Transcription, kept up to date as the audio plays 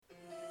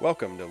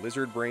Welcome to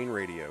Lizard Brain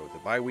Radio, the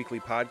bi-weekly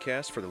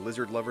podcast for the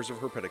lizard lovers of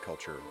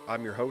herpetoculture.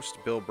 I'm your host,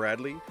 Bill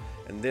Bradley,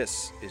 and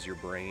this is your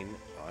brain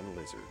on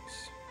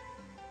lizards.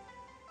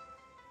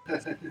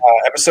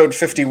 Episode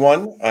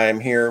 51,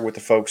 I'm here with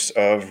the folks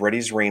of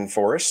Reddy's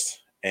Rainforest,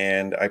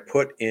 and I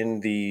put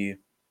in the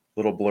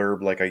little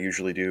blurb like I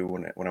usually do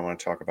when I want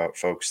to talk about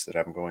folks that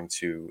I'm going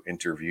to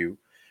interview.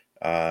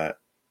 I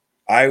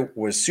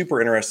was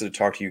super interested to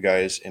talk to you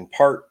guys in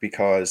part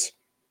because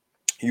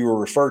you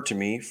were referred to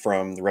me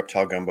from the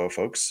Reptile Gumbo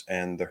folks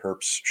and the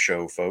Herps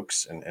Show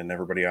folks and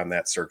everybody on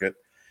that circuit.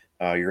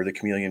 You're the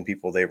chameleon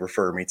people they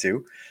refer me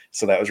to.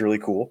 So that was really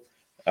cool.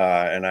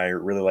 And I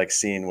really like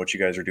seeing what you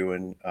guys are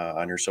doing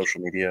on your social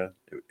media.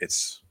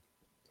 It's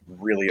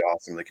really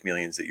awesome, the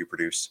chameleons that you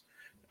produce.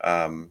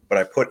 But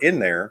I put in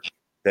there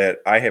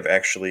that I have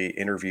actually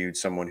interviewed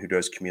someone who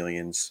does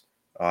chameleons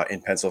in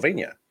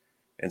Pennsylvania.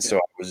 And so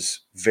I was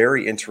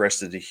very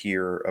interested to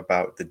hear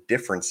about the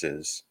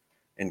differences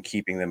in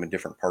keeping them in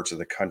different parts of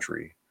the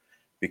country,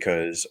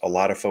 because a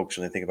lot of folks,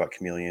 when they think about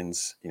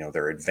chameleons,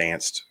 they're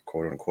advanced,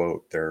 quote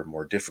unquote, they're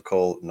more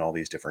difficult and all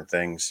these different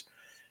things.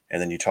 And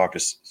then you talk to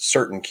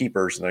certain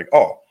keepers and they're like,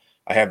 oh,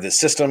 I have this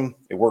system.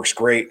 It works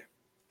great.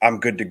 I'm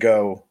good to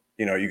go.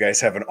 You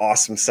guys have an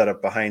awesome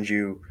setup behind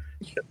you.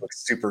 It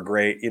looks super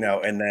great,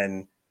 and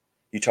then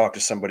you talk to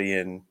somebody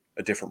in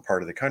a different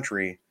part of the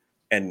country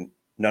and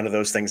none of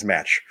those things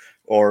match,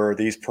 or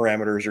these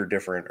parameters are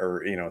different,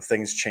 or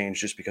things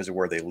change just because of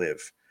where they live.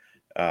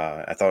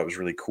 I thought it was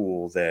really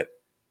cool that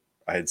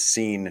I had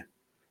seen,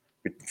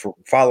 for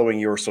following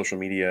your social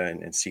media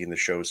and seeing the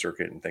show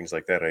circuit and things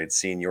like that, I had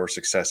seen your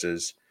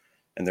successes,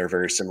 and they're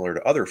very similar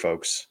to other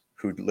folks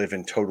who live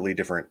in totally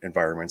different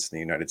environments in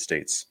the United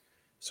States.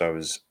 So I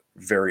was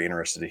very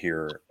interested to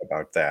hear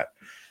about that.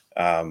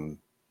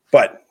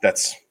 But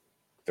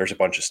there's a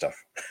bunch of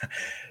stuff.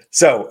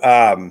 So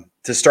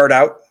to start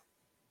out,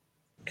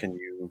 can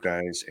you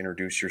guys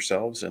introduce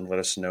yourselves and let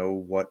us know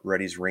what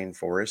Reddy's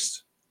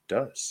Rainforest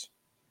does?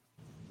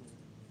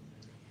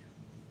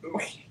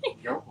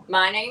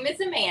 My name is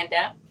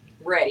Amanda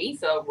Reddy.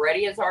 So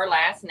Reddy is our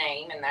last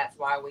name, and that's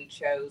why we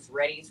chose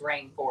Reddy's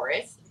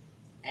Rainforest.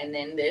 And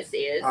then this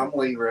is... I'm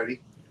Lee Reddy.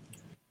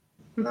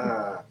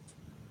 I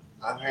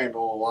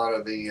handle a lot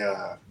of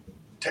the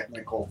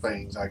technical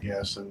things, I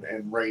guess,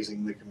 and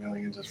raising the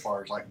chameleons as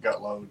far as like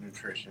gut load,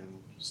 nutrition,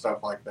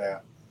 stuff like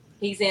that.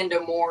 He's into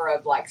more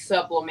of like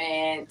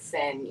supplements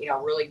and,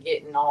 really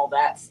getting all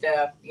that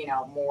stuff,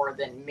 more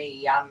than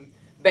me. I'm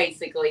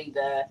basically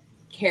the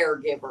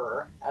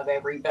caregiver of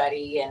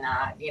everybody, and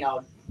I,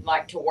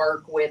 like to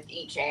work with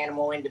each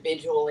animal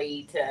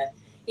individually to,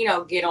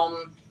 get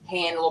them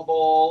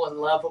handleable and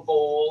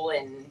lovable,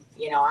 and,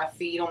 I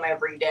feed them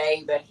every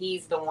day, but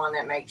he's the one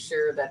that makes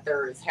sure that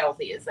they're as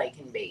healthy as they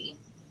can be.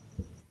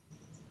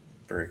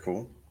 Very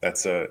cool.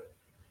 That's a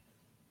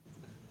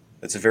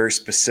very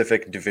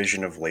specific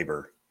division of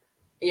labor.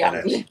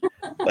 Yeah. And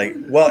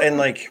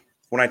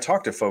when I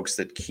talk to folks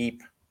that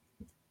keep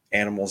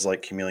animals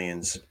like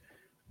chameleons,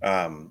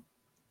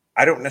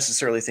 I don't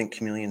necessarily think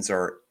chameleons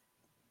are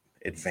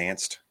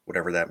advanced,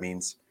 whatever that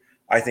means.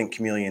 I think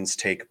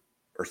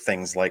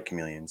things like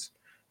chameleons,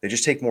 they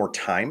just take more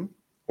time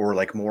or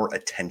like more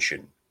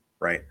attention,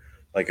 right?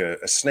 Like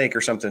a snake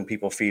or something,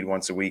 people feed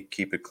once a week,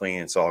 keep it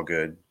clean, it's all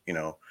good.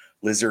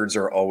 Lizards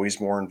are always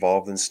more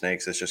involved than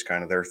snakes. It's just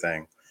kind of their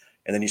thing.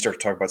 And then you start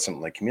to talk about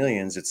something like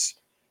chameleons, it's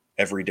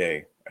every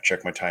day. I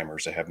check my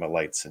timers, I have my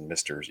lights and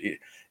misters.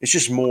 It's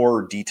just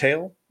more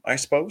detail, I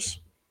suppose.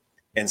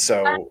 And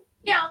so...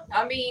 Yeah,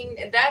 I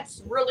mean,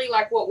 that's really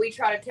like what we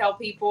try to tell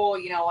people,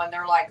 and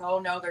they're like, oh,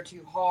 no, they're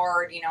too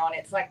hard, and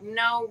it's like,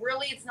 no,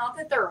 really, it's not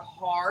that they're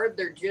hard.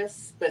 They're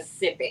just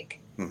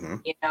specific. Mm-hmm.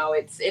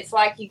 It's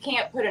like you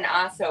can't put an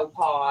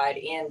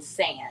isopod in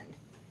sand,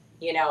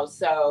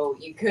 so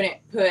you couldn't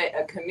put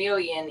a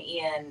chameleon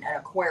in an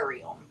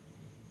aquarium,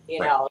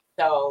 Right.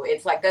 So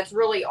it's like that's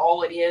really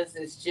all it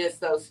is just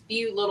those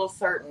few little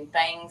certain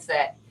things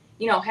that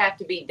have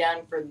to be done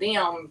for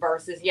them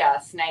versus,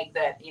 a snake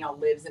that,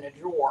 lives in a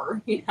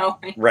drawer,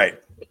 and Right.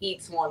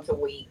 eats once a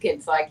week.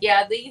 It's like,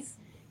 these,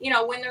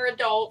 when they're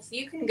adults,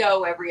 you can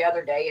go every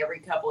other day, every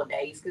couple of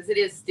days, because it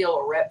is still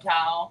a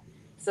reptile.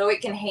 So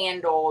it can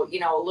handle,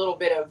 a little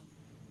bit of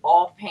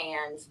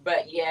offhands,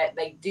 but yet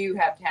they do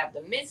have to have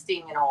the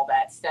misting and all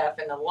that stuff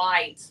and the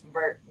lights,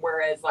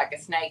 whereas like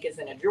a snake is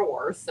in a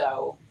drawer.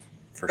 So,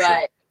 For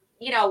sure.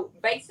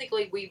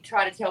 Basically we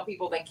try to tell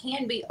people they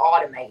can be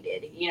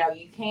automated.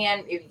 You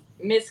can, if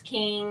Miss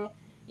King,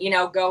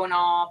 going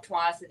off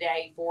twice a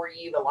day for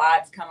you, the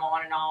lights come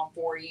on and off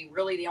for you.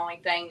 Really the only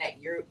thing that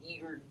you're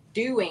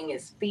doing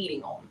is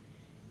feeding them,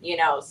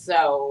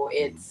 so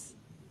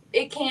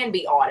it can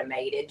be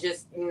automated,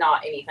 just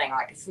not anything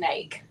like a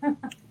snake.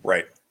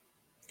 Right.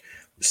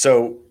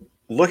 So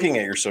looking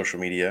at your social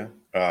media,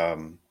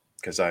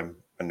 because I'm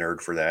a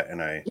nerd for that,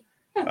 and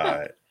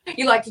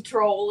You like to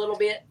troll a little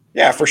bit?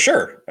 yeah, for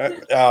sure. And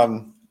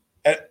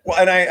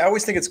I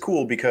always think it's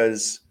cool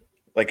because,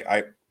 like,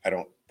 I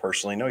don't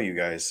personally know you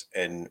guys,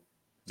 and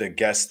the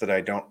guests that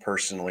I don't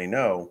personally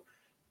know,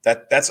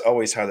 that's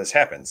always how this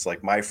happens.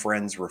 Like my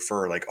friends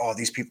refer, like, oh,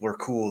 these people are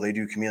cool. They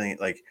do chameleon.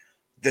 Like,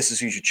 this is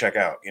who you should check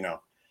out,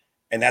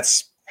 And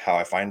that's how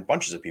I find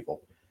bunches of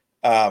people.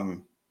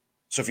 Um,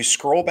 so if you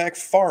scroll back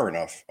far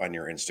enough on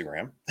your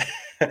Instagram,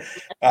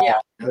 Yeah.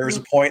 there's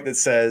a point that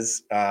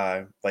says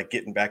like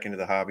getting back into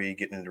the hobby,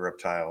 getting into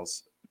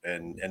reptiles,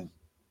 and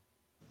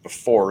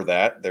before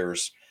that,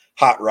 there's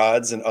hot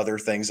rods and other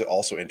things that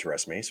also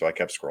interest me. So I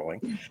kept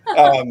scrolling.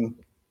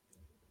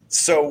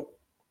 So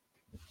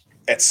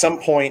at some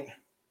point,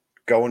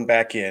 going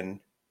back in,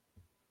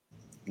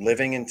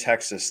 living in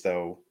Texas,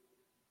 though,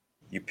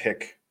 you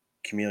pick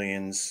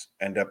chameleons,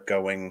 end up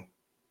going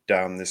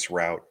down this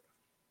route.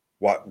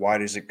 Why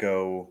does it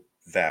go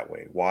that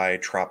way? Why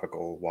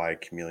tropical? Why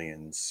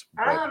chameleons?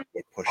 What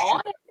pushed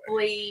you that way?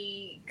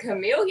 Honestly,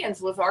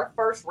 chameleons was our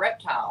first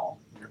reptile.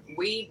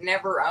 We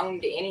never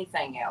owned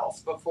anything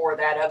else before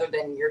that other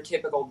than your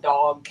typical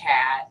dog,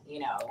 cat,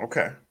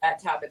 Okay.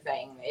 that type of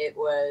thing.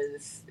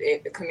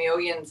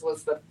 Chameleons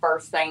was the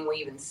first thing we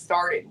even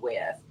started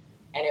with,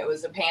 and it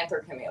was a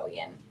panther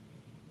chameleon.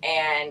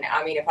 And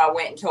I mean, if I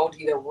went and told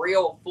you the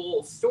real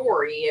full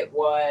story, it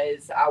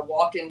was I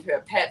walked into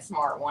a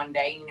PetSmart one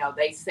day.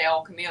 They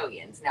sell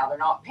chameleons. Now, they're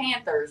not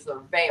panthers, they're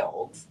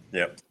veileds.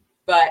 Yep.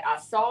 But I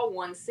saw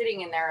one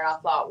sitting in there and I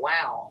thought,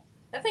 wow,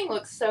 that thing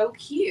looks so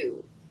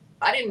cute.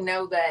 I didn't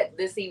know that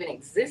this even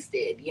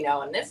existed,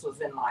 and this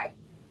was in like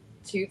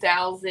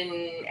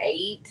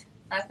 2008,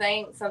 I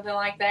think, something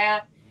like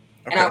that.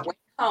 Okay. And I went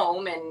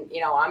home and,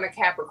 I'm a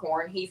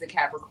Capricorn, he's a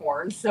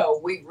Capricorn. So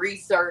we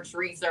researched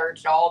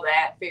all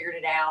that, figured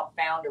it out,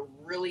 found a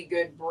really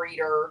good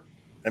breeder.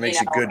 That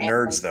makes you good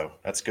nerds, though.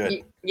 That's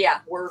good.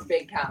 Yeah, we're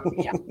big time.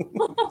 Yeah.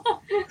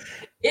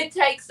 It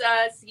takes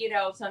us,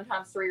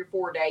 sometimes 3 or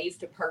 4 days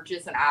to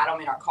purchase an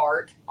item in our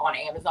cart on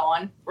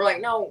Amazon. We're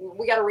like, no,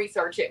 we got to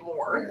research it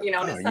more.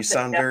 Oh, you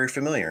sound very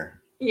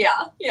familiar.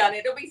 Yeah, and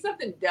it'll be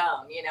something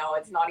dumb.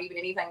 It's not even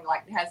anything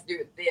like it has to do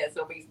with this.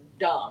 It'll be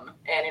dumb,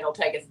 and it'll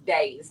take us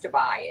days to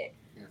buy it.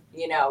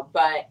 Yeah.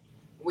 But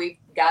we've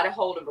got a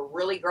hold of a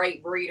really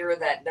great breeder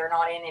that they're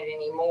not in it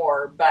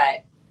anymore,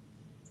 but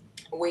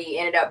we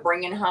ended up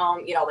bringing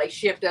home, they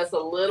shipped us a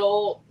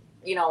little,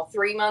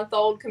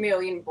 3-month-old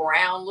chameleon,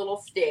 brown little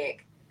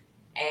stick,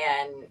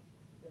 and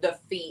the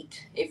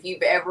feet. If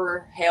you've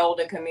ever held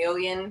a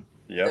chameleon,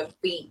 the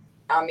feet,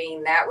 I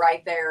mean, that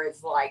right there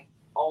is like,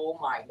 oh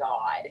my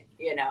God,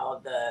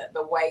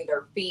 the way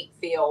their feet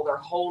feel, they're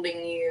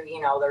holding you,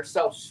 they're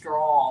so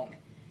strong.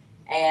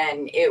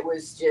 And it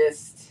was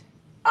just,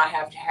 I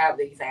have to have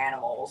these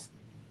animals.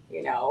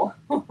 Yeah,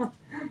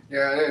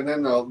 and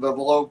then the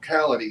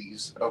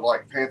localities of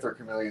like panther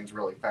chameleons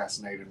really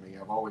fascinated me.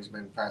 I've always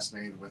been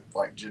fascinated with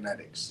like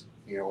genetics,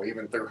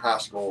 even through high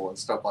school and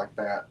stuff like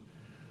that.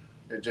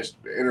 It just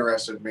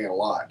interested me a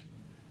lot.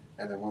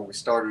 And then when we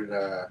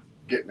started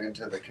getting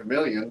into the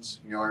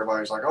chameleons,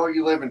 everybody's like, "Oh,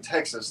 you live in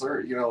Texas?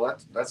 There,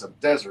 that's a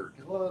desert."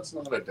 Well, it's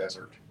not a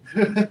desert.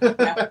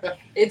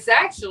 It's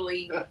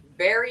actually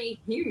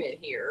very humid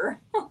here.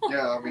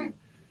 Yeah, I mean,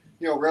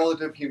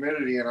 relative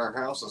humidity in our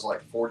house is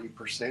like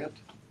 40%.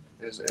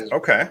 Is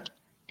okay.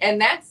 And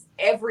that's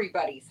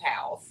everybody's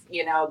house.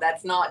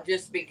 That's not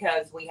just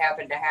because we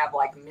happen to have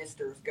like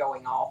misters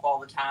going off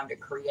all the time to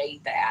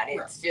create that.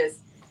 It's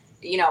just,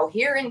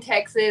 here in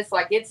Texas,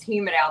 like it's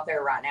humid out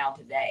there right now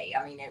today.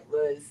 I mean, it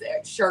was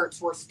shirts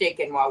were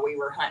sticking while we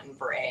were hunting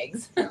for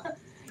eggs.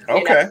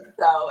 Okay.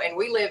 And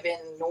we live in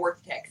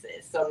North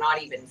Texas, so not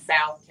even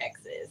South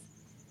Texas.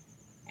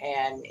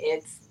 And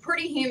it's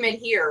pretty humid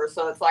here.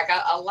 So it's like,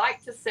 I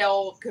like to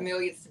sell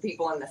chameleons to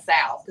people in the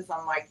South because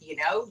I'm like,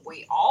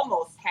 we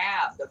almost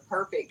have the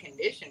perfect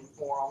condition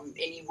for them.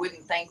 And you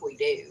wouldn't think we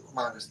do.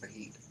 Minus the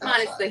heat.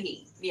 Minus the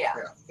heat. Yeah.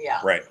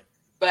 Right.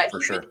 But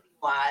for sure.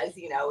 Wise,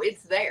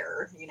 it's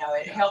there.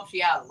 It helps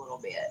you out a little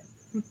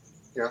bit.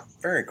 Yeah.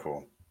 Very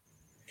cool.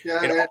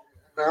 Yeah. And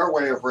our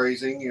way of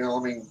raising, I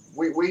mean,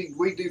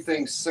 we do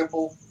things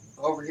simple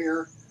over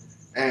here.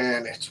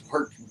 And it's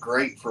worked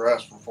great for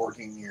us for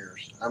 14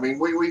 years. I mean,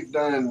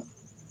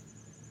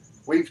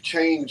 we've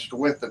changed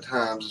with the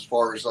times as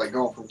far as like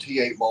going from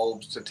T8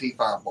 bulbs to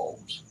T5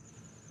 bulbs.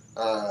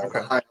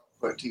 The high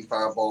output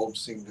T5 bulbs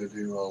seem to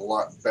do a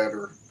lot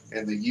better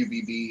in the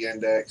UVB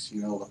index,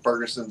 the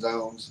Ferguson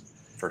zones.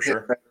 For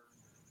sure.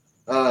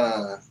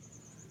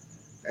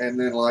 And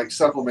then like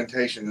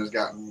supplementation has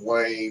gotten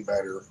way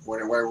better.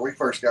 When we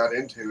first got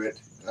into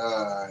it,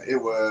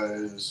 it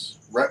was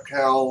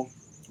Repcal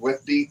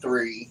with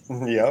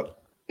D3. Yep.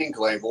 Pink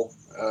label,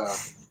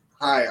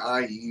 high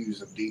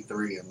IUs of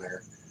D3 in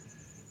there,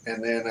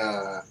 and then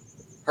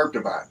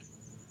Herptibite.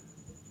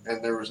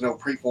 And there was no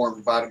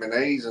preformed vitamin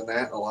A's in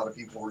that. A lot of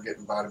people were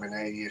getting vitamin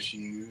A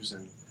issues,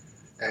 and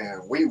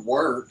we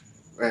weren't.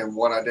 And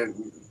what I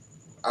didn't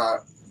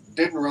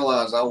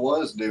realize I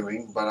was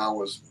doing, but I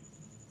was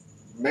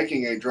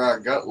making a dry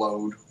gut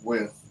load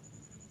with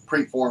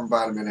preformed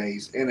vitamin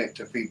A's in it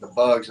to feed the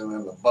bugs, and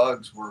then the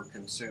bugs were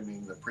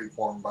consuming the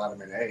preformed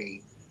vitamin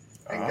A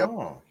and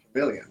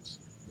chameleons.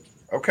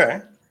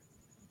 Okay.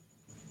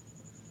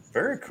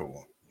 Very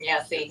cool.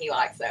 Yeah, see, he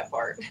likes that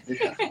part.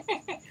 Yeah.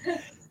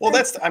 Well,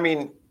 I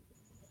mean,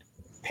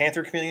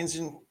 panther chameleons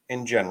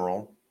in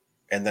general,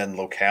 and then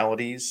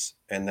localities,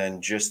 and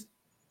then just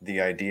the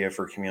idea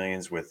for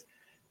chameleons with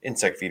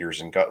insect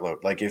feeders and gut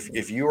load. Like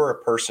if you are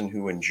a person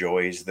who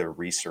enjoys the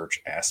research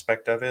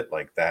aspect of it,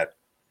 like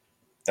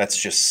that's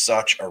just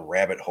such a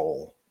rabbit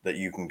hole that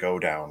you can go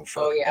down Oh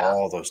for yeah.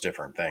 all those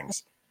different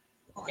things.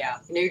 Yeah,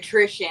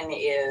 nutrition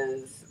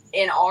is,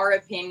 in our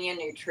opinion,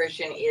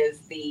 nutrition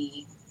is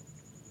the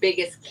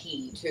biggest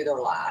key to their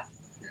life.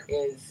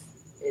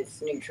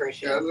 Is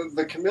nutrition. Yeah,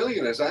 the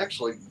chameleon is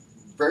actually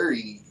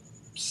very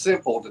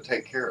simple to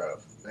take care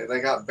of. They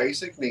got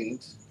basic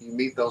needs. You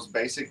meet those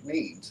basic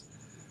needs.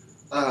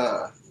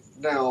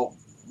 Now,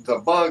 the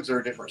bugs are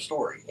a different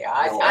story. Yeah,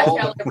 I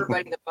tell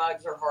everybody the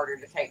bugs are harder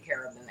to take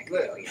care of than the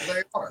chameleon.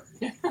 They are.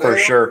 For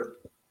sure.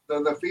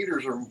 The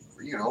feeders are,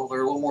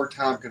 they're a little more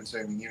time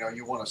consuming.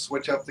 You want to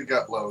switch up the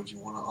gut loads. You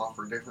want to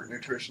offer different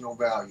nutritional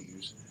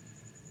values.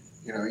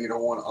 You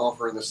don't want to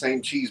offer the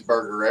same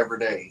cheeseburger every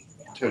day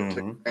to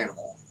an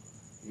animal.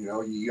 You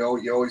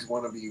always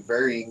want to be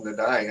varying the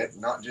diet,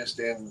 not just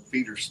in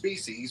feeder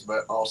species,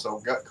 but also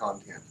gut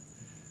content,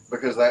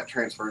 because that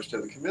transfers to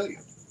the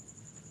chameleon.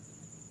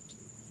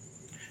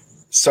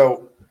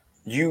 So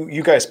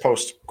you guys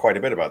post quite a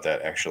bit about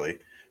that actually,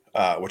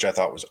 which I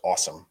thought was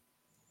awesome.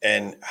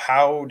 And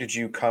how did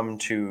you come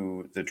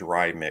to the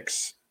dry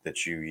mix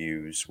that you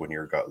use when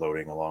you're gut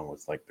loading along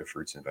with like the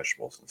fruits and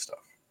vegetables and stuff?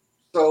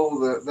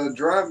 So the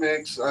dry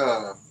mix,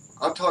 I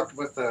talked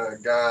with a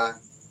guy.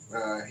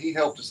 He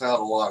helped us out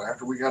a lot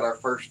after we got our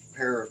first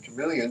pair of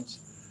chameleons.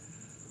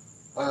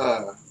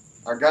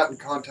 I got in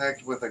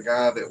contact with a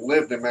guy that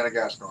lived in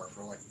Madagascar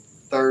for like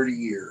 30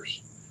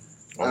 years.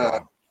 Oh,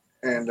 wow.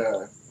 And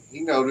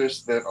he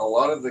noticed that a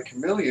lot of the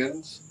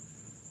chameleons'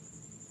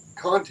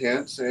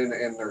 contents and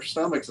their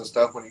stomachs and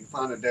stuff, when he'd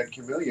find a dead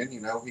chameleon,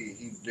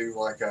 he'd do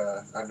like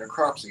a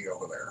necropsy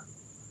over there.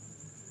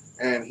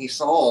 And he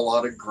saw a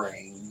lot of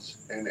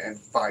grains and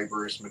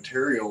fibrous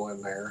material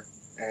in there.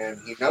 And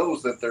he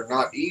knows that they're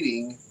not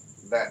eating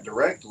that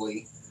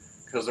directly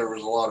because there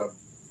was a lot of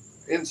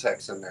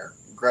insects in there.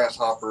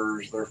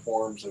 Grasshoppers, their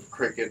forms of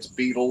crickets,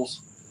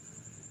 beetles.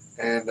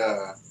 And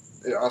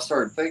I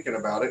started thinking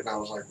about it, and I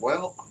was like,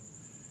 well,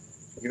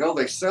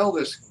 they sell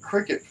this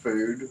cricket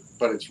food,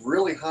 but it's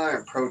really high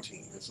in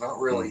protein. It's not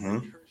really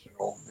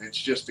nutritional. It's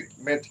just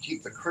meant to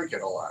keep the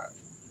cricket alive.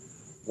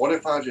 What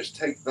if I just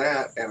take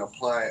that and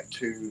apply it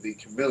to the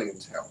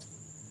chameleon's health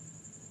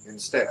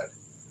instead?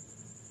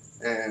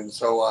 And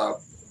so I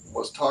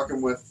was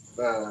talking with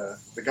the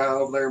guy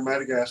over there in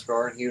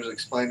Madagascar, and he was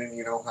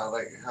explaining,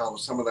 how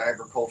some of the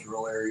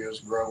agricultural areas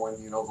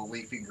growing, the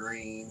leafy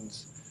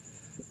greens,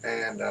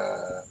 and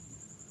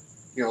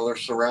they're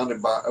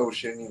surrounded by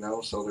ocean,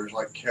 so there's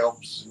like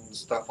kelps and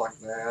stuff like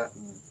that.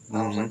 And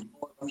I was like,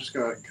 I'm just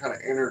going to kind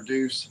of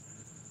introduce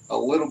a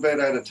little bit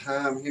at a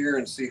time here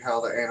and see how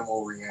the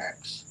animal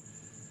reacts.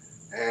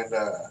 And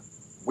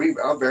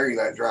I vary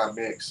that dry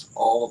mix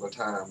all the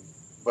time,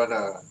 but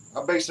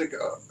I base it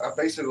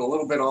a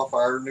little bit off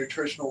our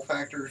nutritional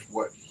factors,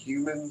 what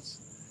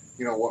humans,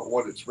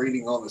 what it's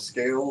reading on the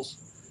scales,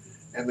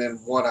 and then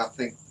what I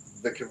think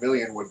the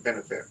chameleon would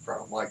benefit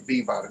from, like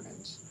B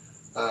vitamins,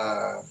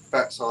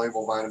 fat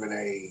soluble vitamin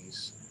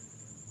A's,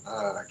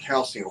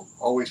 calcium,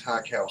 always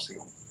high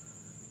calcium.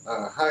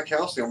 High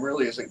calcium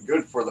really isn't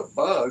good for the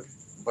bug,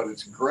 but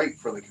it's great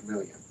for the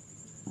chameleon.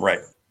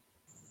 Right.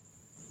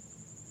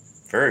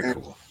 Very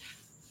cool.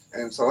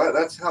 And so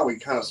that's how we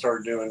kind of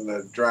started doing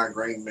the dry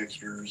grain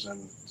mixtures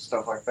and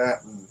stuff like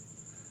that. And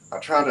I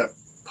try to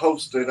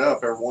post it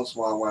up every once in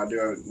a while when I do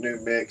a new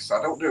mix.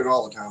 I don't do it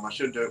all the time. I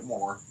should do it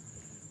more.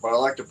 But I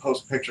like to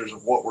post pictures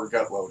of what we're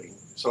gut loading.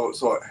 So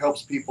it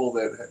helps people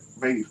that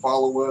maybe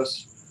follow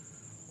us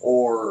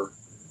or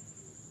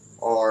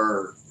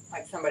are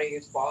like somebody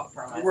who's bought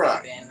from us,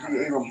 right?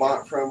 Even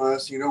bought from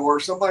us, or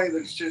somebody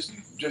that's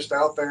just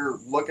out there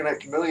looking at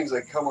chameleons.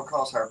 They come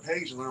across our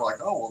page and they're like,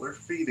 "Oh, well, they're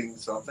feeding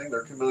something.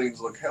 Their chameleons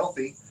look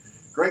healthy.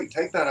 Great,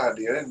 take that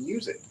idea and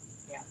use it."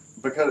 Yeah.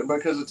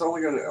 Because it's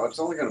only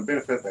gonna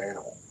benefit the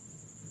animal.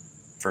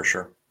 For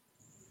sure.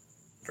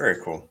 Very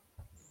cool.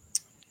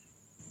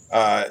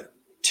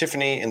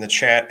 Tiffany in the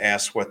chat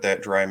asked what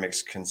that dry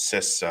mix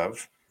consists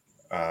of.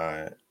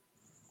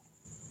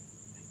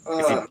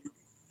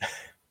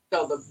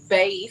 So the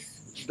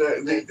base.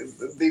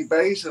 The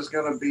base is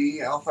going to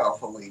be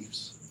alfalfa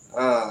leaves.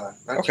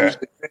 That's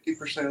usually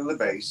 50% of the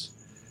base.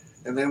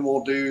 And then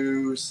we'll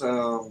do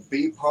some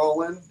bee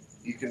pollen.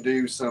 You can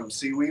do some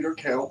seaweed or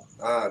kelp.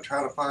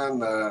 Try to find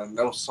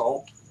no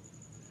salt.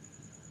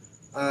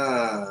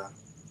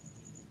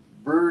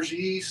 Brewer's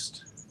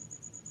yeast.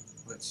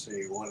 Let's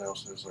see, what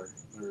else is there?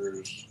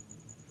 There's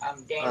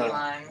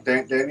dandelion.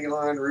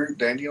 Dandelion root,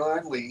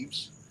 dandelion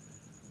leaves,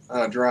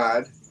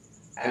 dried.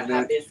 And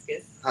then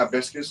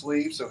hibiscus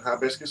leaves and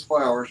hibiscus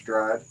flowers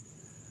dried.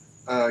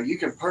 You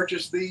can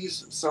purchase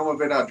these. Some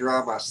of it I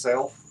dry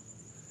myself,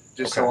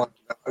 just so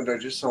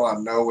I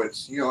know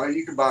it's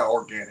you can buy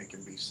organic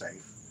and be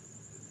safe.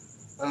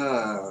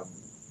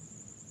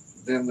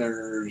 Then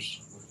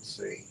there's, let's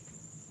see,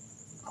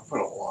 I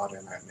put a lot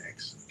in that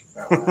mix.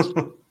 That last,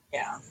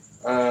 Yeah.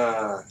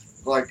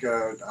 like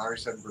I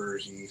already said,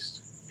 brewer's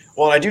yeast.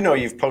 Well, I do know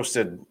you've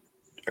posted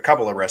a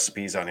couple of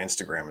recipes on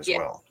Instagram as Yeah.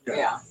 well.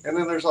 Yeah. And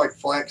then there's like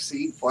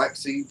flaxseed.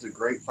 Flaxseed's a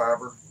great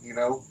fiber.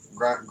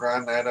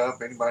 Grind that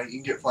up. Anybody,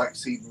 you can get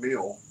flaxseed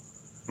meal.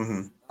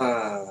 Mm-hmm.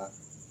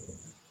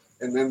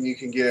 And then you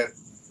can get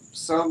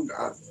some.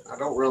 I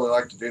don't really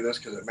like to do this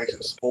because it makes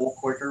it spoil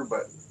quicker.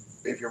 But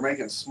if you're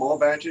making small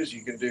batches,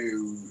 you can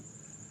do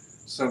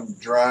some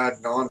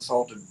dried,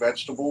 non-salted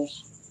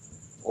vegetables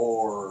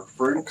or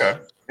fruits Okay.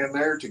 in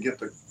there to get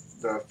the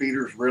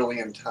feeders really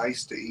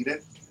enticed to eat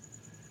it.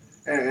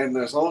 And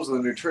as long as the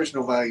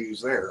nutritional value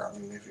is there, I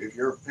mean, if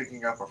you're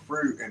picking up a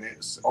fruit and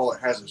it's all it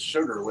has is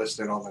sugar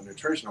listed on the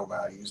nutritional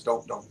values,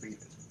 don't feed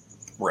it.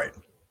 Right.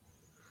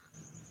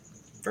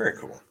 Very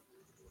cool.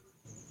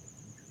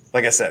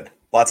 Like I said,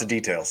 lots of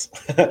details,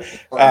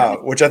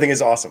 which I think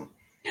is awesome.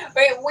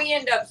 But we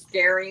end up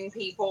scaring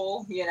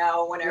people,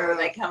 whenever Yeah.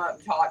 they come up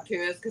and talk to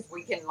us, because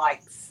we can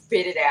like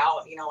spit it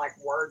out, like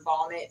word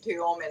vomit to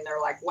them, and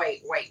they're like,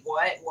 wait,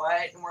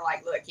 what? And we're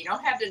like, look, you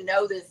don't have to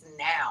know this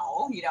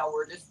now.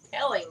 We're just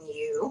telling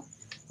you,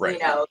 Right.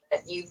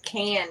 that you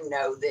can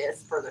know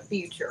this for the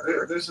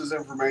future. This is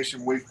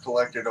information we've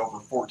collected over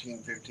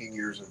 14, 15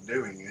 years of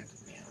doing it.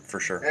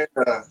 For sure. And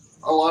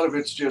a lot of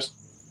it's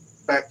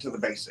just back to the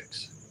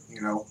basics,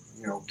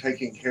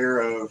 taking care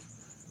of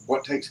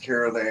what takes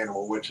care of the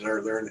animal, which they're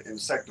an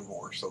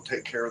insectivore. So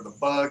take care of the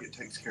bug, it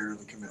takes care of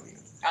the chameleon.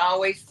 I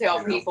always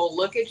tell people,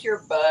 look at your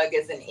bug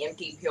as an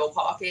empty pill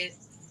pocket,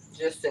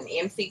 just an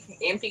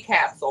empty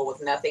capsule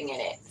with nothing in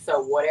it.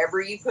 So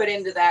whatever you put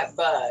into that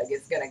bug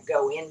is going to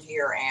go into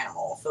your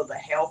animal. So the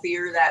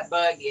healthier that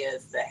bug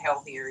is, the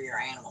healthier your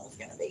animal is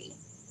going to be.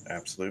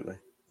 Absolutely.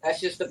 That's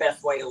just the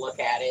best way to look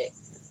at it.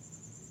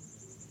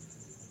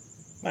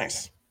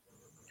 Nice.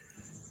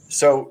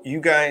 So you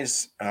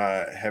guys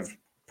have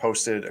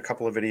posted a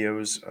couple of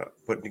videos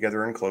putting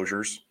together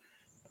enclosures,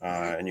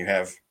 and you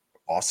have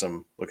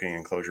awesome looking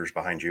enclosures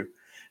behind you.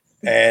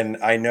 And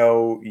I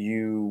know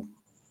you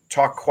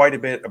talk quite a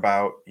bit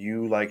about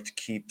you like to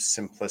keep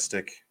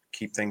simplistic,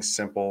 keep things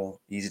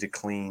simple, easy to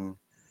clean,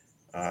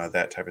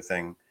 that type of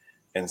thing.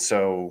 And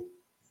so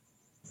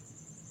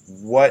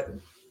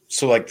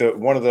like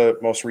one of the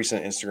most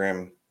recent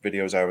Instagram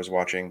videos I was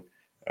watching,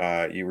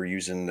 you were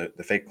using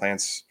the fake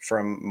plants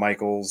from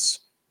Michael's,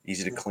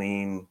 easy to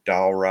clean,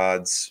 dowel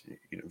rods,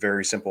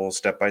 very simple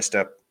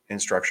step-by-step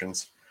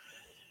instructions.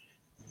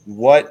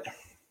 What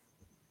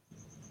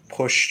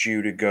pushed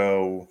you to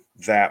go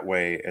that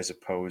way as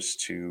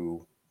opposed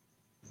to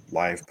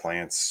live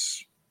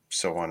plants,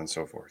 so on and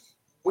so forth?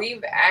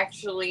 We've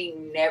actually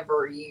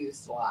never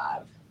used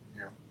live.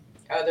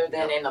 Other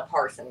than in the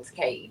Parsons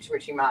cage,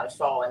 which you might have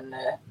saw in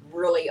the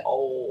really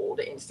old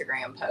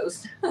Instagram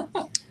post.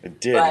 It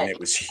did, and it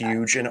was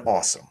huge and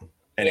awesome.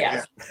 Anyway.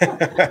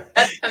 Yeah.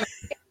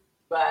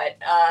 But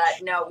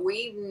no,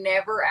 we've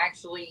never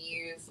actually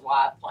used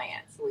live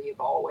plants. We've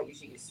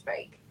always used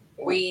fake.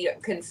 We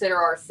consider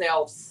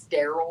ourselves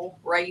sterile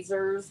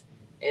raisers,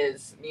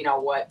 is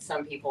what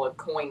some people have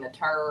coined the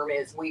term,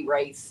 is we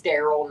raise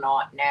sterile,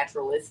 not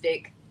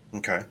naturalistic.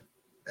 Okay.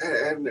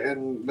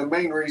 And the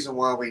main reason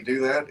why we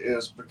do that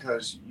is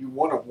because you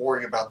want to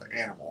worry about the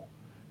animal,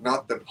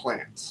 not the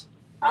plants.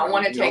 I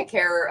want to take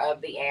care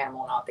of the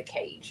animal, not the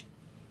cage.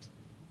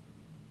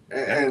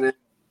 And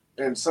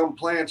some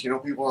plants,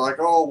 people are like,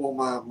 oh,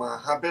 well, my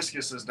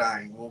hibiscus is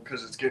dying. Well,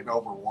 because it's getting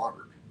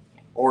overwatered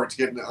or it's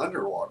getting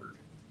underwatered,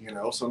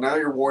 So now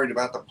you're worried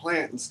about the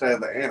plant instead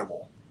of the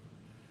animal.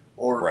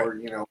 Or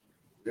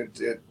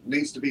it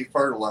needs to be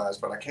fertilized,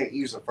 but I can't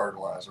use a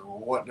fertilizer. Well,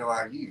 what do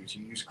I use?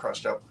 You use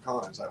crushed up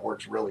pecans. That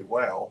works really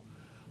well.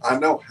 I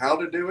know how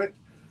to do it.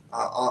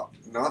 I opt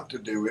not to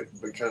do it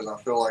because I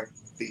feel like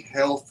the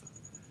health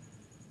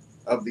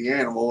of the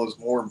animal is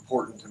more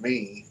important to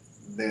me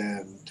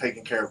than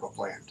taking care of a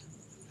plant.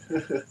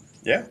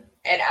 Yeah.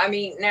 And I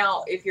mean,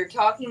 now, if you're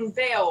talking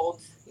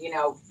velds,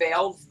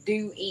 velds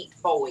do eat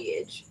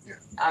foliage. Yeah.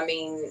 I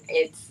mean,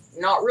 it's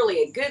not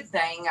really a good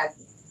thing.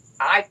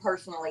 I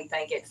personally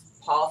think it's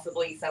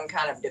possibly some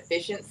kind of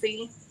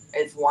deficiency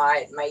is why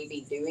it may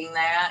be doing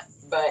that.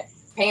 But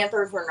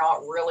panthers are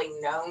not really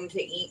known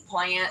to eat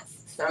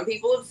plants. Some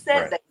people have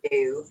said they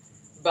do,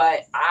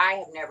 but I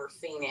have never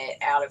seen it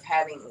out of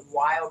having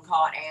wild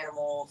caught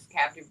animals,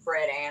 captive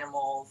bred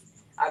animals.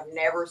 I've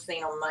never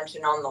seen them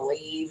munching on the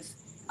leaves.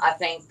 I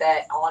think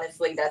that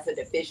honestly, that's a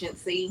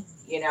deficiency.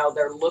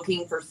 They're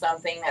looking for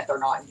something that they're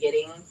not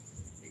getting.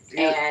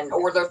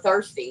 Or they're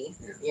thirsty,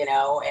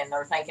 and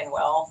they're thinking,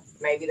 well,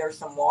 maybe there's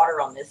some water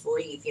on this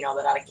leaf,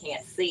 that I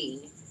can't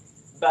see.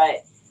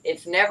 But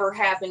it's never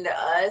happened to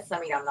us. I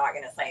mean, I'm not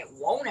going to say it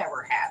won't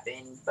ever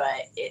happen,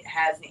 but it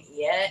hasn't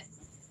yet.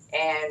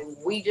 And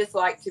we just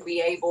like to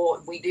be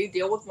able, we do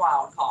deal with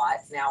wild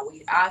caughts. Now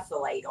we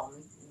isolate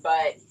them,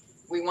 but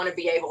we want to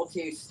be able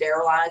to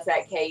sterilize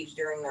that cage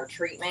during their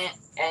treatment.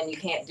 And you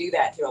can't do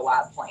that to a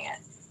live plant.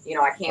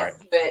 I can't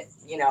put,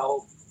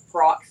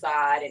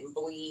 peroxide and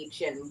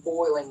bleach and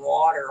boiling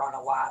water on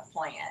a live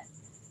plant,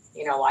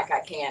 like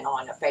I can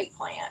on a fake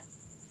plant.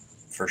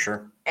 For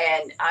sure.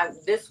 And I'm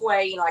this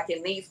way, like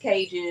in these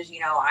cages,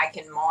 I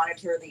can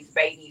monitor these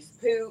babies'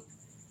 poop,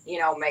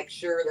 make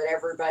sure that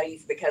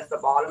everybody's, because the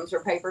bottoms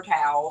are paper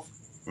towels,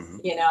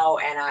 Mm-hmm.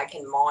 And I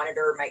can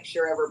monitor, make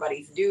sure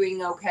everybody's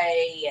doing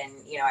okay and,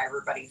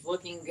 everybody's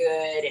looking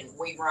good. And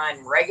we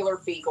run regular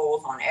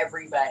fecals on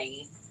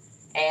everybody.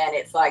 And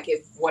it's like,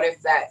 what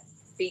if that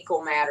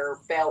fecal matter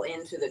fell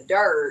into the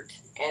dirt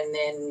and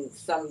then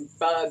some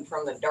bug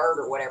from the dirt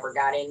or whatever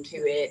got into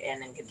it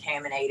and then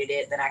contaminated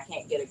it, then I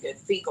can't get a good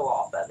fecal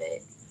off of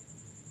it.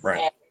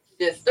 Right.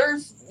 And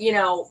there's,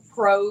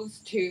 pros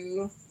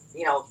to,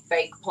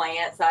 fake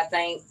plants. I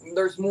think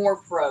there's more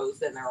pros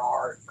than there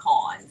are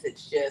cons.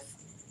 It's just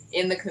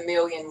in the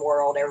chameleon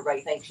world,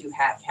 everybody thinks you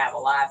have to have a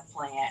live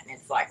plant. And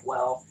it's like,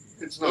 well,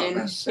 it's not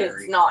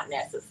necessary. It's not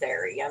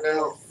necessary.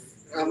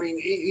 I mean,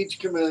 each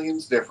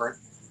chameleon's different.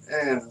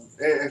 And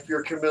if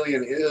your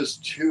chameleon is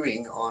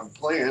chewing on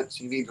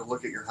plants, you need to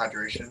look at your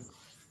hydration,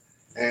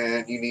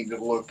 and you need to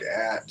look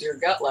at your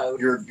gut load,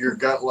 your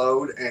gut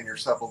load, and your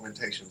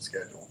supplementation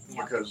schedule.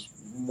 Yeah. Because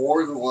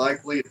more than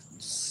likely,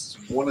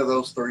 one of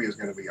those three is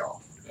going to be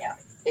off. Yeah,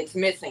 it's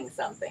missing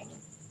something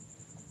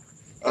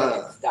in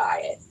its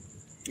diet.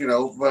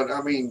 But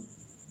I mean,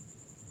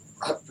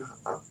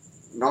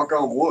 knock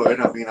on wood.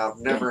 I mean, I've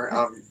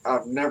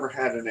never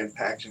had an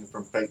impaction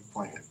from fake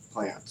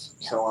plants.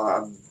 Yeah. So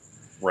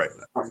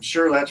I'm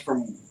sure that's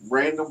from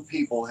random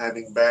people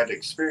having bad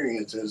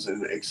experiences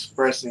and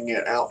expressing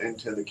it out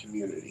into the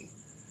community.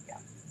 Yeah.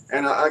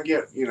 And I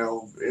get,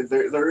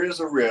 there is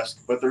a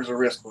risk, but there's a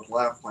risk with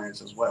live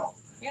plants as well.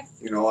 Yeah.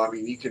 I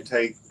mean, you can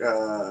take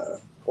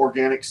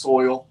organic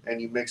soil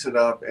and you mix it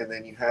up and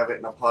then you have it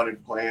in a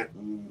potted plant,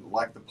 and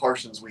like the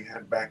Parsons we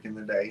had back in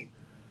the day,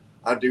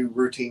 I do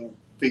routine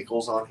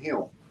fecals on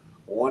him.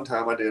 One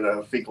time I did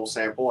a fecal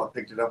sample. I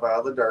picked it up out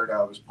of the dirt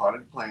out of his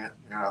potted plant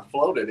and I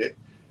floated it.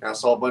 And I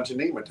saw a bunch of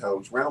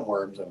nematodes,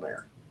 roundworms in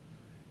there.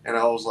 And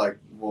I was like,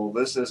 well,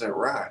 this isn't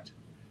right.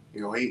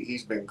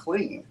 He's been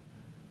clean.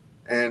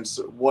 And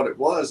so what it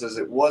was is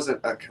it wasn't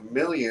a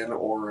chameleon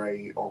or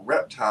a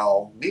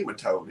reptile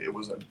nematode. It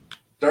was a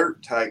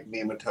dirt type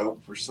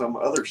nematode for some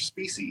other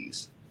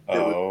species.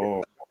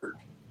 Oh.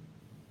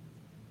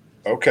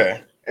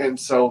 Okay. And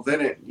so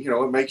then it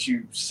makes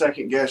you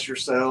second guess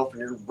yourself, and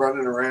you're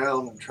running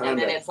around and trying to.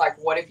 And then it's like,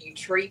 what if you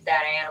treat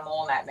that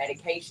animal and that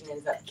medication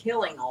ends up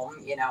killing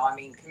them? I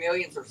mean,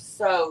 chameleons are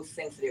so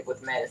sensitive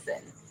with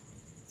medicine.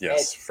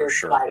 Yes, for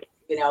sure. Like,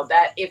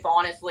 that if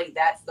honestly,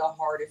 that's the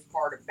hardest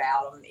part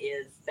about them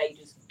is they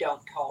just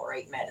don't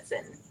tolerate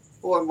medicine.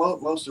 Well,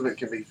 most of it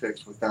can be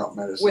fixed without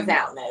medicine.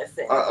 Without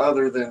medicine.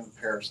 Other than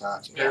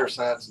parasites.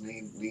 Parasites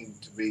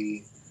need to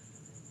be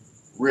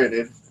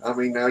ridded. I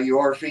mean, now you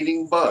are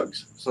feeding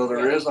bugs, so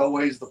there is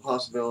always the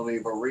possibility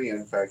of a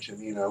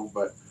reinfection,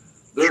 but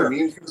their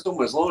immune system,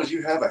 as long as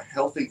you have a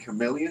healthy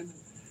chameleon,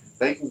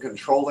 they can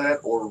control that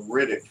or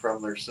rid it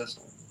from their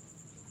system.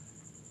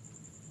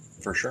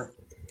 For sure.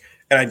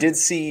 And I did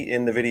see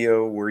in the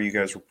video where you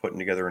guys were putting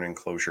together an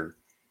enclosure,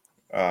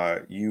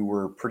 you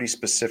were pretty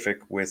specific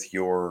with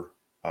your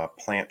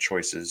plant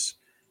choices,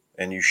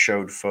 and you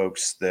showed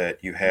folks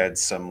that you had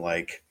some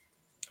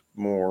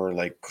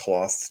more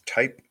cloth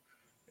type,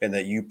 and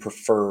that you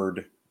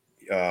preferred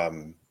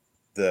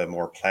the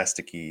more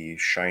plasticky,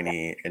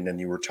 shiny. And then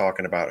you were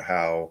talking about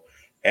how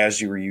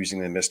as you were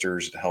using the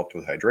misters, it helped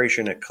with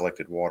hydration, it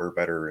collected water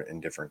better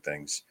and different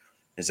things.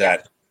 Is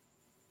that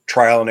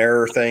trial and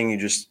error thing? You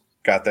just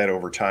got that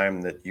over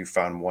time that you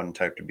found one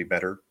type to be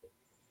better?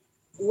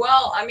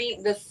 Well, I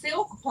mean, the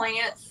silk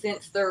plants,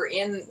 since they're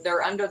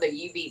under the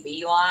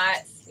UVB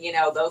lights,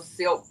 those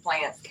silk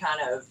plants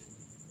kind of,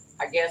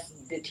 I guess,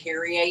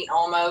 deteriorate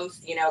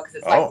almost, because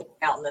it's like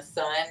out in the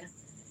sun,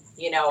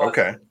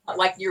 Okay.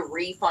 Like your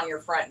reef on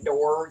your front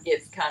door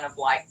gets kind of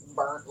like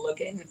burnt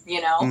looking,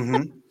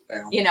 Mm-hmm.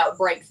 It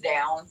breaks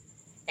down.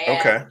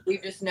 And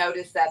we've just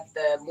noticed that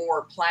the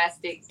more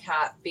plastic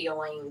type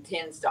feeling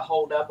tends to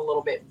hold up a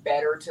little bit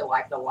better to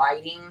like the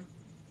lighting.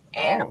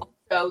 And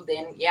also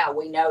then,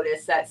 we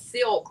noticed that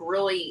silk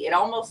really, it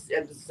almost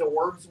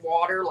absorbs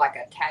water like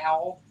a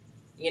towel,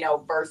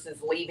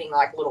 versus leaving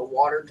like little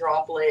water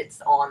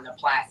droplets on the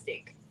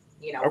plastic,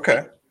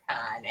 Okay.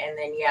 And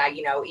then,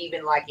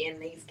 even like in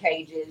these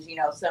cages,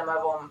 some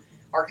of them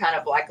are kind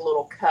of like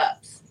little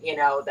cups,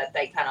 that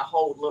they kind of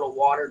hold little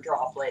water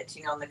droplets,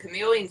 and the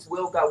chameleons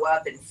will go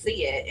up and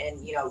see it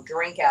and,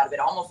 drink out of it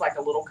almost like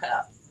a little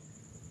cup.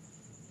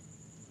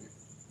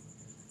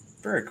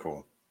 Very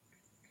cool.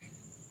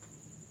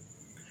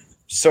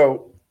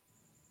 So,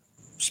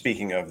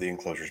 speaking of the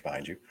enclosures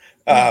behind you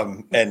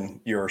and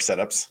your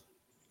setups,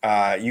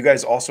 you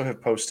guys also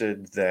have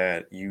posted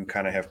that you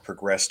kind of have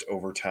progressed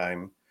over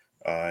time,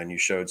 and you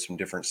showed some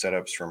different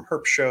setups from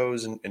herp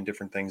shows and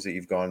different things that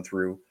you've gone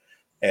through,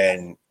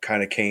 and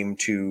kind of came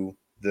to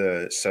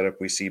the setup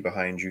we see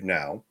behind you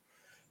now.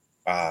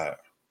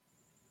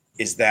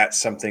 Is that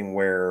something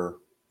where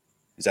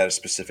is that a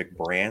specific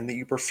brand that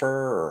you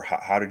prefer, or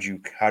how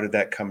did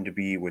that come to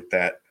be with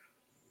that?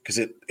 Because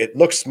it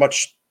looks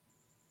much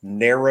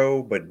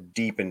narrow but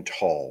deep and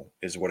tall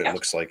is what it Yeah.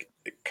 looks like.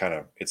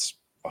 It's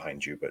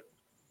behind you, but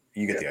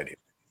you get Yeah.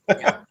 the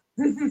idea.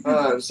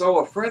 Yeah. So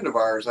a friend of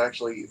ours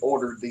actually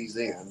ordered these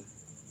in,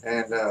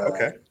 and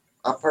Okay.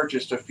 I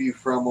purchased a few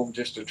from them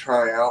just to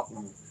try out,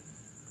 and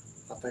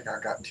I think I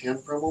got 10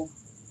 from them,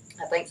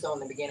 I think so in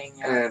the beginning.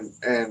 Yeah.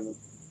 and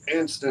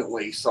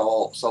instantly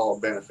saw a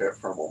benefit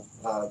from them.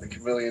 The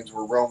chameleons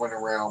were roaming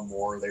around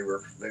more. They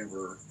were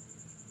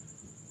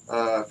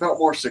felt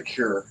more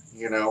secure.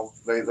 You know,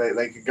 they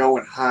could go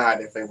and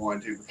hide if they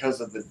wanted to because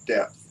of the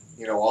depth.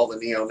 You know, all the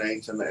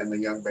neonates and the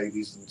young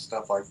babies and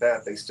stuff like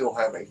that, they still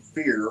have a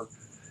fear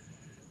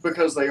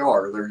because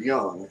they're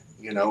young.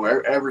 You know,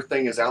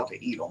 everything is out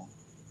to eat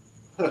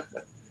them.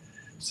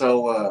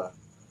 So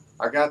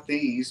I got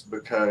these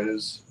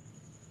because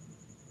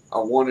I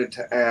wanted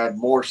to add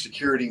more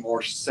security,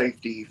 more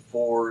safety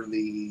for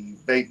the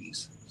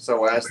babies.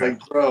 So as Okay. they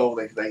grow,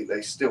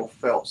 they still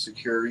felt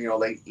secure. You know,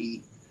 they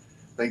eat,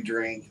 they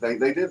drink. They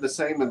did the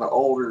same in the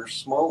older,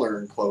 smaller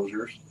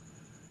enclosures,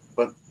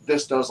 but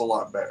this does a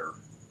lot better.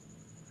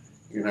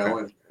 You know,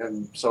 Okay.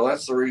 and so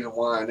that's the reason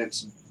why. And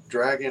it's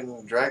Dragon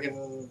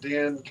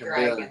Den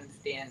Chameleon.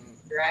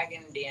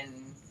 Dragon Den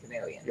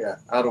Chameleon. Yeah,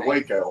 out of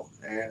Right. Waco,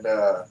 and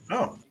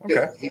Oh,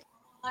 okay.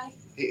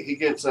 he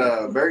gets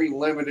a very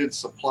limited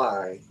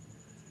supply.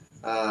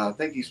 I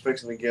think he's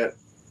fixing to get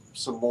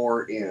some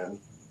more in,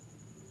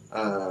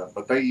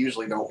 but they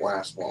usually don't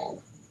last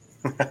long.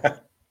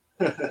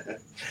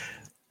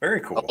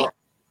 Very cool.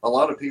 A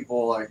lot of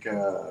people like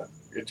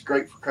it's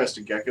great for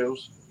crested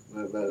geckos,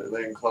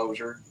 the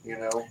enclosure. You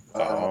know,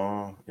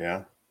 Oh,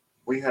 yeah.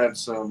 we had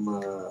some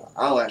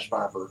eyelash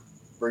viper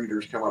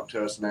breeders come up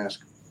to us and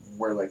ask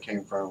where they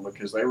came from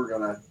because they were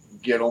gonna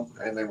get them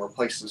and then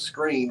replace the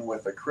screen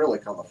with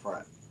acrylic on the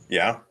front.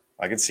 Yeah,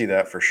 I can see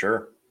that for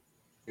sure.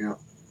 You know,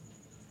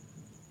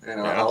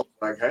 and I Yeah. was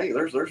like, hey,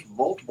 there's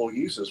multiple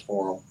uses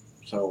for them.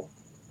 So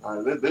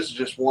this is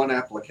just one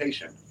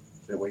application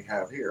that we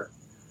have here.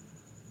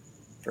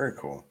 Very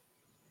cool.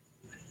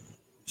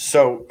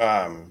 So,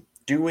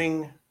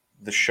 doing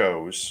the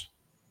shows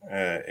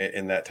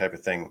and that type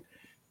of thing,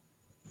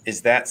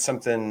 is that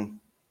something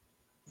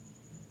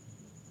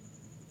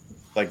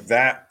like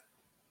that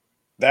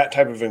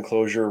type of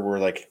enclosure where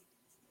like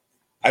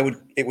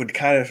it would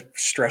kind of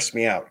stress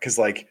me out because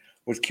like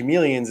with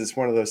chameleons, it's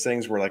one of those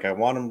things where like I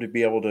want them to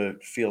be able to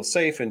feel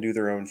safe and do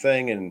their own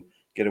thing and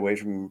get away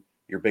from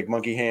your big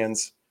monkey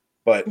hands,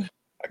 but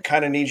I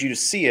kind of need you to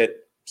see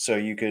it so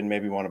you can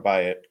maybe want to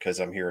buy it because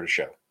I'm here at a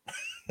show.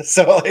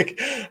 So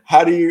like,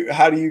 how do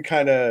you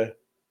kind of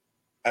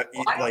Well,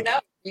 I don't know like?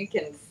 if you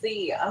can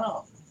see. I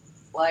don't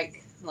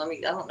like. Let me.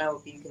 I don't know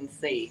if you can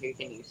see. Who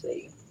can you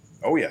see?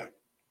 Oh yeah,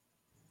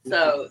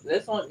 So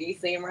this one, do you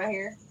see him right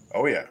here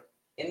oh yeah,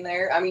 in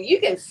there? I mean,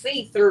 you can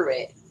see through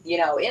it. You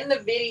know, in the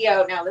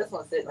video. Now this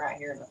one's sitting right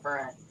here in the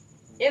front.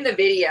 In the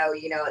video,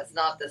 you know, it's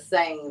not the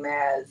same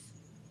as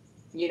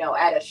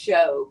at a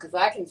show because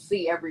I can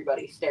see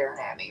everybody staring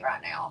at me right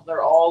now.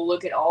 They're all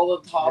looking, all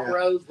the top Yeah.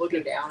 rows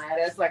looking down at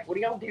us, like, "What are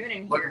y'all doing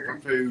in Looking here?"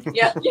 for food.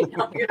 Yeah, you're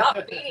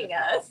not feeding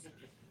us,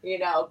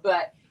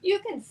 but you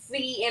can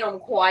see in them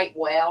quite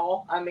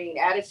well. I mean,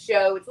 at a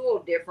show, it's a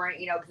little different,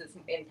 because it's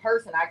in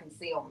person. I can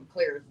see them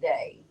clear as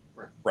day.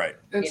 right.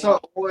 And You so,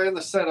 and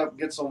the setup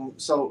gets them.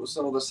 So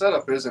the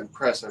setup is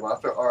impressive. I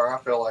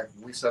feel like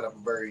we set up a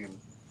very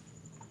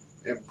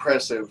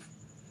impressive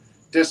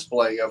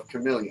display of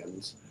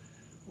chameleons.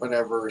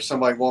 Whenever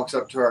somebody walks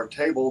up to our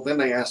table, then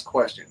they ask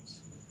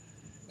questions,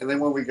 and then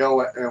when we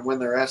go and when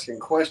they're asking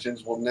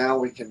questions, well, now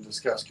we can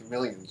discuss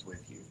chameleons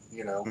with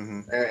you,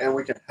 Hmm. and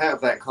we can have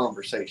that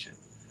conversation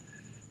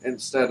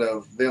instead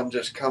of them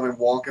just coming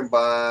walking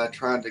by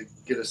trying to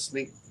get a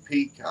sneak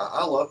peek.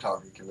 I love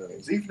talking to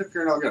chameleons, even if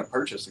you're not going to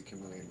purchase a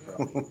chameleon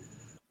from me.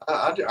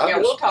 I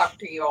We'll just talk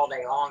to you all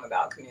day long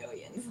about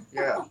chameleons.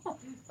 yeah.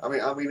 I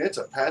mean, it's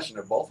a passion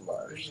of both of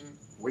ours.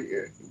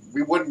 Mhm.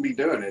 We wouldn't be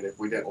doing it if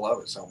we didn't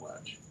love it so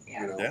much.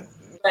 Yeah. You know. Yeah.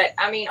 But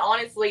I mean,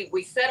 honestly,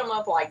 we set them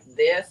up like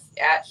this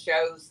at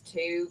shows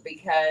too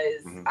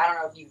because Mhm. I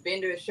don't know if you've been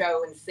to a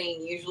show and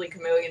seen. Usually,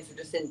 chameleons are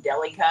just in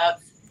deli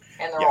cups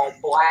and they're Yeah. all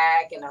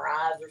black and their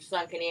eyes are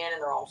sunken in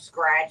and they're all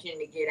scratching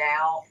to get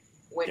out.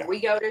 When Yeah.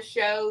 we go to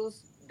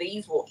shows,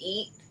 these will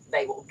eat,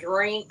 they will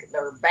drink,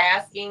 they're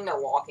basking, they're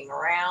walking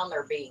around,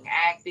 they're being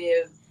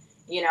active.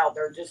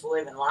 They're just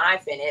living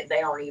life in it.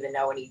 They don't even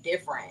know any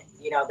different.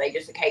 They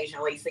just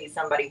occasionally see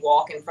somebody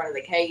walk in front of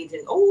the cage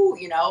and,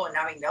 and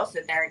I mean, they'll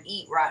sit there and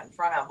eat right in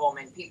front of them.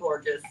 And people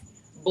are just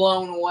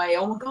blown away.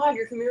 Oh my God,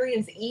 your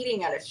chameleon's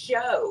eating at a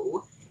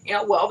show.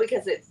 Well,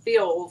 because it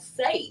feels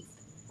safe,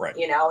 Right.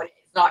 and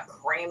it's not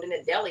crammed in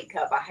a deli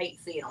cup. I hate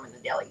seeing them in the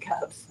deli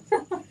cups.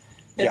 It's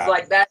Yeah.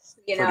 like that's,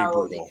 Pretty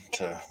brutal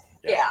to.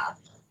 yeah.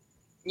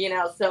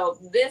 So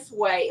this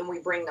way, and we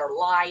bring their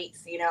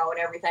lights, and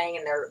everything,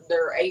 and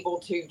they're able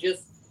to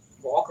just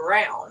walk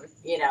around,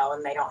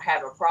 and they don't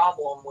have a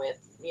problem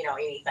with,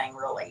 anything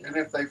really. And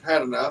if they've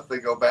had enough, they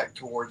go back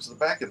towards the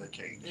back of the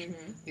cage.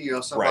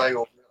 Mm-hmm.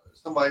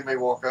 Somebody may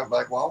walk up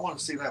like, well, I want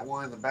to see that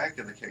one in the back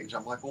of the cage.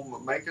 I'm like,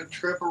 well, make a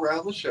trip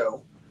around the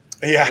show.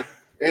 Yeah.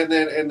 And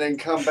then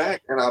come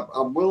back. And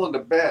I'm willing to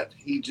bet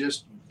he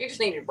just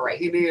needed a break.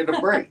 He needed a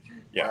break.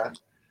 Yeah. Right?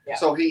 Yeah.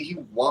 So he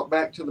walked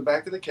back to the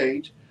back of the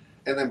cage.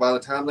 And then by the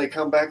time they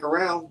come back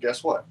around,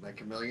 guess what? The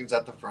chameleon's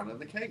at the front of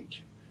the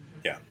cage.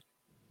 Yeah.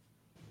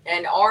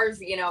 And ours,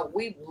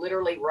 we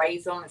literally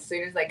raise them as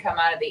soon as they come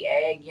out of the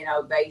egg.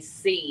 They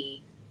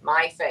see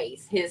my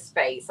face, his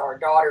face, our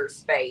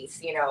daughter's face.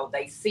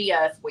 They see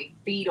us. We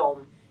feed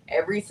them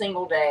every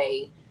single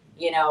day.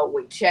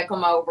 We check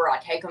them over. I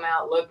take them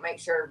out, look, make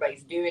sure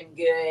everybody's doing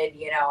good.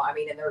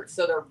 And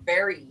they're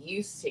very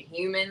used to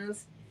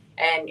humans.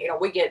 And,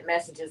 we get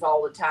messages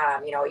all the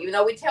time, even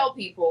though we tell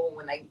people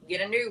when they get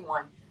a new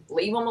one,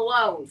 leave them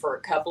alone for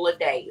a couple of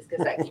days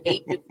because that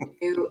cage is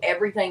new,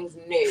 everything's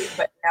new.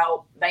 But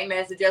they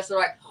message us, they're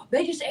like,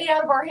 they just ate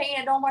out of our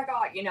hand. Oh my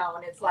God,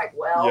 and it's like,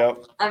 well,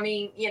 yep.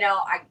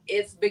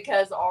 It's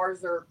because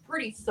ours are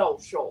pretty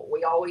social.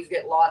 We always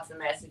get lots of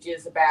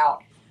messages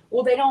about,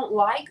 well, they don't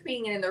like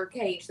being in their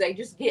cage. They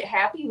just get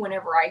happy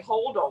whenever I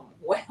hold them.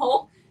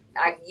 Well,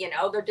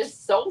 they're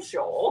just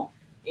social.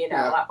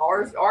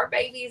 Our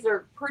babies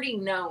are pretty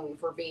known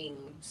for being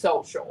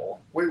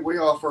social. We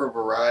offer a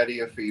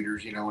variety of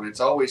feeders, and it's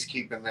always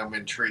keeping them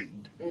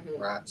intrigued,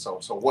 mm-hmm. right? So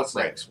what's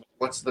next?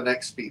 What's the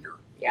next feeder?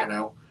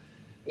 Yeah.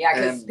 Yeah,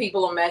 because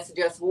people will message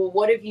us, well,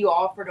 what have you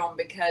offered them?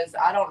 Because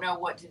I don't know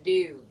what to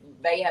do.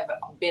 They have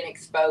been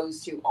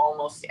exposed to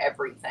almost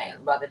everything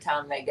by the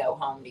time they go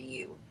home to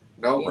you.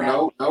 No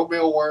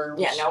mealworms.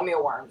 Yeah, no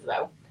mealworms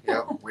though.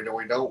 Yeah, we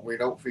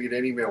don't feed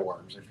any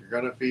mealworms. If you're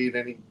gonna feed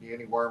any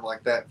worm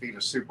like that, feed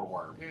a super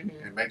worm,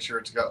 mm-hmm. and make sure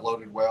it's gut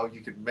loaded well.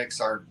 You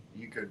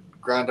could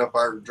grind up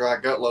our dry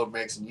gut load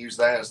mix and use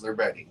that as their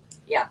bedding.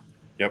 Yeah.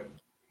 Yep.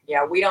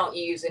 Yeah, we don't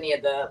use any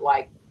of the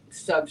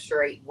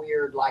substrate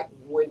weird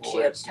wood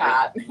chip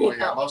type.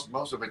 Yeah,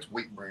 most of it's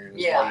wheat bran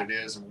is what it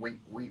is, and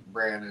wheat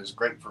bran is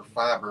great for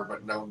fiber,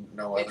 but no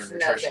other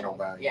nutritional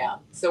value. Yeah,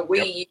 so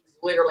we use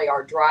literally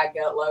our dry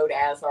gut load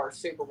as our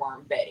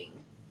superworm bedding.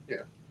 Yeah.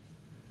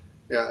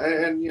 Yeah,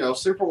 and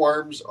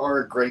superworms are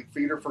a great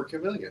feeder for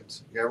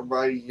chameleons.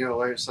 Everybody,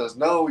 says,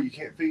 no, you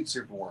can't feed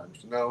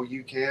superworms. No,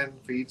 you can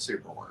feed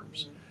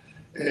superworms.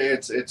 Mm-hmm.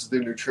 It's the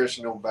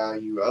nutritional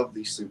value of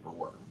the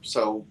superworm.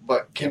 So,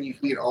 but can you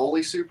feed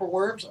only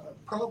superworms?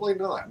 Probably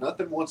not.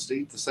 Nothing wants to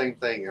eat the same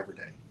thing every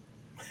day.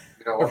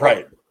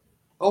 Right.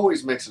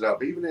 Always mix it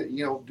up. Even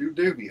do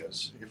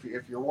dubias.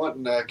 If you're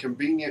wanting a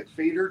convenient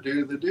feeder,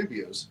 do the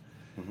dubias.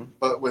 Mm-hmm.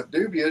 But with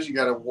dubias, you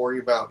got to worry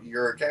about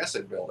uric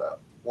acid buildup.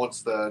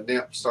 Once the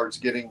nymph starts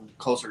getting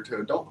closer to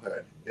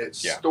adulthood, it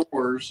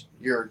stores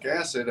uric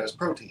acid as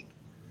protein.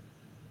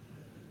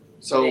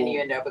 So then you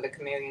end up with a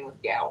chameleon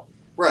with gout.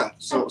 Right.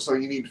 So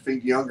you need to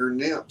feed younger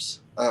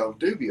nymphs of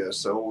dubias.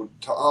 So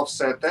to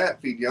offset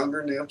that, feed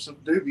younger nymphs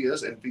of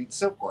dubias and feed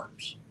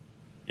silkworms.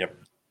 Yep.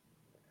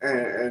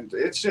 And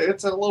it's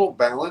a little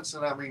balance,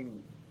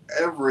 and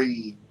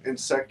every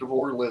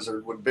insectivore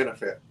lizard would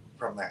benefit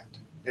from that.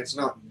 It's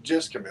not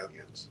just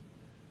chameleons.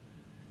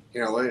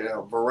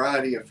 A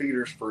variety of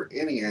feeders for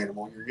any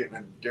animal, you're getting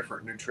a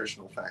different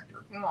nutritional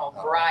factor. Well,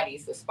 variety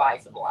is the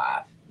spice of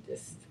life.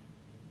 That's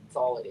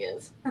all it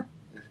is.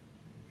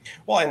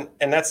 Well,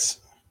 and that's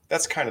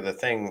kind of the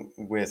thing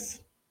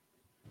with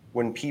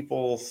when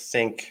people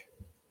think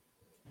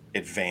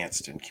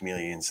advanced in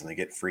chameleons and they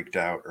get freaked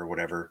out or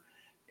whatever.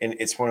 And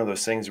it's one of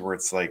those things where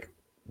it's like,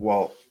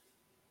 well,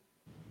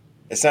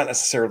 it's not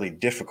necessarily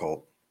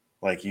difficult.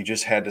 Like you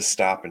just had to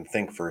stop and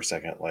think for a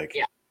second,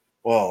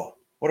 well,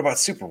 what about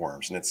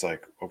superworms? And it's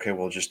like, okay,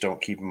 well, just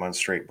don't keep them on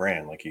straight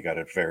bran. Like you got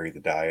to vary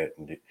the diet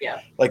and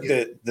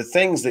the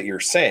things that you're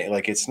saying,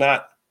 it's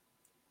not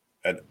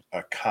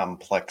a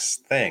complex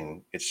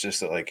thing. It's just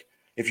that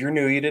if you're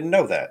new, you didn't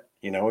know that,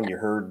 and you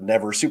heard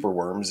never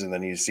superworms, and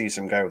then you see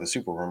some guy with a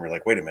superworm, you're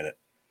like, wait a minute,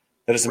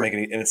 that doesn't make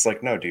any. And it's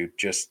like, no, dude,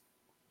 just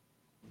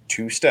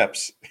 2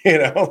 steps.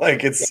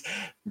 It's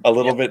a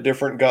little bit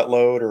different gut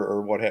load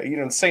or what have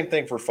you. The same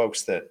thing for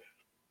folks that.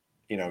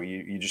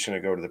 You're just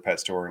going to go to the pet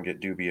store and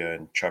get dubia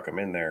and chuck them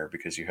in there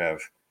because you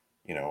have,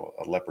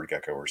 a leopard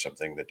gecko or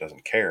something that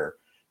doesn't care.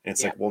 And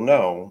it's like, well,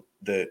 no,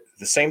 the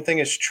same thing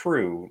is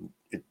true.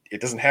 It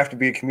doesn't have to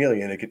be a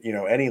chameleon. It could,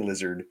 any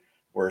lizard,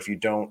 where if you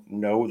don't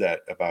know that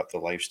about the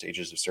life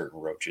stages of certain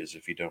roaches,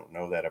 if you don't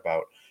know that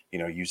about,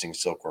 using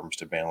silkworms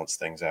to balance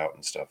things out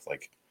and stuff,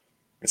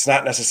 it's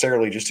not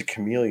necessarily just a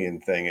chameleon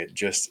thing. It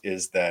just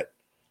is that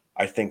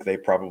I think they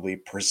probably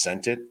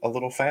present it a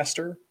little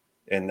faster.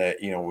 And that,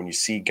 when you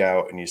see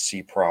gout and you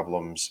see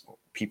problems,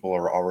 people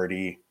are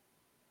already,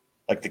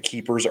 the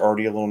keeper's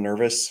already a little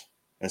nervous.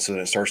 And so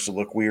then it starts to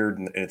look weird.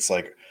 And it's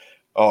like,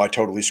 oh, I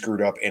totally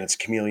screwed up and it's a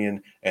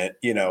chameleon. And,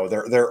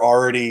 they're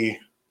already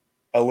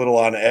a little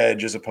on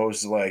edge as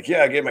opposed to I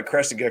gave my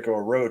crested gecko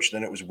a roach.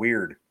 Then it was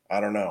weird. I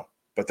don't know.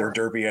 But they're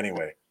derpy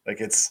anyway.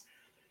 It's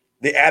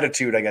the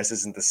attitude, I guess,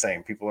 isn't the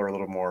same. People are a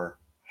little more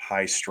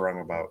high strung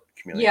about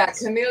Yeah, chameleons.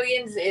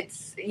 chameleons,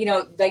 it's,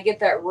 they get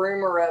that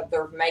rumor of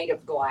they're made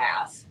of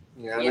glass.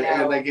 Yeah, You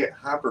and know? they get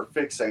hyper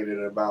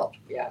fixated about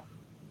Yeah.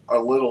 a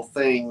little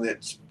thing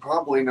that's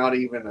probably not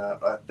even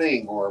a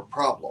thing or a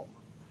problem.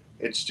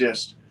 It's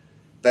just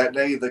that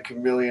day the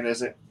chameleon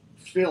isn't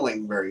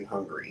feeling very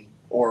hungry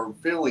or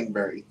feeling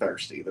very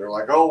thirsty. They're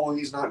like, oh, well,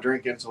 he's not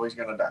drinking, so he's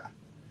going to die.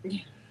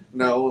 Yeah.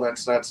 No,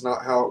 that's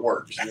not how it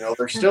works.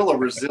 They're still a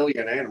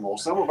resilient animal.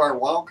 Some of our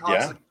wild caught,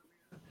 Yeah.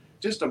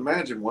 just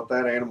imagine what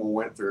that animal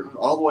went through,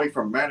 all the way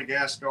from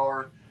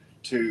Madagascar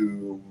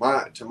to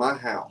my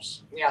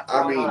house. Yeah,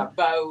 I thrown on a mean,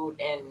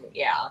 boat and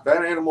yeah.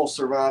 that animal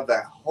survived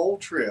that whole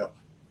trip,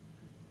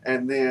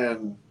 and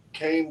then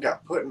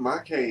got put in my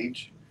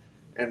cage,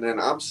 and then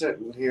I'm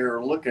sitting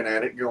here looking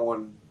at it,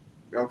 going,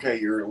 "Okay,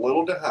 you're a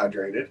little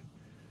dehydrated.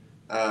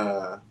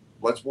 Uh,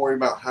 let's worry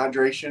about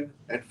hydration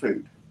and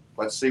food.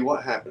 Let's see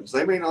what happens.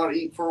 They may not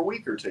eat for a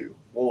week or two.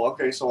 Well,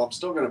 okay, so I'm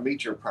still going to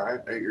meet your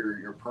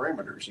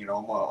parameters. I'm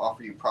going to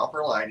offer you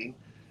proper lighting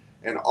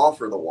and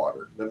offer the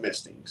water, the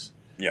mistings,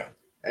 Yeah.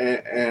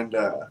 and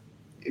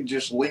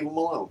just leave them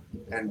alone.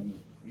 And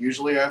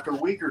usually after a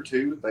week or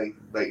two, they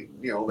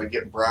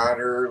get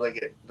brighter.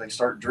 They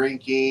start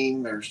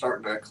drinking. They're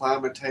starting to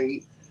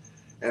acclimatate.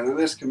 And then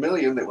this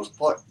chameleon that was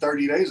plucked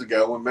 30 days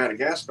ago in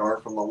Madagascar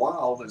from the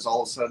wild is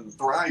all of a sudden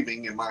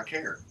thriving in my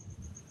care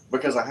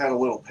because I had a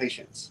little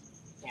patience.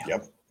 Yeah.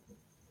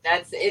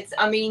 Yep.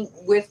 I mean,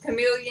 with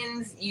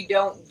chameleons, you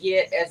don't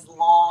get as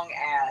long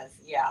as,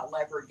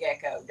 leopard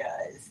gecko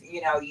does.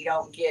 You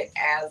don't get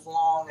as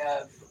long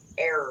of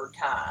error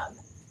time,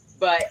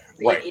 but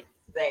Right. it's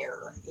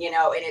there,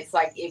 and it's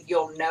like, if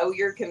you'll know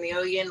your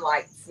chameleon,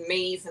 like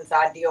me, since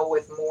I deal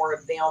with more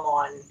of them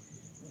on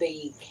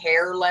the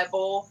care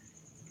level,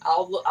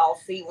 I'll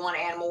see one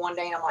animal one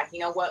day and I'm like,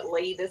 you know what,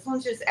 Lee, this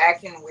one's just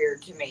acting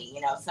weird to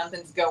me.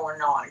 Something's going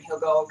on. And he'll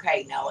go,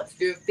 okay, now let's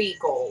do a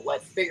fecal.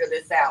 Let's figure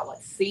this out.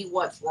 Let's see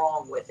what's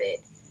wrong with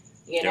it.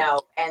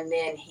 And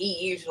then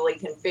he usually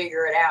can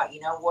figure it out.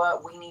 You know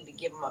what? We need to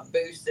give him a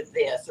boost of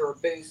this or a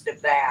boost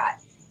of that.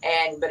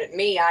 But at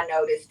me, I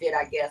noticed it,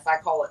 I guess I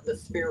call it the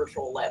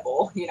spiritual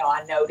level.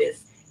 I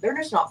noticed they're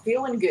just not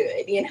feeling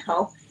good,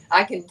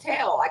 I can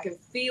tell, I can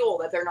feel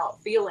that they're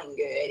not feeling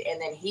good.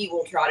 And then he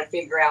will try to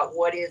figure out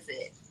what is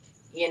it,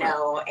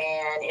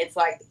 and it's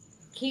like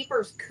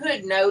keepers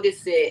could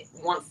notice it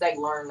once they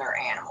learn their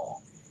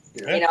animal.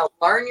 Yeah.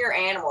 Learn your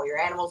animal. Your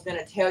animal's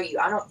going to tell you,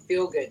 I don't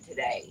feel good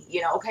today.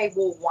 Okay,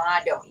 well,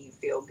 why don't you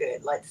feel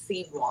good? Let's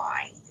see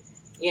why.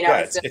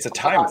 Yeah, it's a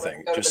time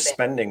thing, just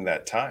spending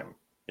that time.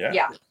 Yeah.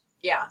 Yeah.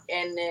 Yeah.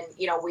 And then,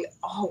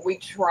 we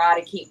try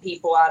to keep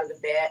people out of the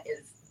vet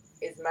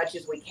as much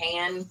as we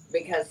can,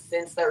 because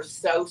since they're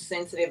so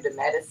sensitive to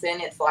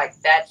medicine, it's like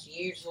that's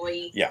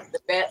usually the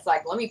vet's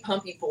like, let me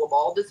pump you full of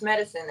all this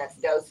medicine that's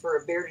dosed for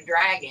a bearded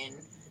dragon,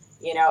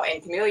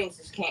 and chameleons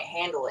just can't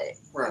handle it.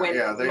 Right.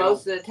 When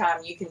most of the time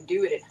you can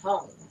do it at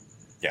home.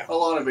 Yeah. A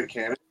lot of it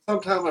can.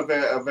 Sometimes a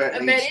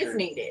vet is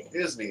needed.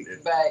 Is needed.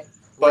 But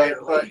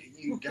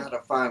you gotta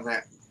find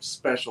that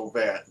special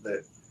vet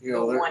that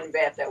the one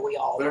vet that we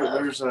all love.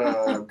 There's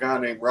a guy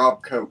named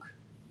Rob Koch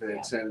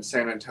that's in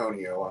San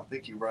Antonio. I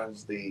think he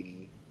runs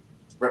the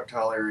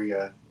reptile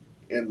area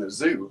in the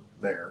zoo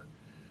there,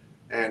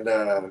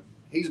 and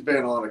he's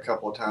been on a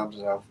couple of times,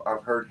 and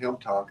I've heard him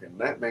talk, and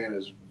that man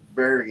is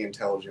very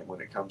intelligent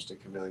when it comes to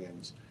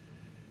chameleons,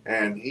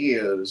 and he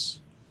is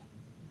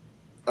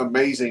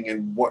amazing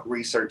in what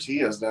research he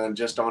has done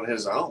just on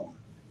his own,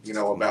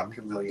 about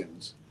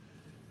chameleons.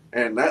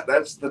 And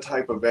that's the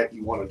type of vet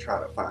you want to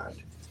try to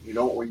find.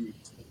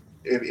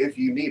 If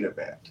you need a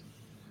vet.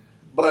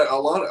 But a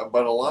lot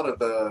of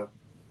the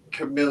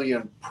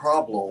chameleon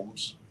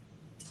problems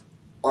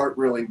aren't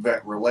really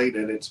vet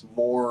related. It's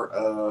more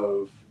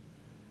of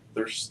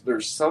there's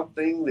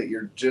something that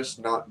you're just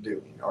not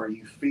doing. Are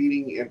you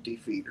feeding empty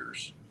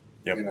feeders?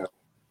 Yep.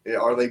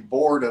 Are they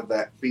bored of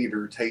that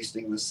feeder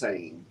tasting the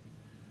same?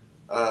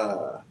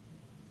 Are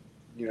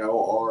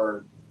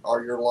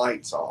your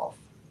lights off?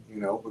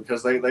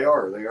 Because they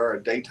are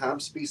a daytime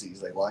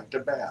species. They like to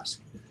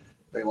bask.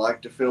 They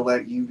like to feel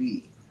that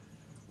UV.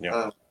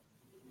 Yeah.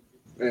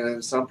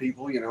 And some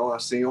people, I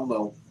see them,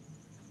 they'll,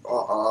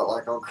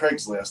 like on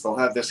Craigslist, they'll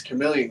have this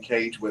chameleon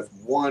cage with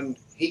one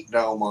heat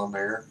dome on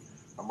there,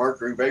 a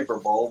mercury vapor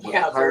bulb with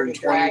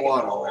 120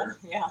 watt on there.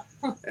 Yeah.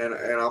 And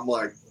I'm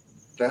like,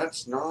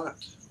 y'all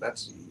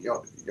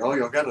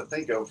got to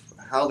think of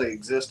how they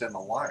exist in the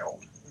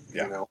wild.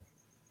 Yeah.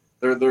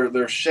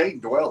 They're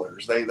shade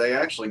dwellers. They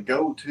actually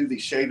go to the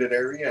shaded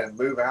area and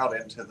move out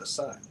into the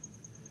sun.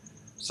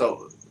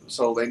 So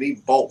they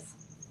need both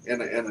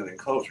in an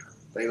enclosure.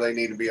 They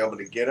need to be able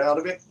to get out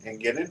of it and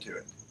get into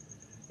it.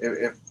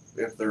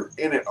 If they're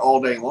in it all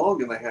day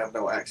long and they have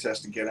no access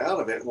to get out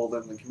of it, well,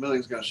 then the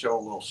chameleon's going to show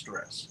a little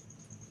stress.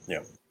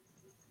 Yeah.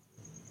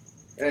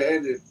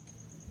 And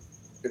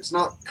it's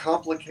not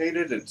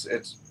complicated. It's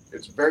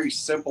a very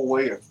simple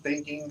way of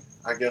thinking,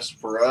 I guess,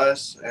 for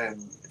us.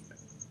 And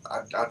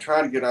I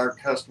try to get our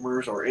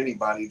customers or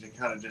anybody to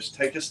kind of just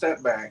take a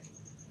step back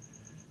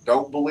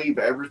Don't believe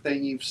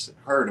everything you've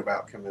heard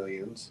about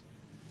chameleons,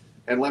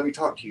 and let me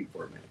talk to you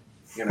for a minute.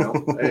 You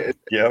know,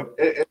 Yep.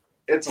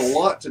 it's a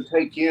lot to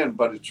take in,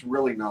 but it's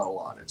really not a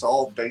lot. It's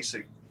all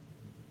basic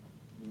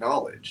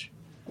knowledge.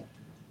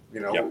 You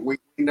know, Yep. we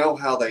know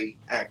how they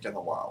act in the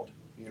wild.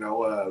 You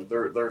know,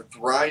 their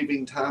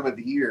thriving time of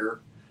the year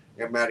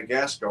in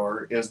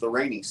Madagascar is the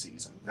rainy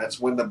season. That's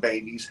when the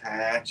babies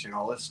hatch and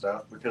all this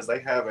stuff because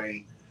they have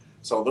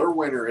so their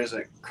winter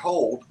isn't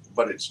cold,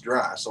 but it's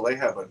dry. So they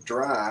have a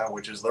dry,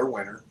 which is their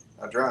winter,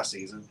 a dry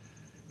season,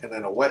 and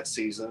then a wet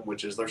season,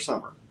 which is their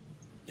summer.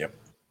 Yep.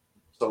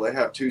 So they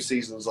have two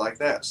seasons like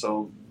that.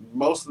 So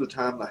most of the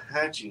time, the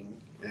hatching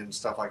and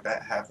stuff like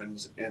that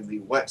happens in the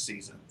wet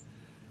season.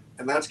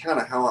 And that's kind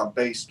of how I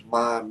based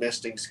my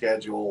misting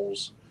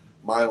schedules,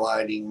 my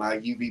lighting, my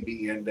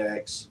UVB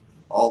index,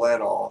 all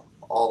that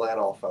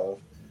off of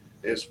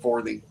is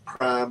for the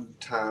prime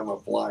time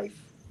of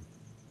life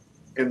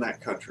in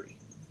that country,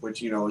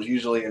 which is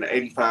usually an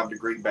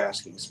 85-degree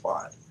basking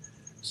spot.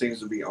 Seems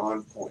to be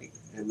on point.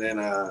 And then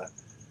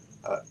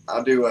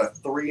I'll do a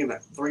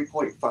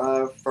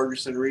 3.5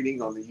 Ferguson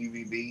reading on the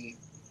UVB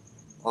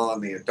on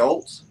the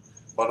adults,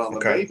 but on the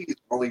Okay. babies,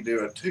 I only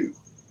do a 2.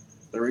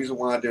 The reason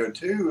why I do a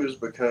 2 is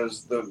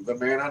because the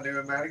man I knew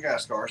in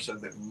Madagascar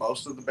said that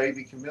most of the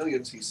baby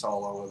chameleons he saw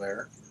over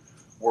there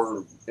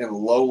were in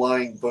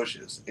low-lying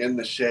bushes in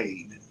the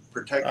shade,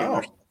 protecting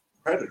their Oh,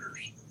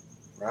 predators,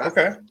 right?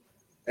 okay.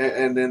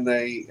 And then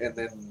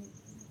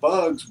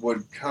bugs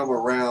would come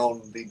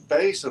around the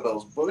base of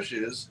those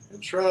bushes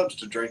and shrubs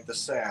to drink the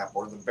sap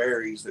or the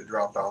berries that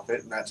dropped off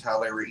it, and that's how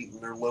they were eating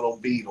their little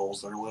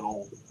beetles, their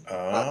uh,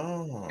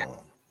 Oh,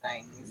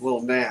 Things.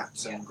 little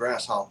gnats Yeah. and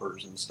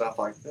grasshoppers and stuff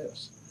like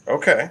this.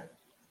 okay.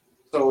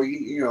 So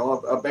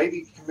a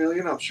baby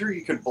chameleon, I'm sure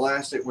you could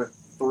blast it with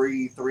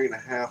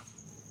 3.5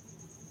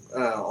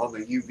 on the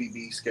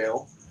UVB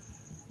scale,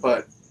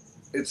 but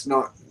it's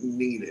not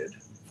needed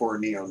for a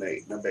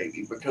neonate and a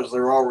baby because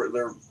they're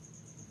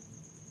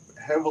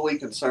heavily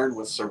concerned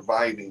with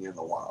surviving in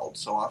the wild.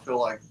 So I feel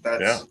like Yeah.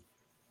 that's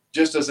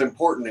just as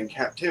important in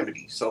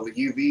captivity. So the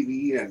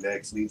UVB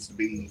index needs to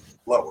be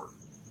lower.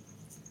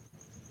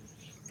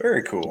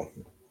 Very cool.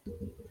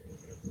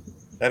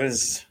 That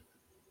is,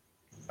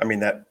 I mean,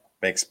 that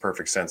makes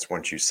perfect sense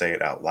once you say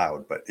it out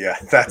loud. But yeah,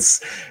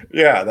 that's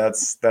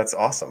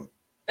awesome.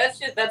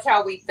 That's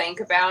how we think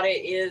about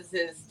it is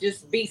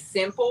just be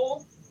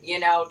simple,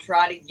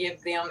 try to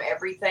give them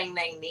everything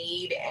they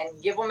need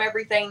and give them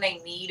everything they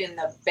need in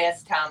the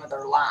best time of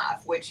their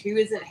life, which who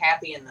isn't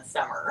happy in the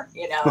summer.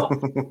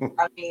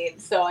 I mean,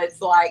 so it's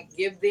like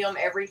give them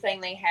everything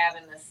they have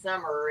in the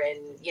summer,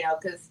 and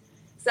because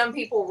some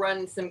people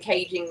run some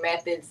caging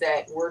methods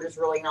that we're just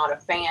really not a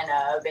fan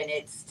of, and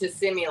it's to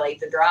simulate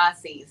the dry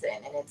season.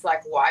 And it's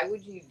like, why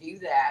would you do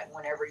that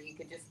whenever you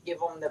could just give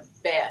them the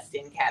best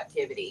in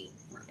captivity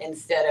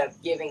instead of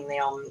giving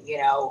them,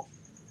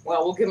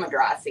 well, we'll give them a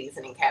dry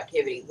season in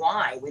captivity.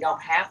 Why? We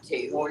don't have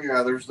to. Well,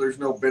 yeah, there's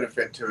no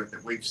benefit to it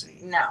that we've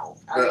seen. No,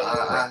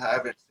 I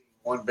haven't seen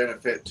one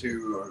benefit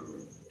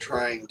to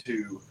trying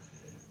to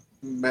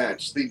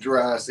match the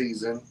dry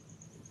season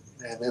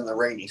and then the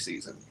rainy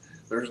season.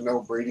 There's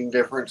no breeding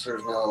difference.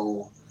 There's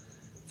no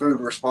food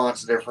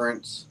response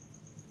difference.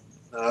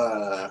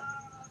 Uh,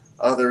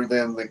 Other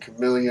than the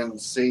chameleon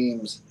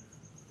seems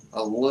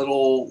a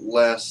little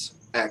less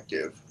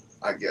active,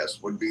 I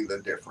guess would be the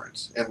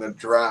difference in the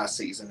dry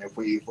season. If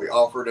we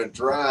offered a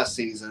dry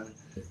season,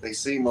 they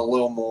seem a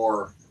little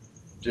more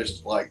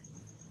just like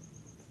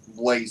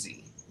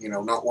lazy,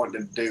 not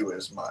wanting to do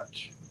as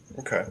much.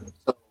 Okay.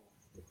 So,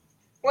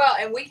 Well,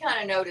 and we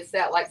kind of noticed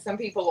that, like some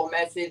people will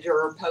message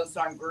or post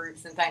on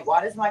groups and think,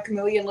 why does my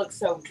chameleon look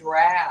so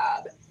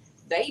drab?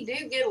 They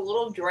do get a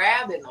little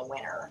drab in the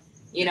winter,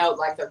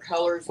 like their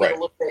colors get a Right.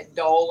 little bit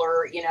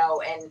duller,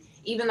 and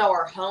even though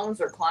our homes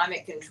are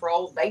climate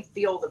controlled, they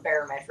feel the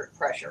barometric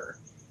pressure.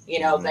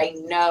 Mhm. They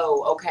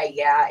know, okay,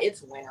 yeah,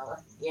 it's winter,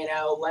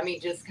 let me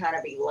just kind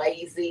of be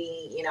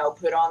lazy,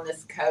 put on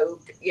this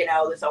coat,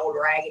 this old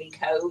raggedy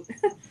coat,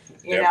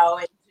 Yep.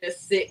 and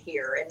just sit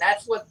here. And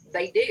that's what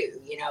they do.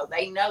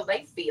 They know,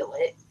 they feel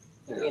it,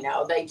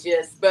 yeah, they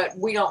just, but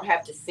we don't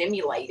have to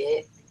simulate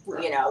it.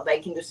 right. They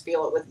can just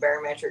feel it with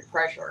barometric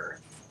pressure.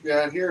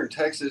 Yeah, and here in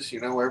Texas,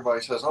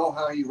 everybody says, "Oh,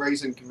 how are you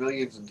raising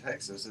chameleons in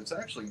Texas?" It's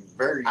actually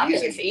very I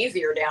think it's easy.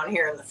 easier down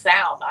here in the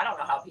South. I don't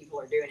know how people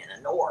are doing in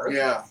the North.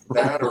 Yeah,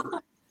 that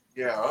or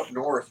yeah, up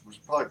north was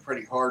probably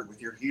pretty hard with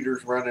your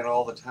heaters running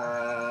all the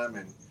time,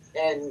 and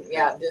And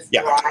yeah, just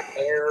Yeah. dry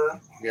air.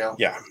 yeah,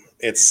 Yeah.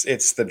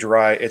 It's the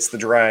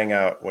drying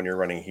out when you're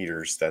running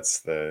heaters. That's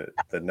the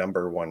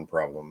number one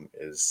problem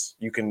is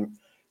you can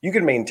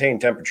maintain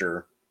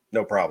temperature,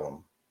 no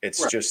problem.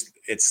 It's right, just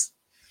it's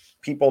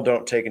people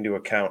don't take into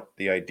account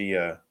the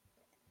idea.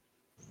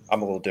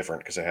 I'm a little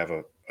different because I have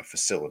a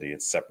facility,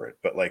 it's separate.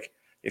 But like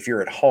if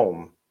you're at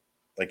home,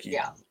 like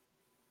Yeah.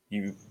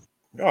 you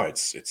no,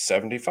 it's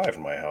 75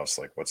 in my house.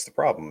 Like, what's the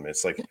problem?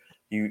 It's like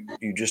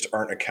you just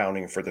aren't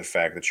accounting for the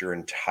fact that your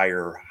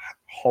entire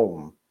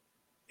home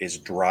is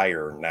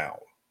drier now.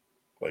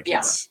 Like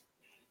Yeah.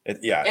 And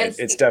It's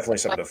see, definitely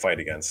something like, to fight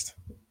against.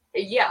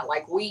 yeah,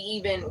 like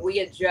we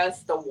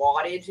adjust the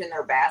wattage in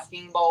their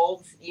basking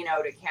bulbs,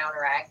 to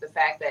counteract the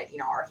fact that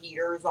our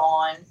heater's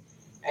on,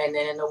 and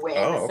then in the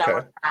Oh, okay.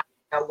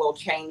 summertime, we'll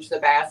change the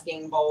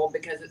basking bulb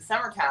because it's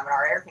summertime and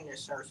our air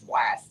conditioner's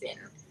blasting.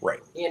 Right.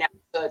 You know,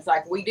 so it's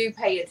like we do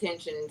pay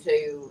attention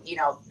to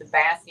the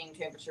basking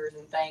temperatures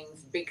and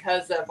things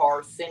because of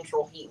our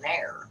central heat and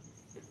air.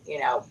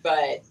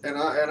 But And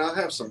I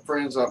have some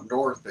friends up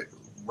north that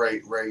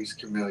raise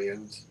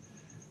chameleons,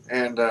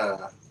 and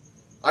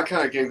I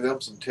kind of gave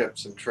them some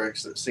tips and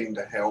tricks that seem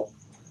to help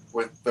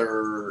with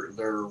their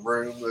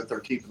room that they're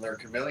keeping their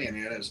chameleon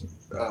in. Is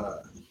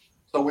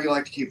so we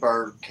like to keep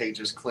our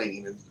cages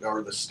clean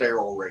or the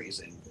sterile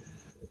raising.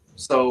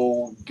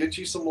 So get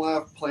you some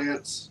live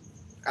plants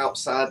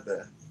outside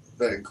the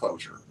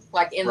enclosure,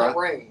 like in the right?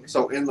 room.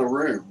 So in the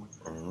room,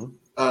 Hmm.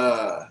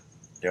 uh,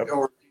 Yep.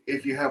 or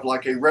if you have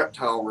like a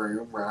reptile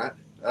room, right?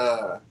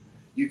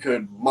 You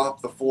could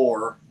mop the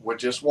floor with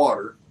just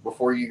water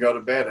before you go to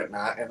bed at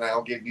night, and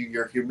that'll give you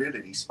your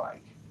humidity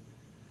spike.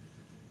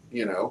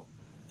 You know,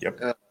 Yep.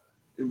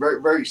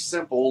 very very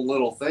simple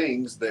little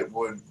things that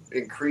would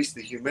increase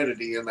the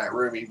humidity in that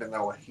room, even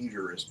though a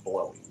heater is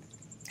blowing.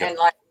 And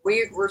like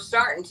we're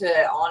starting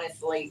to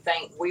honestly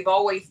think we've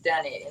always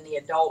done it in the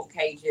adult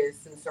cages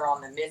since they're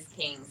on the Miss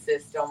King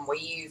system. We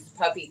use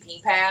puppy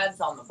pee pads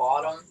on the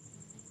bottom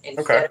Okay.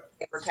 instead of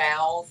paper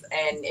towels.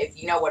 And if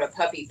you know what a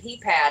puppy pee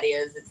pad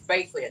is, it's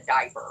basically a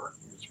diaper.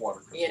 It's water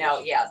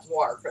crystals. Yeah, it's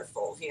water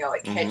crystals. It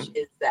Hmm.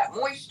 catches that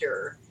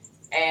moisture.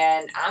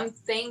 And I'm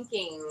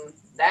thinking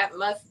that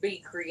must be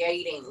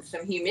creating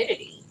some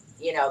humidity,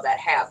 that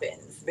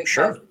happens because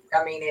Sure.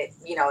 I mean it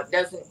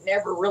doesn't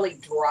never really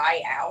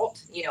dry out,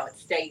 it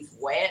stays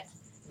wet,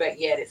 but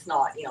yet it's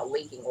not,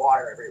 leaking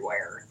water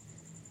everywhere.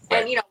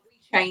 And, Right.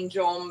 we change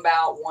them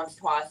about once,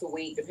 twice a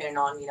week, depending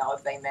on,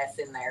 if they mess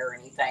in there or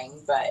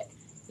anything. But,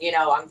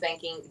 I'm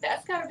thinking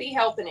that's got to be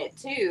helping it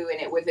too.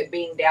 And with it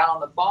being down on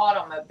the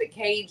bottom of the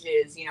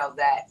cages,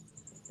 that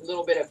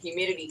little bit of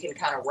humidity can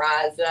kind of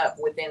rise up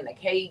within the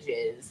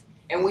cages.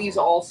 And we use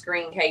all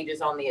screen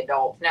cages on the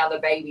adults. Now the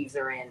babies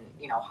are in,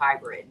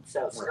 hybrid,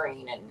 so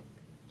screen and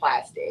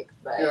plastic.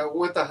 But yeah,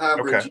 with the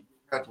hybrids, Okay. you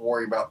have to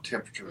worry about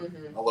temperature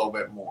mm-hmm. a little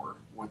bit more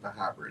with the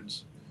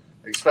hybrids,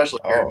 especially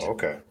here Oh,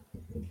 okay.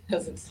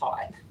 because it's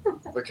hot.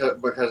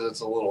 because it's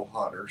a little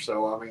hotter.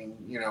 So I mean,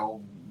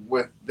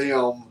 with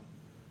them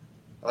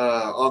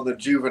on the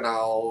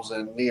juveniles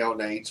and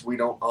neonates, we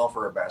don't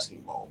offer a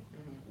basking bulb.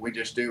 Mm-hmm. We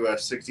just do a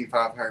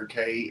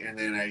 6500K and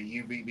then a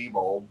UVB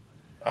bulb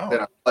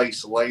that Oh. I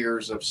place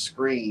layers of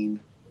screen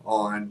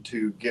on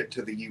to get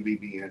to the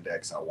UVB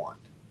index I want.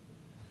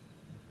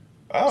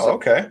 Oh, So,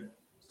 okay.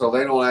 so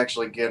they don't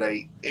actually get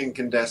a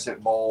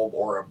incandescent bulb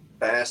or a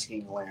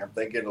basking lamp.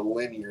 They get a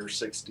linear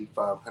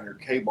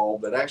 6500K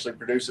bulb that actually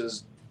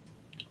produces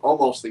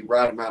almost the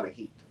right amount of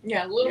heat.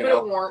 Yeah, a little bit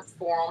of warmth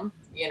for them,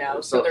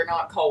 so they're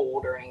not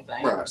cold or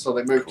anything. Right. So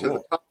they move to the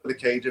Cool. top of the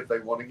cage if they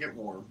want to get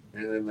warm,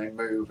 and then they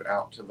move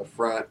out to the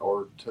front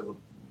or to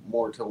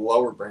the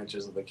lower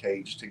branches of the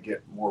cage to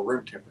get more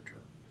room temperature.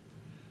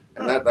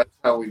 And Huh. that's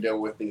how we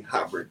deal with the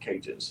hybrid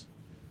cages,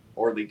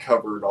 or the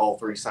covered all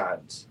three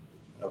sides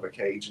of a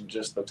cage and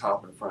just the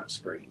top and front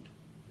screened.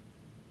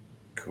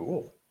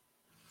 Cool.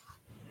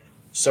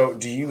 So,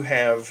 do you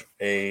have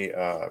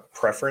a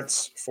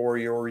preference for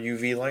your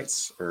UV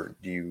lights, or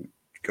do you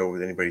go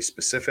with anybody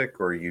specific,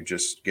 or are you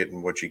just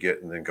getting what you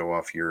get and then go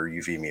off your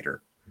UV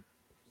meter?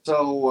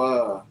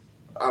 So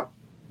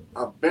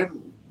I've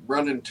been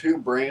running two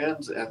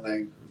brands,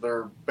 and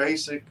they're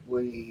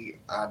basically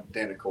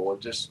identical.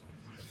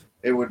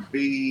 It would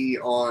be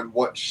on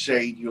what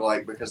shade you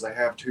like because they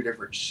have two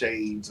different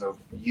shades of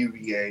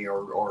UVA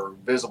or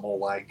visible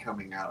light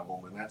coming out of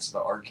them, and that's the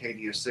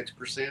Arcadia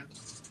 6%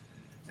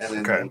 and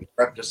then Okay.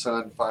 the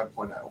Reptisun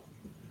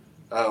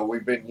 5.0.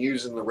 We've been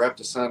using the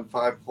Reptisun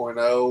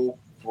 5.0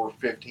 for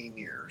 15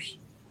 years.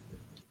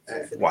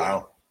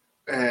 Wow.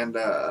 And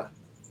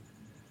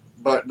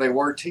but they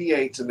were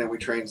T8s, and then we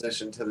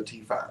transitioned to the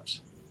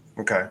T5s.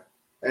 Okay.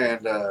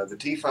 And the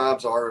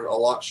T5s are a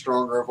lot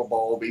stronger of a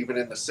bulb, even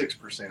in the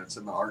 6%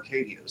 in the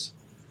Arcadias.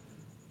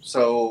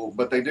 So,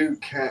 but they do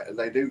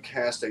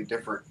cast a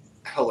different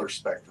color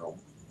spectrum.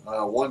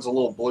 One's a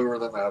little bluer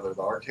than the other.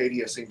 The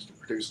Arcadia seems to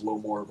produce a little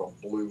more of a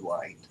blue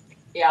light.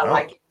 Yeah, Oh.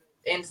 like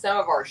in some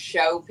of our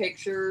show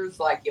pictures,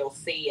 like you'll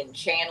see in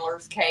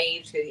Chandler's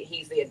cage,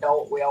 he's the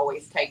adult we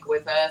always take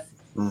with us.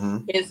 Mm-hmm.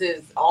 His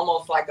is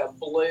almost like a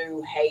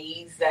blue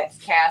haze that's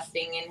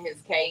casting in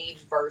his cage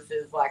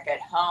versus like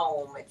at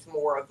home, it's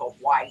more of a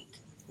white,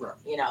 Right.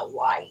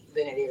 Light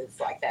than it is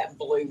like that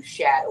blue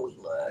shadowy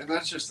look. And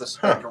that's just the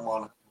spectrum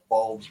on how the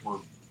bulbs were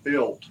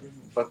built,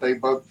 but they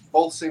both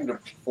seem to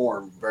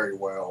perform very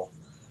well.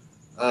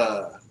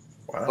 Wow.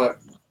 But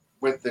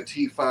with the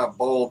T5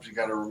 bulbs, you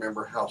got to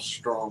remember how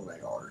strong they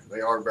are.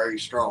 They are very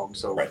strong,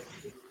 so Right.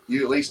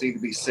 you at least need to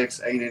be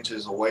 6-8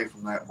 inches away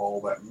from that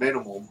bulb at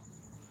minimum,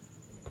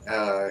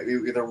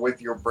 either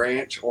with your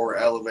branch or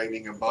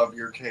elevating above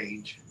your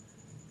cage,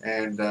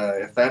 And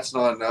if that's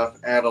not enough,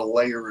 add a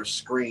layer of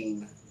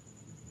screen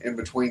in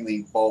between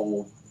the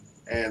bulb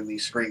and the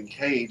screen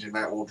cage, and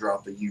that will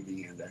drop the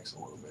UV index a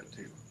little bit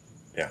too.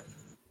 Yeah.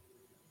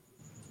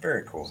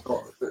 Very cool.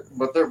 So,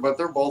 but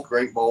they're both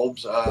great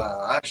bulbs.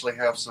 I actually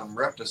have some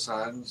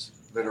Reptisuns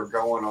that are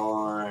going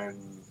on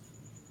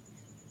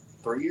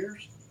 3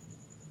 years.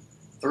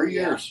 3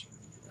 years.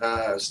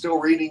 Still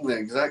reading the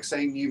exact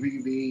same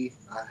UVB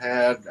I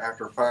had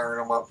after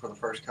firing them up for the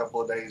first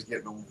couple of days,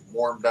 getting them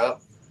warmed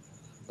up.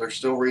 They're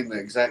still reading the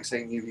exact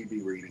same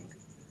UVB reading.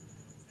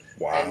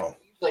 And Wow.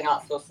 usually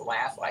not supposed to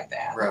last like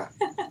that. Right.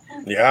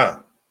 Yeah.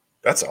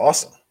 That's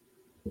awesome.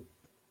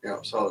 Yeah.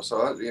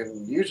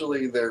 And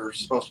usually they're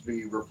supposed to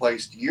be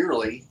replaced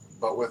yearly,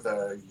 but with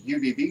a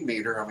UVB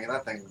meter, I mean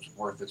that thing's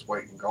worth its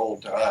weight in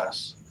gold to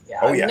us. Yeah.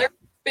 Oh, I mean, yeah. they're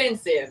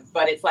expensive,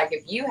 but it's like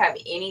if you have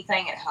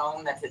anything at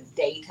home that's a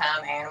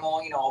daytime animal,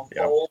 a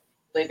Yep. full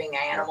living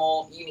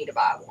animal, you need to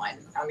buy one.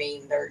 I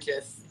mean,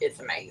 it's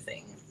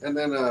amazing. And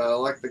then,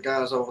 like the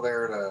guys over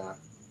there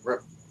at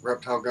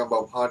Reptile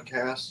Gumbo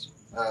Podcast,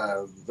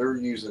 they're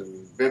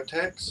using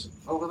Vivtex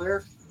over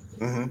there.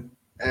 Mm-hmm.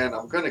 And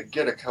I'm going to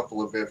get a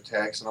couple of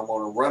Vivtex, and I'm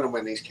going to run them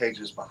in these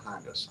cages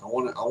behind us. I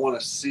want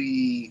to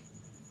see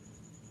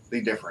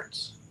the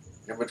difference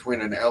in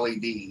between an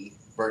LED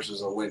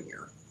versus a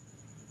linear.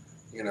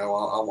 I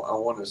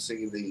want to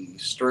see the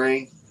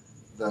strength,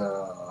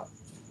 the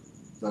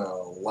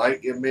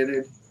light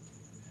emitted.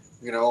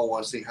 I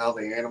want to see how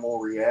the animal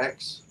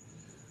reacts,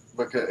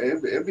 because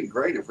it'd be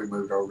great if we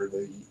moved over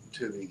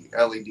to the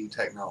LED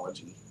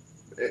technology,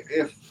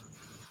 if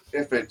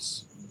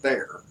it's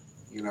there.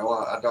 I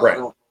Right. don't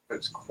know if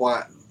it's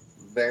quite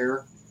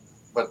there,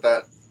 but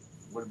that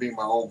would be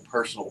my own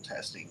personal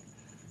testing,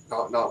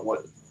 not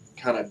what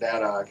kind of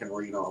data I can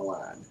read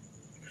online.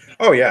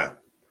 Oh, yeah.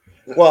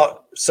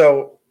 Well,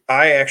 so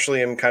I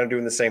actually am kind of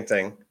doing the same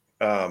thing.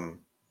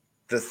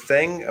 The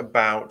thing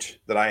about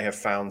that I have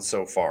found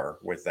so far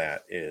with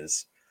that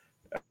is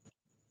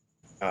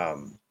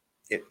um,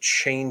 it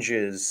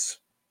changes,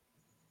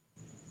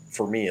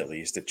 for me at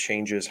least, it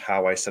changes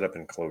how I set up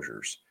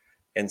enclosures.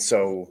 And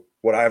so,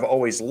 what I've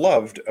always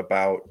loved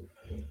about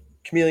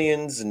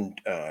chameleons and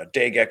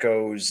day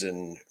geckos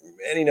and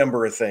any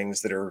number of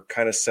things that are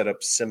kind of set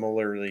up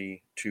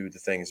similarly to the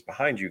things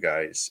behind you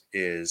guys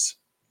is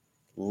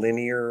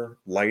linear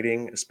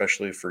lighting,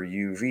 especially for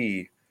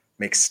UV,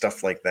 makes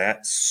stuff like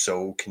that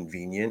so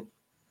convenient.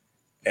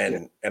 Yeah,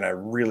 And I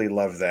really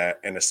love that.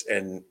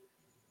 And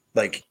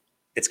like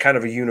it's kind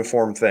of a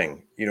uniform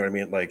thing. You know what I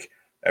mean? Like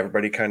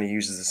everybody kind of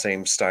uses the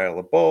same style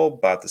of bulb,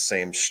 about the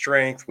same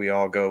strength. We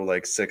all go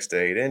like 6 to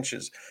 8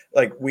 inches.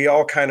 Like we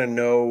all kind of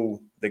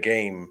know the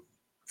game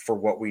for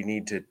what we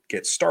need to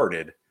get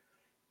started.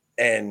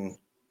 And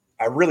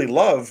I really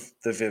love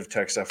the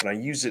VivTech stuff, and I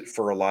use it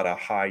for a lot of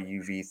high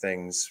UV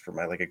things for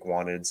my like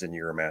iguanids and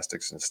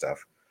uromastics and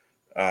stuff.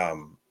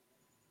 Um,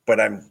 but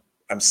I'm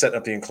setting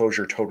up the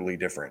enclosure totally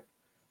different,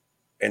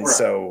 and right.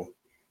 so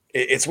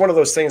it's one of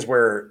those things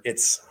where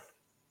it's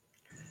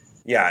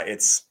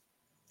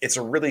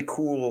a really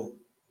cool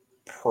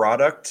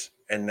product,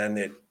 and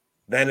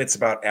then it's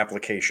about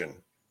application.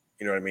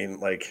 You know what I mean?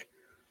 Like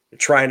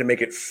trying to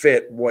make it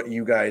fit what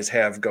you guys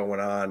have going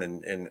on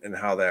and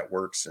how that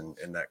works and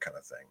that kind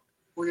of thing.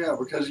 Well, yeah,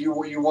 because you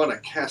want a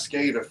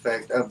cascade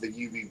effect of the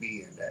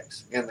UVB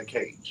index in the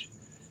cage.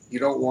 You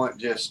don't want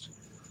just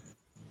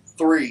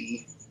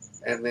three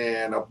and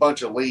then a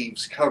bunch of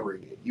leaves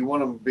covering it. You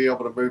want them to be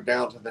able to move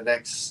down to the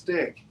next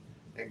stick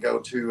and go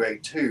to a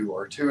 2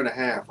 or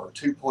 2.5 or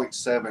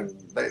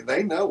 2.7.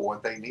 They know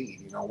what they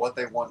need, what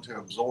they want to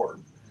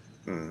absorb,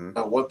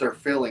 Mm-hmm. what they're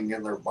feeling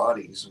in their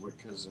bodies,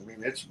 because, I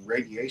mean, it's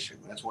radiation.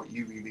 That's what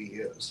UVB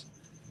is.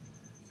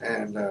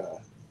 And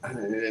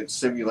it's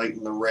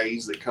simulating the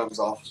rays that comes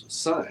off the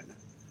sun.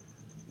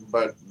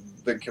 But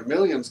the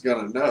chameleon's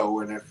going to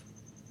know, and if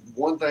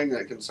one thing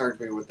that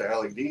concerns me with the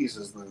LEDs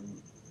is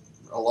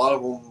a lot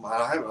of them,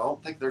 I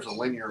don't think there's a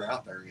linear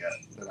out there yet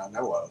that I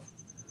know of.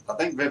 I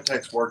think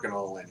Vivtech's working on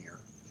a linear.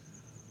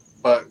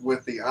 But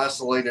with the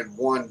isolated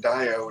one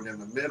diode in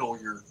the middle,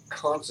 you're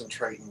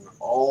concentrating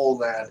all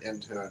that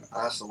into an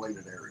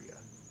isolated area.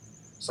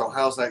 So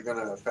how's that going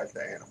to affect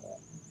the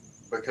animal?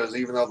 Because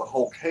even though the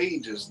whole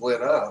cage is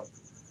lit up,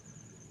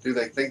 do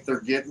they think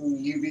they're getting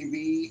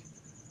UVB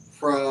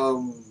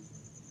from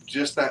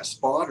just that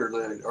spot, or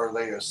are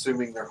they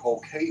assuming their whole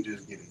cage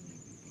is getting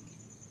UVB?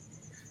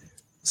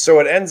 So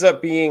it ends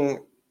up being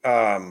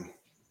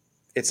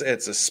it's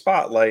a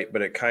spotlight,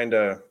 but it kind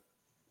of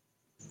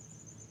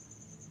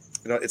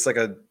it's like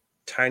a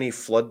tiny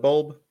flood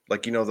bulb,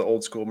 like the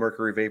old school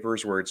mercury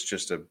vapors where it's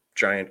just a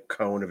giant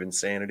cone of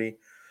insanity.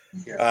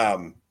 Yeah.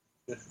 Um,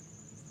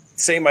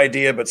 Same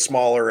idea, but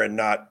smaller and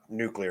not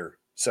nuclear.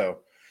 So,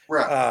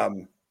 Right.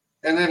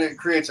 And then it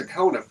creates a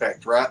cone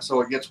effect, right?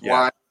 So it gets yeah,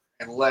 wide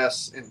and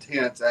less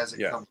intense as it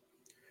yeah. comes.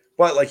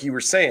 But like you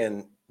were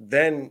saying,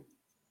 then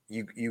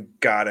you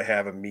got to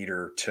have a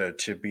meter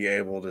to be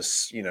able to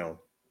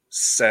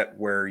set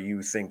where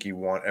you think you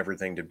want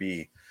everything to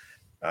be.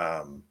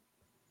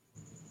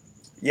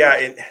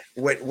 Yeah,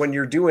 Right. when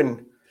you're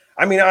doing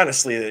I mean,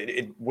 honestly,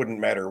 it wouldn't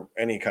matter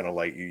any kind of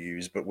light you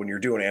use, but when you're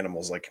doing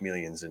animals like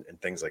chameleons and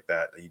things like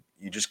that,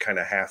 you just kind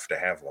of have to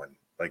have one,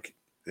 like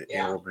in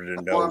Yeah. order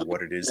to know Well, I mean,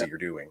 what it is yeah, that you're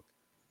doing.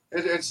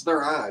 it's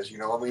their eyes.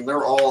 I mean,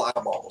 they're all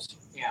eyeballs.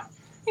 Yeah.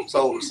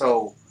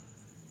 So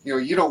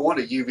you don't want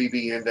a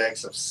UVB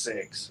index of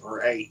 6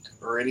 or 8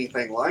 or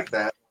anything like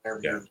that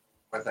whenever Yeah. you're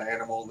with an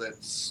animal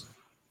that's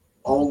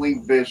only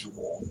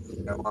visual.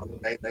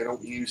 They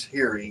don't use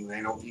hearing,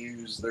 they don't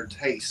use their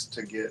taste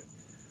to get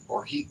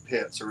or heat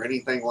pits or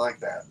anything like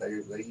that.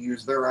 They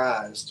use their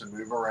eyes to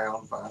move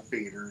around, find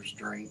feeders,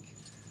 drink,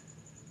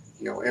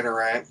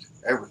 interact,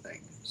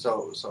 everything.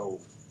 So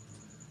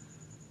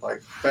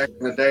like back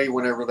in the day,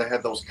 whenever they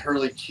had those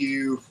curly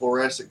Q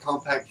fluorescent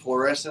compact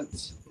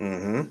fluorescents,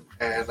 Mm-hmm.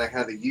 and they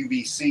had the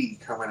UVC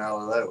coming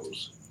out of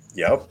those.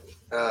 Yep.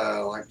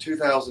 Like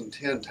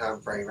 2010 time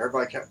frame,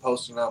 everybody kept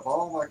posting up,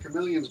 "Oh, my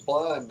chameleon's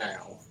blind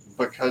now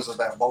because of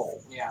that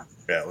bulb." Yeah.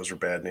 Yeah, those are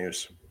bad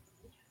news.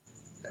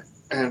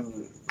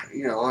 And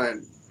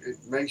and it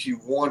makes you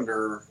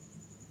wonder,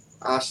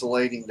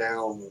 isolating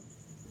down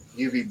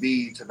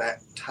UVB to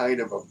that tight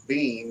of a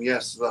beam.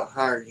 Yes, the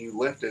higher you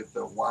lift it,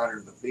 the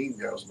wider the beam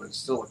goes, but it's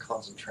still a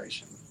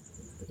concentration.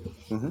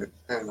 Mm-hmm.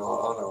 And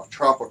on a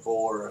tropical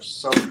or a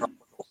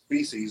subtropical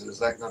species, is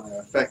that going to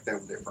affect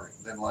them different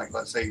than, like,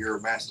 let's say you're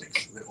a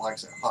mastix that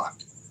likes it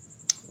hot?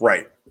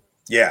 Right.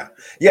 Yeah.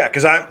 Yeah.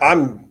 Because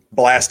I'm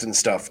blasting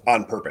stuff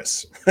on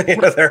purpose.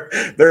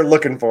 They're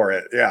looking for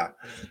it. Yeah.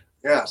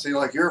 Yeah, see,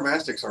 like your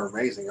mastics are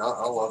amazing. I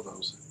love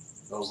those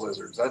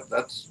lizards.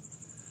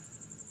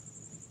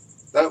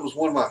 That was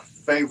one of my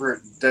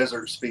favorite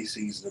desert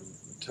species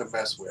to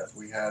mess with.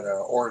 We had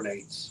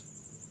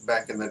ornates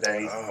back in the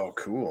day, Oh,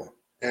 cool.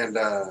 and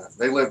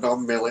they lived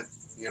on millet.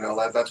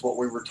 That's what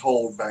we were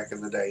told back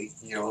in the day.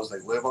 Is they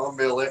live on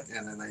millet,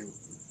 and then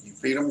you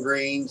feed them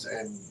greens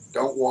and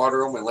don't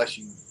water them unless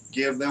you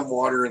give them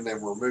water and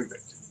then remove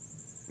it.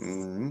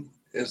 Mm-hmm.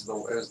 Is the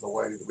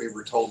way that we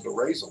were told to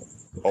raise them.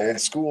 Old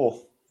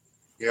school.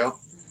 Yeah.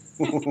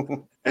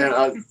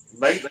 And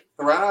they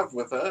thrived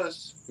with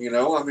us. I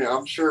mean,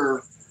 I'm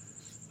sure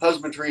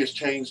husbandry has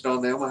changed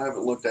on them. I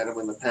haven't looked at them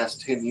in the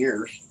past 10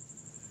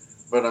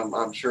 years, but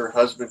I'm sure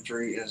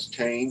husbandry has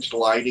changed.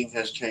 Lighting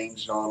has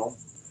changed on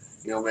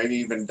them. Maybe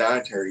even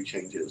dietary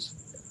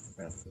changes.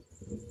 Yeah,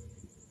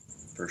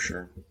 for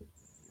sure.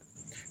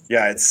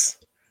 Yeah,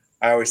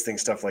 I always think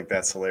stuff like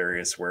that's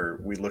hilarious where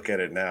we look at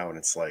it now and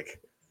it's like,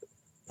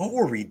 what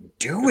were we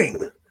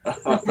doing?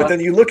 But then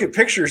you look at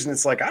pictures and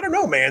it's like, I don't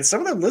know, man.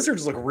 Some of them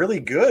lizards look really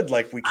good.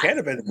 Like we can't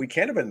have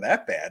been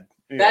that bad.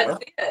 That's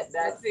it.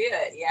 That's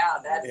it. Yeah,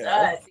 that's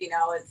Yeah. us.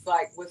 It's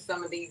like with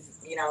some of these,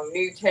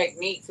 new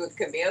techniques with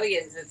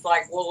chameleons, it's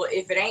like, well,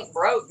 if it ain't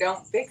broke,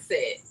 don't fix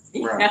it.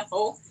 Right.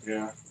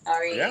 Yeah. I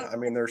mean, Yeah, I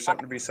mean, there's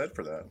something to be said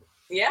for that.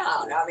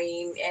 yeah, I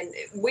mean, and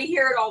we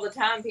hear it all the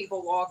time.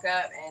 People walk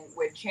up and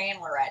with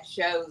Chandler at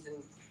shows,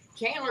 and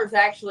Chandler's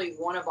actually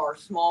one of our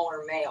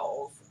smaller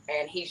males,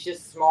 and he's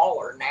just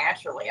smaller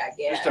naturally, I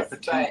guess. Just a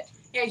petite. But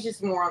yeah, he's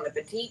just more on the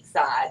petite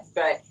side.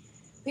 But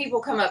people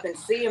come up and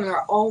see him, and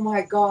they're, oh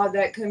my God,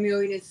 that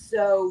chameleon is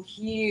so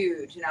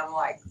huge. And I'm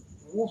like,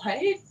 what?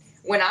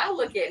 When I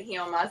look at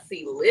him, I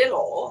see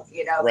little,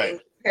 Right. in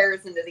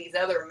comparison to these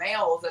other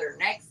males that are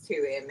next to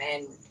him.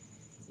 And,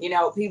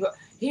 people,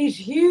 he's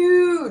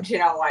huge.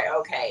 And I'm like,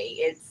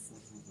 okay,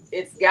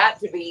 it's got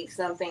to be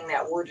something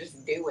that we're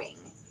just doing,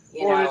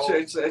 Well,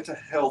 it's a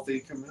healthy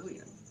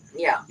chameleon.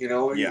 Yeah.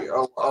 Yeah.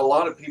 A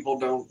lot of people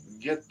don't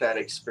get that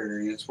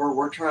experience.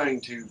 We're trying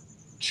to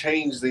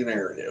change the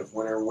narrative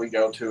whenever we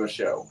go to a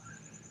show.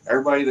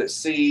 Everybody that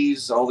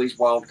sees all these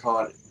wild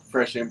caught,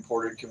 fresh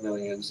imported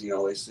chameleons,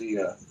 they see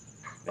a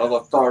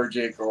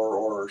lethargic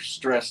or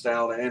stressed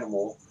out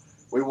animal.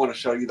 We want to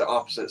show you the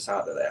opposite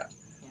side of that.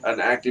 Yeah. An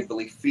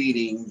actively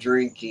feeding,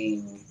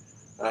 drinking,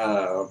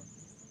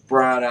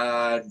 bright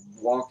eyed,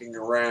 walking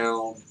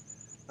around,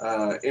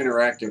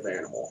 interactive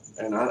animal.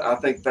 And I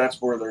think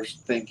that's where they're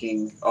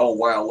thinking, oh,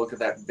 wow, look at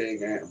that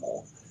big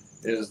animal.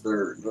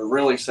 They're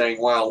really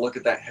saying, wow, look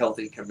at that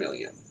healthy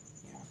chameleon.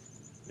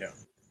 Yeah,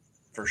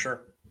 for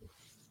sure.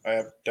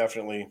 I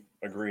definitely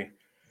agree.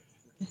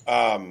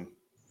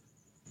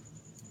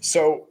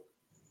 So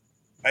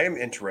I am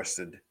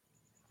interested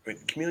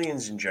with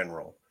chameleons in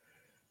general.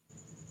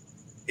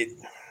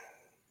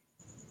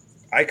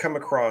 I come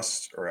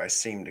across, or I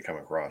seem to come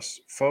across,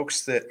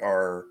 folks that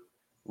are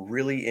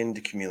really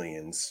into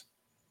chameleons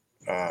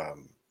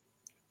um,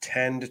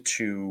 tend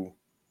to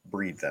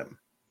breed them.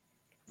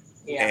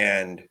 Yeah.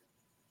 And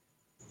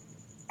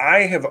I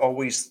have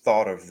always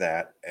thought of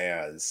that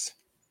as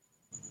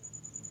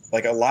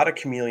like a lot of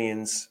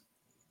chameleons,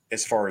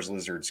 as far as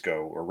lizards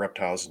go, or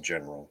reptiles in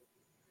general,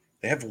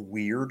 they have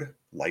weird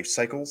life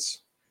cycles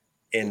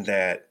in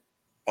that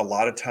a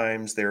lot of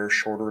times they're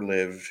shorter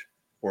lived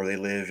or they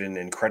live in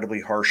incredibly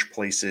harsh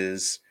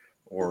places,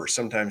 or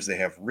sometimes they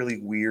have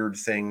really weird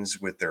things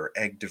with their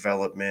egg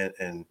development.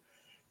 And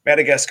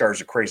Madagascar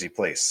is a crazy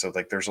place. So,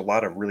 like, there's a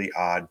lot of really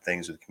odd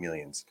things with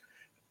chameleons.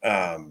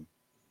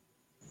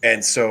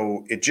 And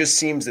so it just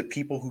seems that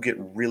people who get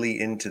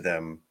really into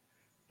them,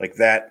 like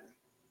that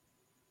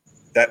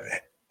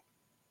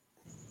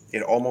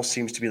it almost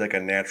seems to be like a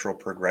natural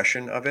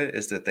progression of it,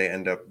 is that they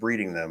end up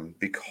breeding them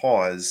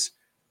because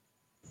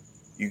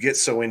you get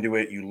so into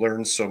it, you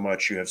learn so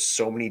much, you have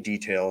so many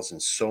details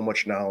and so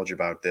much knowledge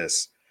about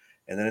this.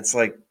 And then it's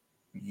like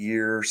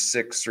year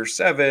 6 or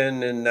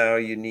 7, and now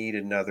you need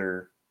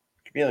another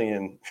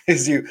chameleon.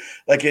 Is you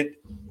like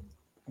it.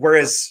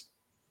 Whereas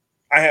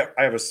I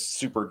have a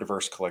super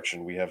diverse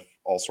collection. We have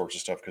all sorts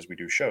of stuff because we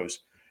do shows,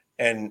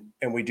 and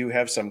we do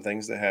have some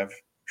things that have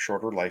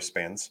shorter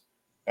lifespans.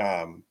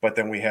 But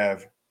then we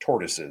have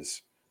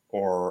tortoises,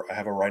 or I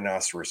have a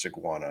rhinoceros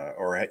iguana,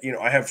 or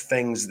I have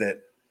things that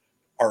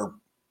are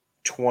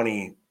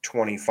 20,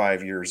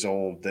 25 years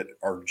old that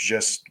are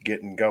just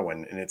getting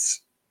going. And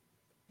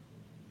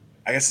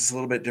I guess it's a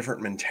little bit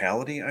different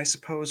mentality, I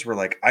suppose, where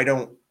like I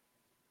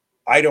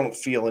don't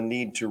feel a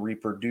need to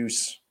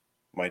reproduce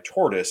my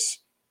tortoise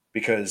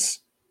because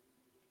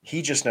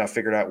he just now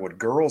figured out what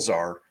girls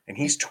are and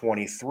he's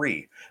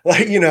 23.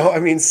 Like, I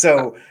mean,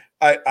 so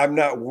I'm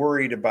not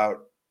worried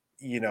about,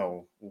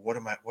 what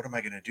am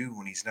I going to do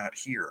when he's not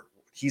here?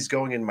 He's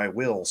going in my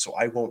will, so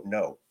I won't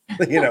know,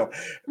 you know?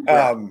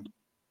 Right.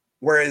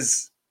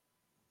 Whereas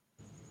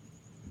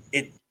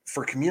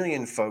for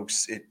chameleon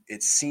folks,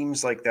 it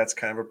seems like that's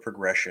kind of a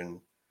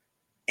progression.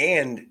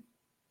 And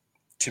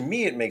to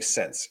me, it makes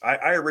sense.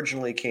 I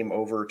originally came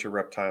over to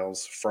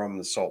reptiles from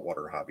the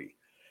saltwater hobby.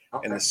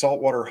 And Okay. the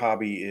saltwater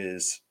hobby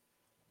is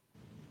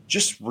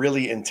just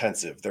really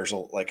intensive.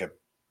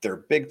 They're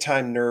big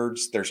time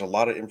nerds. There's a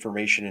lot of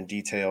information and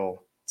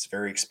detail. It's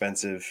very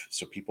expensive.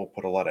 So people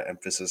put a lot of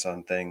emphasis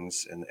on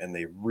things, and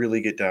they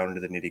really get down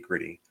into the nitty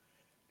gritty.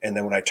 And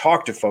then when I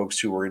talk to folks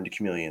who are into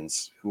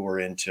chameleons, who are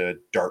into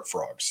dart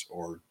frogs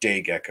or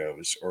day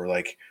geckos, or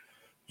like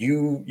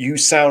you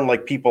sound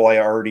like people I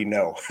already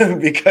know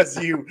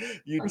because you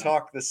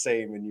talk the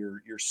same, and you're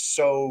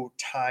so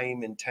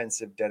time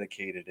intensive,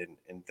 dedicated,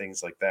 and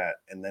things like that.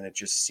 And then it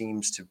just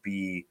seems to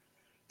be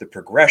the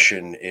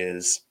progression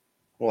is,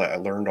 well, I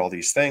learned all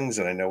these things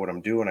and I know what I'm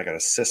doing. I got a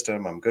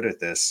system. I'm good at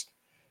this.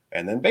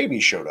 And then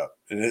babies showed up.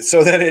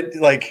 So then it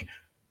like,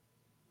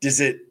 does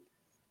it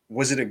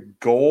was it a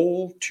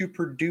goal to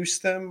produce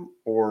them,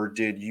 or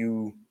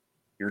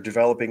you're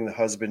developing the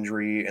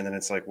husbandry and then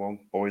it's like, well,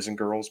 boys and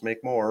girls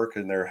make more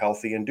because they're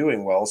healthy and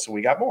doing well, so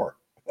we got more.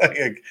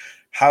 Like,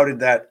 how did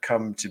that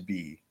come to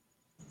be?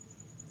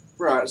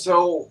 Right.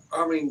 So,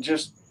 I mean,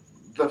 just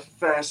the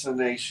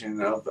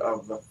fascination of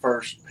the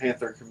first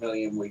panther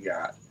chameleon we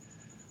got.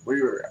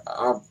 We were,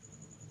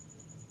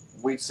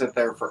 we'd sit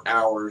there for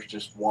hours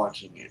just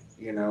watching it,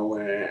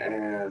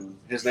 and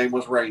his name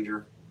was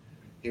Ranger.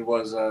 He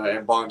was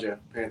a Banja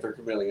panther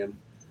chameleon.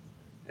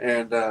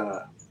 And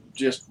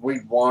just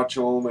we'd watch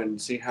him and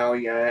see how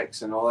he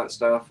acts and all that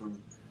stuff. And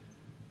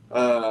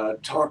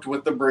talked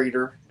with the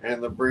breeder,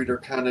 and the breeder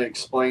kind of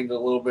explained a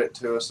little bit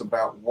to us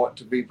about what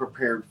to be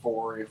prepared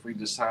for if we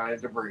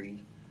decided to breed.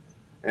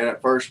 And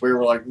at first we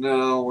were like,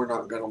 no, we're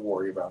not going to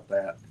worry about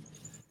that.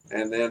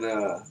 And then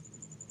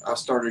I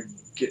started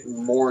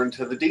getting more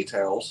into the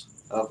details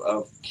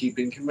of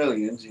keeping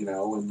chameleons, and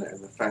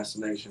the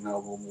fascination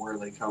of them, where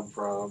they come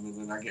from.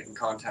 And then I get in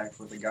contact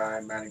with a guy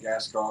in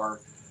Madagascar,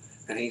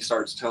 and he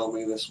starts telling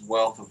me this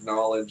wealth of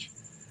knowledge.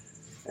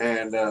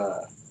 And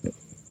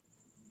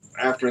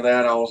after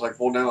that, I was like,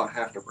 well, now I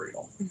have to breed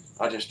them.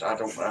 I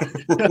don't,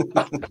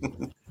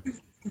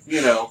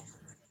 you know,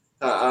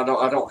 I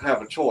don't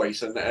have a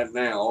choice, and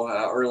now,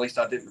 or at least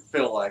I didn't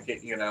feel like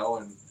it,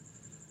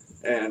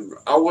 and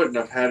I wouldn't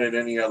have had it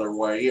any other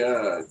way.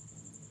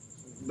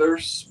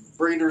 There's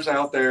breeders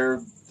out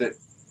there that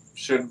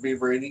shouldn't be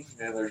breeding,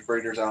 and there's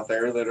breeders out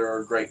there that are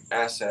a great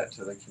asset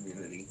to the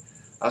community.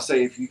 I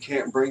say if you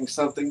can't bring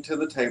something to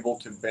the table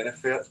to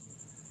benefit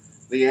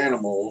the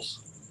animals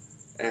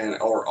and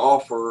or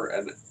offer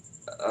an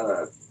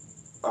uh,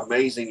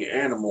 amazing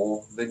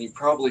animal, then you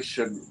probably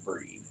shouldn't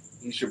breed.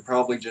 You should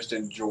probably just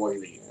enjoy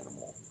the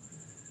animal.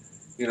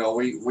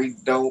 We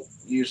don't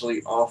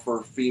usually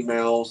offer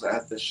females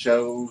at the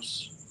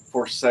shows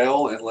for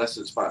sale unless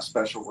it's by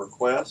special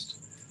request.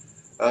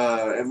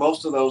 And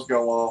most of those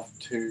go off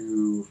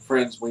to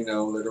friends we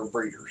know that are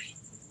breeders,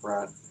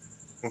 right?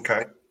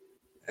 Okay.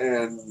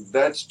 And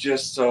that's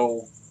just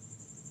so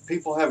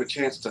people have a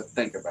chance to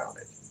think about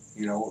it.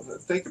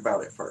 Think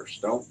about it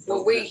first. Don't Well,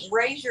 don't we just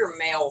raise your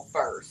male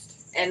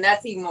first, and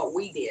that's even what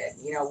we did.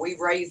 We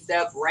raised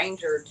up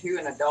Ranger to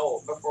an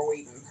adult before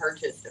we even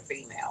purchased a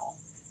female.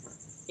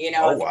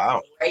 Oh, It's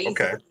wow. raise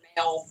Okay. your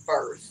male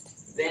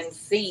first, then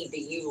see, do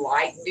you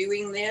like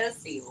doing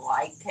this? Do you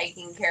like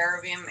taking care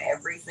of him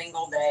every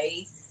single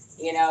day?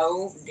 Do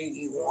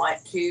you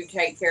want to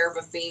take care of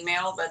a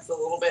female that's a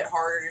little bit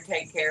harder to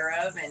take care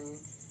of? And,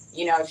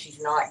 she's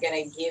not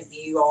going to give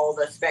you all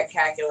the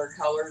spectacular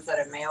colors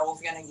that a male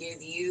is going to give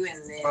you.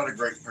 And then, not a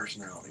great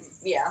personality.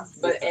 yeah,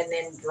 and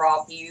then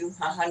drop you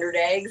 100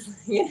 eggs,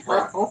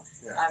 Right.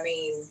 Yeah. I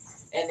mean,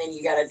 and then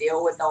you got to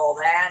deal with all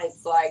that.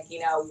 It's like,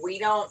 we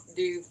don't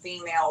do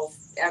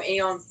females. I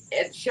mean,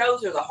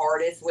 shows are the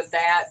hardest with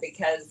that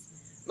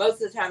because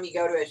most of the time you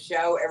go to a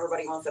show,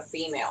 everybody wants a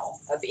female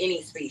of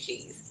any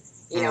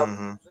species. You know,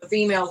 Hmm. the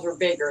females are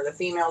bigger, the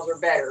females are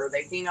better,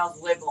 the females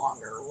live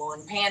longer. Well,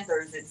 in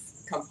panthers,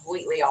 it's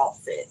completely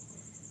opposite.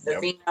 The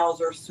Yep.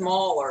 females are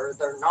smaller,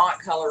 they're not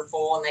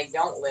colorful, and they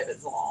don't live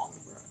as long.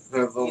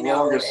 The You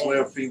know, longest and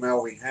lived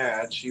female we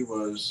had, she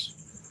was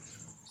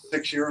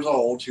 6 years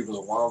old. She was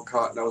a wild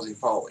caught nosy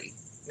folly,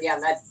 yeah,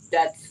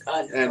 that's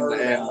and unheard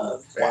and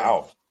of. and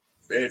Wow.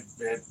 it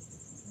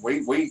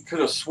we could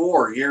have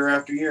swore year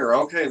after year.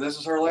 Okay, this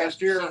is her Yeah,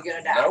 last year. she's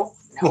gonna die. Nope,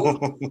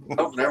 Nope.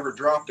 nope, never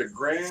dropped a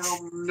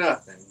gram,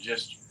 nothing.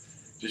 Just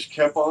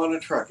kept on a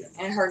trucking.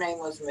 And her name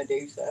was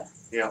Medusa.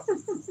 Yeah,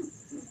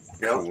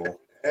 yeah. Cool.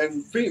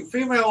 And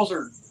females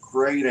are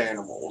great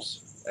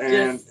animals,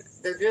 and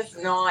They're just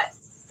not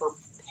for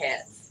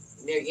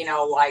pets.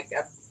 They're, like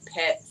a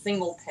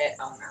single pet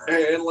owner.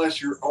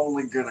 unless you're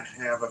only gonna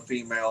have a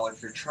female,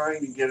 if you're trying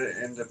to get it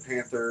into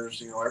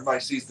panthers, everybody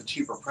sees the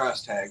cheaper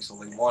price tag, so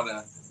they want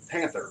a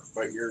panther.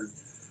 But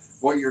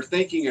what you're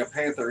thinking a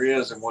panther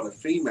is and what a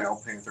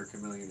female panther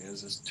chameleon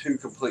is two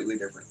completely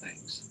different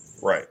things.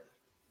 Right.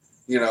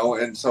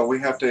 And so we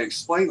have to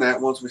explain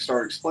that. Once we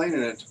start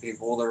explaining it to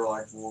people, they're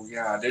like, well,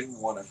 yeah, I didn't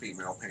want a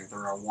female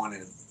panther, I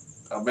wanted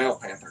a male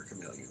panther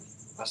chameleon.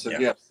 I said, Yeah.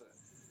 yes,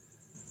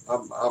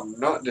 I'm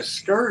not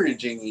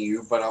discouraging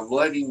you, but I'm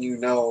letting you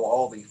know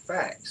all the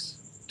facts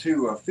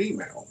to a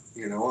female.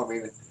 I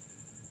mean,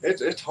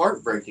 it's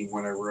heartbreaking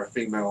whenever a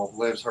female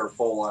lives her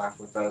full life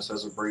with us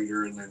as a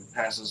breeder and then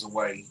passes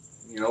away,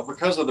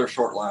 because of their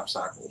short life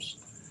cycles.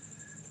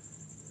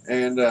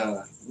 And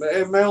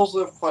males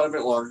live quite a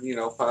bit longer,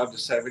 5 to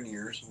 7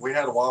 years. We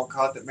had a wild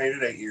caught that made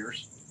it 8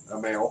 years, a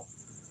male.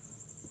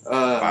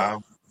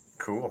 Wow.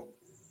 Cool.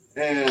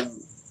 And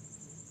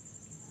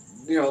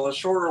the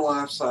shorter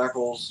life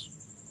cycles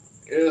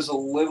is a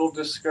little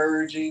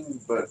discouraging,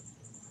 but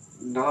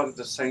not at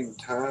the same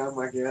time,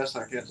 I guess.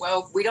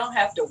 Well, we don't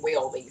have to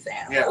wheel these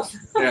animals.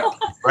 Yeah.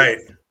 Right.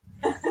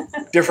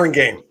 Different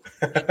game.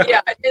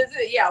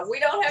 yeah, we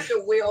don't have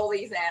to wheel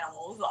these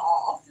animals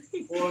off.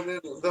 Well, and then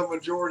the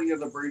majority of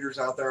the breeders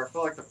out there, I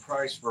feel like the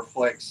price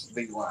reflects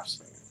the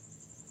lifespan.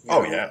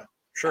 Oh, yeah.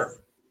 Sure.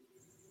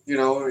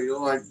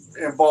 Like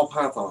in ball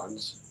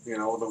pythons, one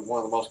of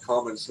the most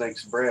common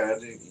snakes bred,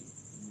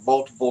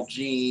 multiple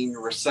gene,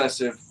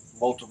 recessive,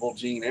 multiple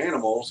gene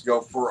animals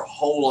go for a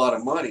whole lot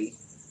of money,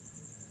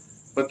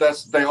 but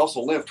they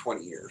also live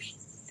 20 years.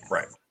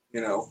 Right.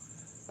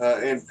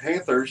 And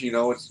panthers,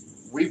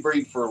 we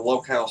breed for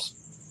locale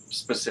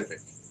specific.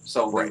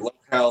 So Right. the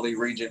locality,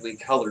 region, the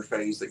color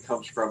phase that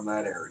comes from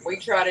that area. We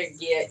try to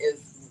get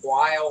as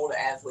wild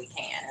as we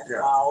can, as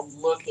wild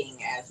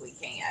looking as we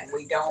can.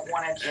 We don't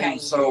want to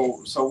change it.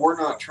 So we're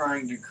not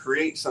trying to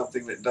create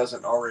something that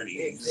doesn't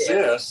already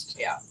exist.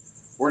 Yeah.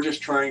 We're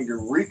just trying to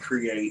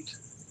recreate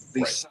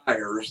the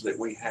sires that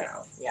we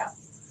have. Yeah.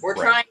 We're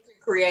trying to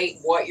create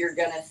what you're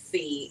going to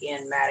see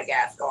in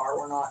Madagascar.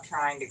 We're not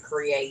trying to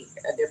create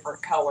a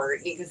different color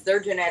because their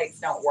genetics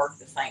don't work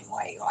the same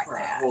way like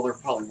that. Well, they're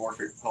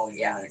polymorphic, polygenic.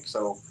 Yeah.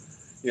 So,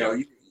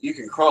 you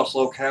can cross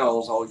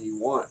locales all you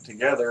want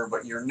together,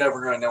 but you're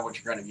never going to know what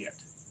you're going to get.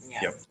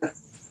 Yeah. Yep.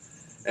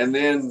 And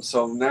then,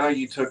 so now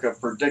you took a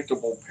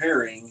predictable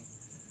pairing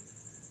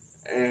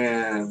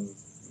and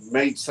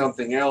made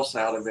something else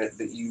out of it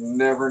that you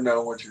never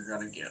know what you're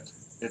going to get.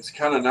 It's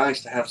kind of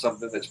nice to have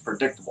something that's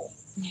predictable.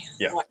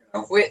 Yeah.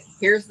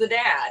 Here's the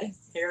dad.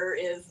 Here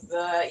is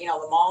the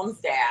mom's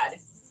dad.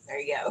 There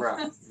you go.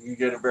 Right. You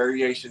get a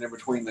variation in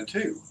between the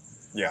two.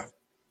 Yeah.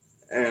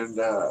 And,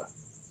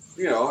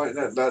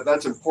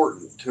 that's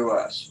important to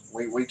us.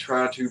 We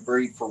try to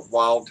breed for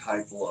wild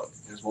type look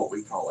is what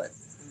we call it.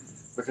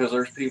 Because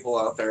there's people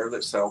out there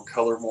that sell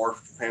color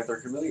morphed panther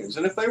chameleons.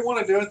 And if they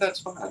want to do it,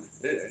 that's fine.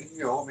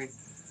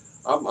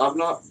 I'm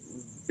not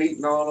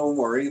beating on them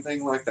or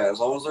anything like that. As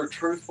long as they're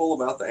truthful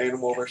about the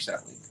animal they're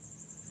selling.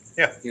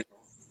 Yeah.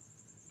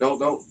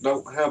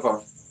 Don't have a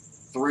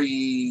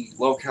 3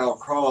 locale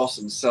cross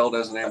and sell it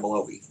as an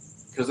ambelobe.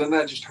 Because then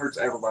that just hurts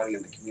everybody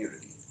in the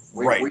community.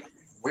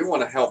 We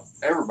want to help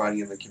everybody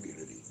in the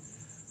community.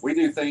 We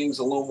do things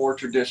a little more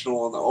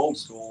traditional and the old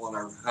school in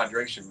our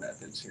hydration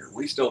methods here.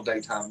 We still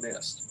daytime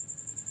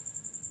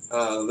mist.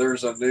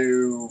 There's a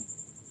new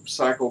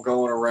cycle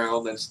going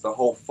around that's the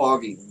whole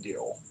fogging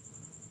deal,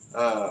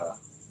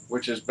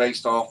 which is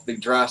based off the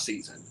dry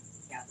season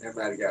in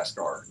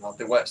Madagascar, not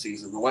the wet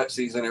season. The wet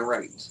season, it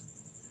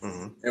rains.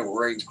 Mm-hmm. It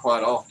rains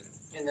quite often.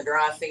 In the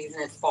dry season,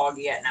 it's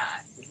foggy at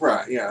night.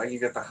 Right, yeah. You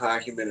get the high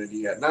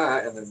humidity at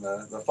night, and then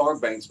the fog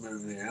banks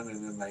move in,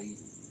 and then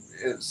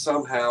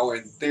somehow,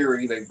 in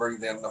theory, they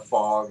breathe in the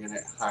fog, and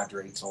it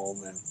hydrates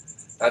them, and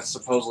that's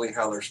supposedly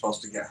how they're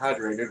supposed to get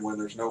hydrated when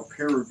there's no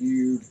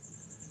peer-reviewed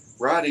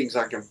writings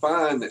I can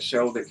find that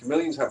show that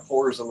chameleons have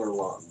pores in their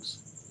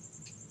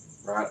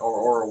lungs, right,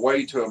 or a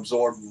way to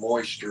absorb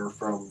moisture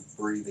from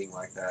breathing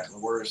like that.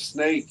 Where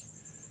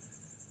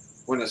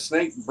when a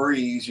snake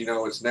breathes, it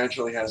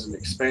naturally has an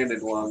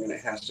expanded lung and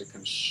it has to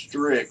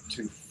constrict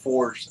to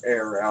force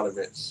air out of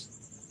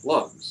its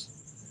lungs,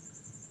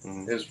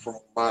 is from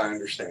my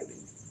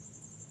understanding.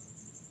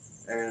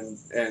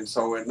 And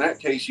so in that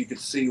case, you could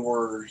see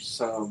where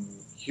some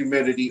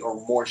humidity or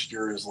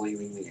moisture is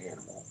leaving the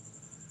animal.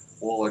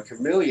 Well, a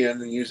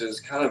chameleon uses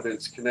kind of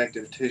its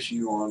connective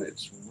tissue on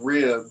its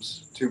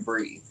ribs to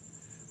breathe.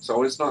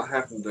 So it's not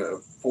having to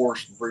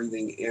force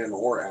breathing in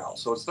or out.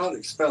 So it's not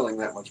expelling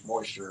that much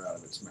moisture out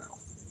of its mouth.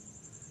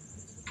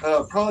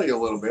 Probably a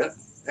little bit.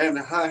 And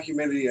the high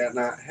humidity at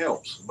night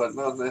helps, but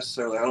not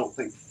necessarily. I don't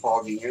think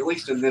fogging, at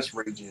least in this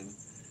region,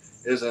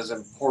 is as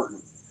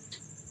important.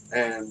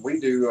 And we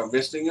do a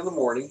misting in the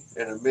morning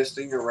and a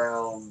misting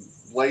around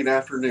late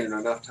afternoon,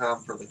 enough time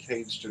for the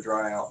cage to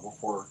dry out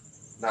before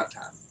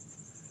nighttime.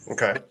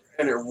 Okay.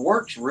 And it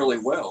works really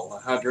well. The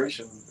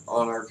hydration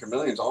on our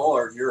chameleons, all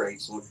our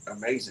urates look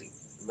amazing.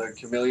 The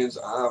chameleons,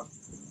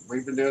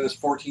 we've been doing this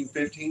 14,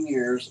 15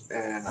 years,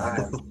 and I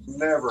have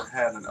never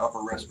had an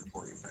upper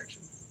respiratory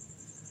infection.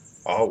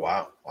 Oh,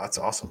 wow. That's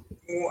awesome.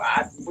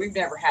 We've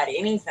never had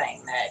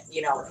anything that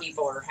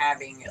people are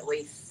having. At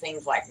least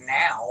seems like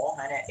now,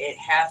 and it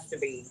has to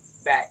be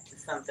back to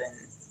something.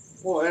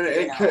 Well, and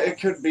it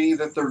could be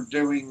that they're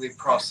doing the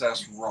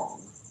process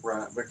wrong,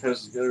 right?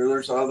 Because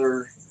there's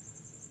other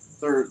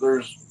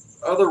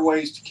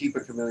ways to keep a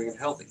chameleon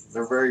healthy.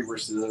 They're very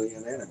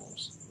resilient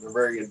animals. They're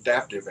very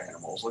adaptive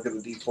animals. Look at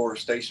the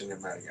deforestation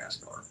in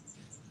Madagascar.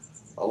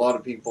 A lot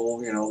of people,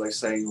 they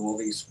say, well,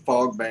 these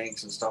fog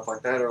banks and stuff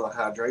like that are the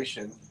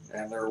hydration,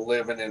 and they're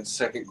living in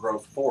second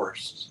growth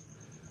forests.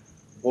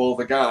 Well,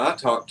 the guy I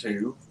talked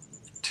to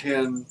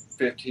 10,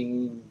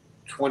 15,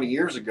 20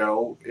 years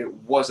ago, it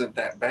wasn't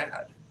that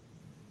bad.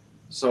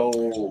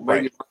 So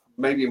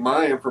maybe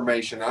my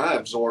information I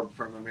absorbed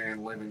from a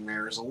man living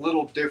there is a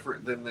little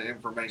different than the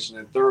information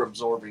that they're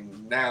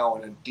absorbing now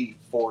in a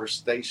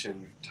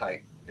deforestation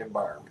type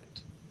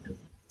environment.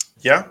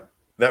 Yeah,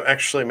 that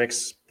actually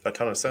makes a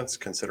ton of sense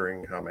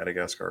considering how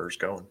Madagascar is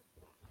going.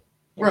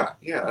 Right.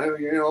 Yeah. I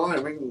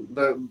mean,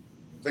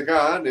 the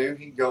guy I knew,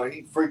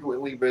 he'd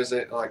frequently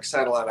visit like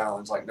satellite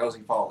islands like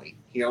Nosy Folly.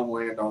 He owned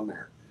land on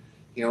there.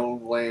 He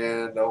owned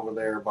land over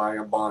there by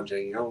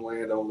Mbanje. He owned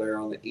land over there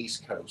on the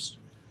East Coast.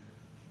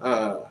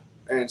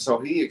 And so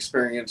he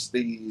experienced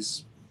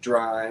these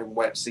dry and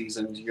wet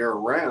seasons year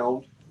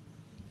round.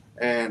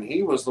 And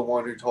he was the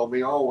one who told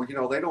me, oh,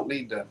 well, they don't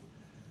need to.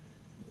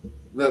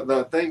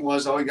 The thing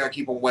was, you got to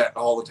keep them wet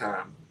all the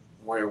time.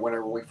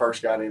 Whenever we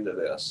first got into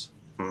this,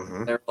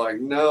 they're like,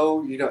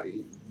 no, you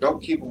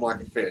don't keep them like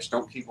a fish.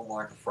 Don't keep them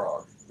like a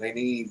frog. They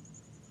need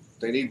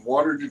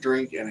water to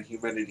drink and a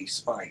humidity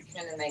spike.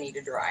 And then they need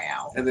to dry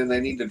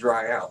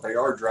out. They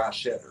are dry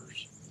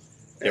shedders.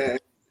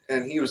 Yep.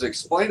 And he was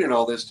explaining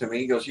all this to me.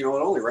 He goes, it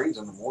only rains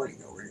in the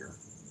morning over here.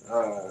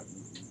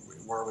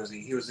 Where was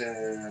he? He was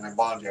in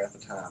Mbanje at the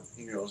time.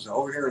 He goes,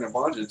 over here in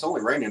Mbanje, it's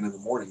only raining in the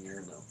morning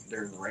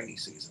during the rainy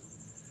season.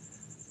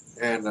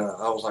 And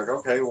I was like,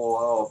 okay, well,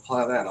 I'll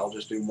apply that. I'll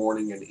just do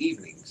morning and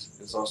evenings.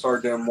 And so I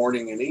started doing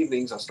morning and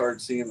evenings. I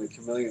started seeing the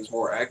chameleons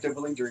more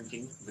actively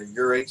drinking. The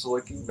urates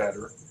looking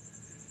better.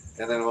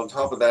 And then on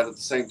top of that, at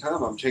the same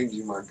time, I'm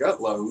changing my gut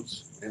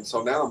loads. And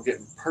so now I'm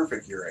getting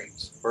perfect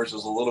urates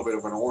versus a little bit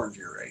of an orange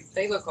urate.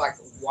 They look like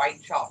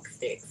white chalk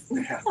sticks.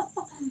 Yeah.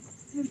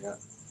 Yeah.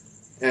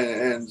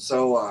 And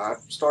so I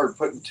started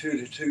putting 2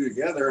 to 2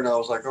 together, and I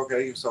was like,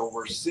 okay, so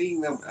we're seeing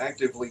them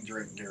actively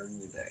drink during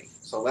the day.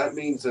 So that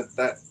means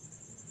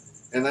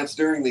and that's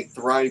during the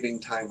thriving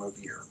time of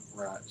year,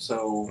 right?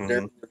 So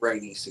during the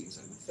rainy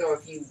season. So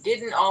if you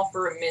didn't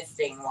offer a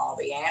misting while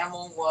the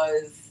animal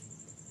was,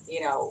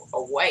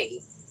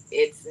 away,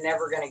 it's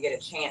never going to get a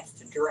chance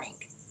to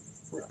drink.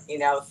 Right.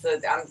 So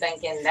I'm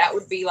thinking that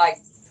would be like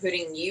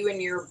putting you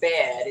in your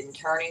bed and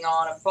turning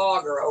on a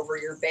fogger over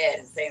your bed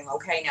and saying,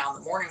 okay, now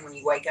in the morning when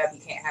you wake up, you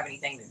can't have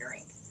anything to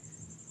drink.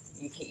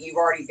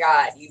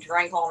 You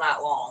drank all night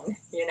long,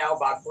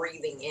 by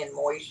breathing in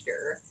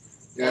moisture.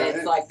 Yeah, and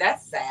it's like,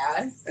 that's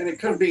sad. And it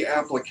could be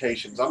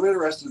applications. I'm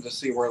interested to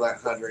see where that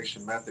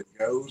hydration method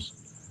goes.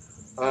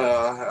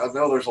 I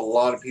know there's a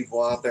lot of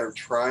people out there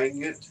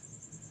trying it.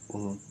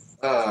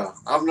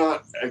 I'm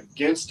not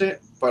against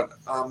it, but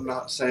I'm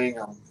not saying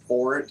I'm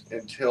for it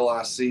until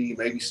I see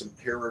maybe some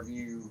peer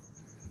review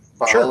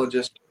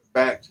biologist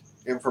backed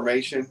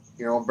information.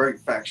 I'm very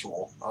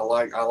factual. I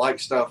like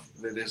stuff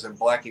that is in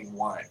black and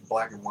white,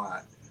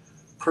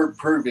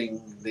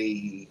 proving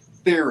the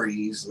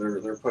theories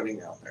they're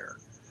putting out there.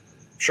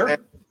 Sure.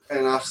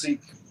 And I see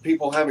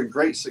people having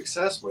great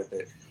success with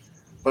it,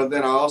 but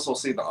then I also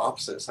see the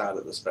opposite side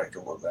of the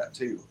spectrum of that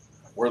too,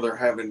 where they're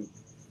having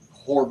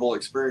horrible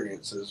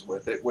experiences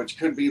with it, which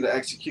could be the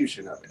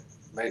execution of it.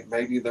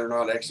 Maybe they're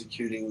not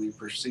executing the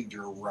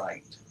procedure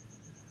right.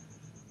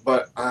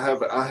 But I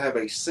have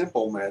a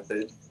simple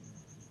method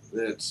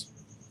that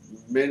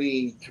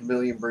many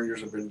chameleon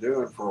breeders have been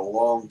doing for a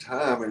long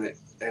time, and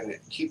it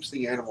keeps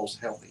the animals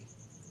healthy.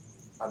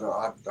 I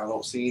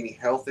don't see any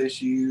health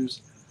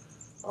issues.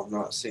 I'm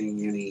not seeing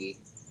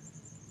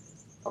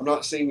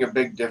a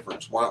big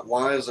difference.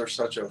 Why is there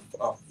such a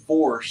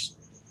force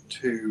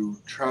to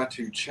try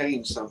to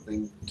change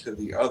something to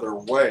the other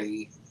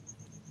way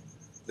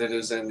that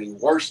is in the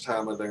worst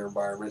time of their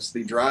environments,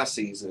 the dry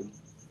season,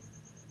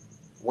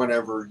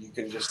 whenever you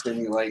can just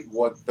simulate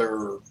what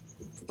their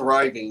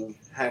thriving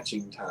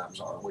hatching times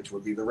are, which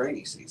would be the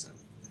rainy season.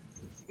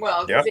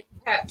 Well, Yeah. because in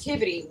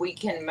captivity, we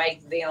can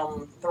make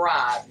them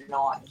thrive,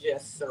 not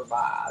just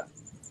survive.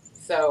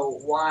 So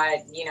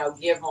why,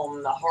 give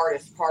them the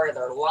hardest part of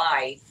their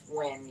life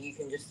when you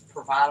can just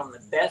provide them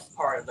the best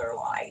part of their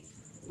life?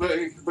 But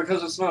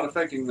because it's not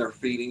affecting their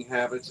feeding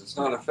habits, it's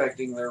not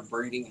affecting their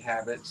breeding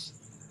habits,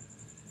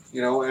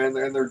 and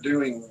they're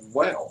doing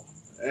well.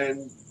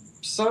 And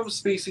some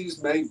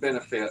species may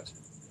benefit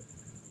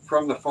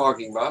from the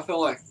fogging, but I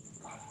feel like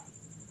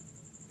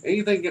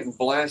anything getting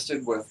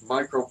blasted with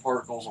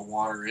microparticles of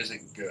water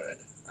isn't good.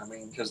 I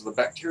mean, because of the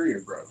bacteria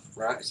growth,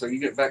 right? So you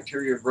get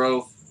bacteria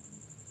growth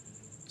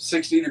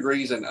 60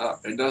 degrees and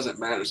up. It doesn't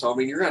matter. So, I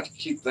mean, you're going to have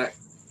to keep that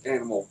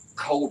animal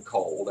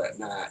cold at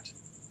night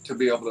to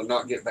be able to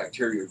not get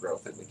bacteria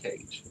growth in the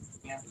cage.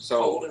 Yeah,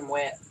 So, cold and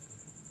wet.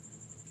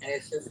 And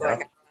it's just like,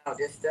 Yeah. I don't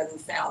know, this doesn't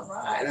sound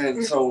right.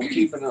 and so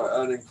keeping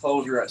an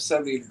enclosure at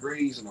 70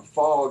 degrees in a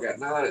fog at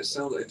night, it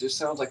just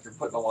sounds like you're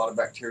putting a lot of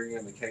bacteria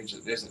in the cage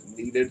that isn't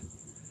needed.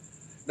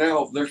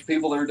 Now, there's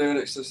people that are doing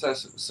it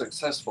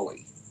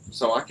successfully.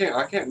 So I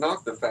can't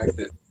knock the fact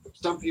that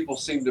some people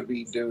seem to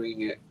be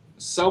doing it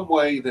some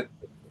way that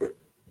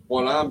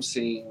what I'm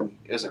seeing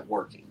isn't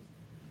working,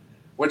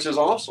 which is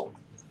awesome.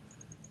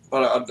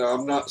 But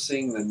I'm not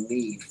seeing the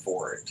need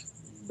for it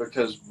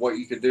because what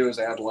you could do is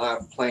add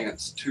live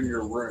plants to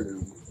your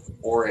room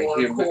or Or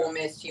cool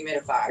mist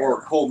humidifier. or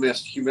a cool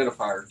mist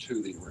humidifier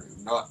to the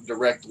room, not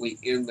directly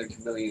in the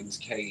chameleon's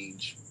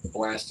cage,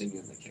 blasting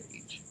in the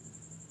cage.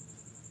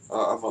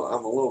 I'm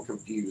a little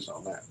confused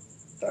on that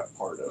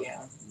part of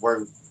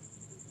where.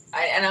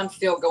 And I'm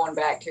still going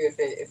back to if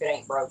it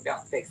ain't broke,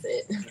 don't fix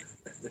it.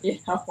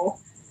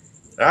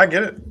 I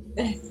get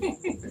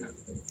it.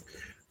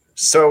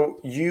 So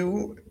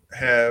you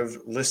have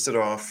listed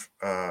off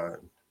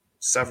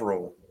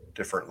several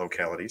different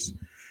localities.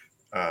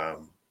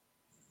 Um,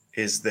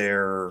 is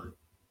there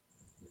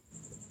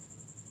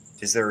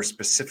a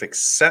specific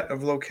set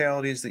of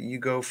localities that you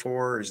go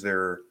for? Let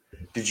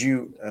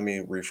me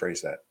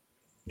rephrase that.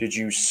 Did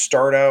you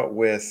start out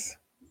with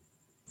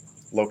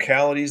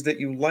localities that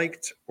you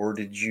liked, or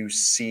did you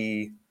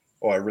see,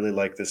 oh, I really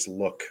like this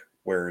look?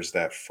 Where is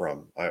that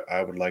from?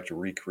 I would like to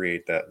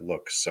recreate that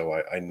look. So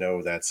I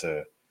know that's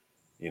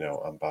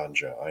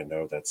Ambanja. I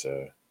know that's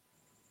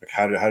like,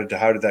 how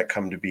did that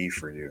come to be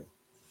for you?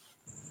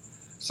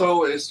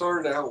 So it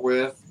started out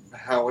with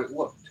how it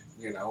looked.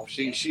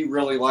 She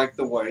really liked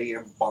the way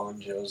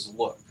Mbanja's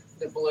look.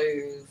 The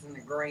blues and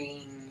the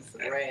greens,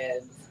 the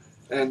reds.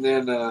 And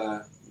then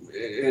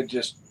it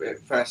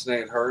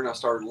fascinated her, and I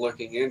started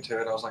looking into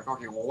it. I was like,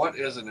 okay, well, what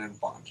is an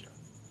Mbanja?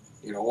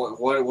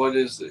 What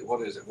is it?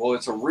 What is it? Well,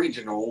 it's a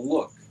regional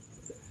look.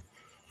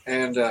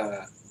 And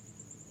I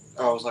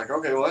was like,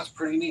 okay, well, that's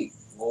pretty neat.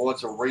 Well,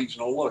 what's a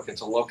regional look?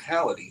 It's a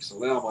locality. So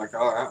then I'm like,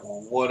 all right,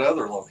 well, what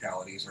other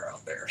localities are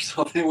out there?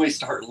 So then we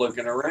start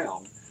looking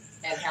around.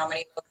 And how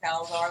many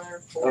locales are there?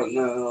 40?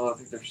 No, I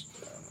think there's.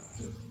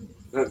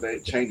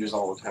 It changes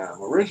all the time.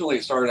 Originally,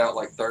 it started out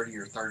like 30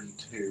 or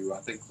 32.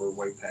 I think we're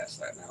way past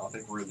that now. I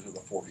think we're into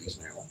the 40s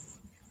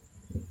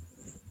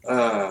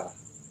now.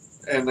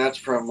 And that's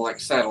from like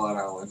satellite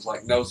islands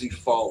like Nosy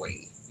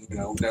Folly,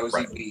 Nosy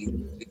Right. Beach,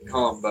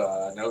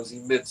 Kamba, Nosy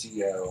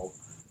Mitsio.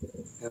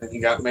 And then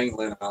you got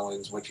mainland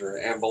islands, which are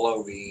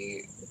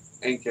Ambelovi,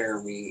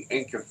 Ankarami,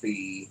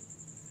 Ankafi,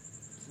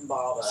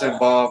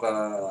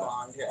 Simbaba,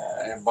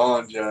 and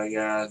Banja,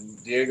 yeah,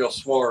 and Diego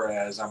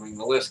Suarez. I mean,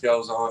 the list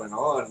goes on and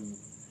on.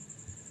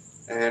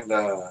 And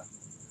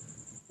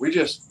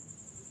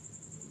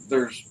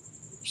there's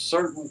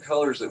certain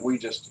colors that we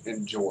just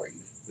enjoyed,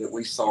 that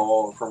we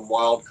saw from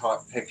wild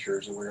caught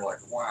pictures, and we were like,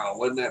 wow,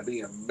 wouldn't that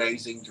be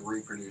amazing to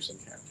reproduce in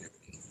captivity?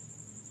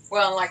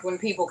 Well, like when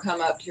people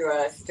come up to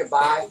us to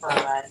buy from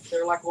us,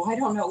 they're like, well, I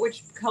don't know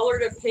which color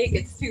to pick.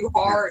 It's too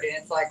hard. And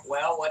it's like,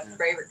 well, what's your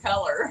favorite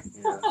color?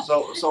 Yeah.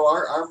 So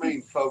our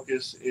main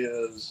focus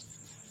is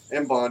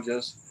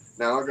Mbanjas.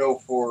 Now I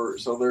go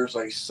so there's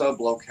a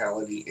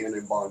sub-locality in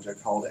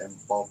Mbanja called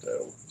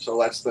Mbalto. So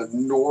that's the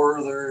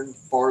northern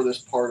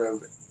farthest part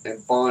of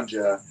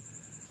Mbanja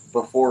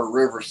before a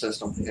river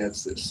system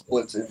hits that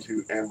splits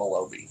into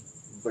Ambelovi,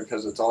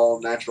 because it's all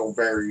natural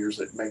barriers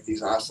that make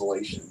these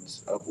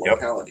isolations of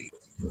locality.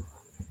 Yep.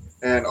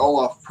 And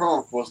Olaf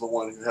Pronk was the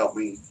one who helped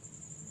me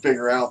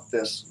figure out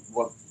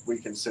what we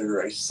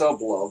consider a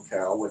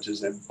sub-locale, which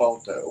is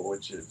Mbalto,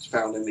 which is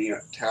found in the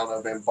town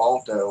of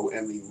Mbalto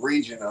in the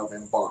region of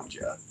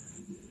Mbanja.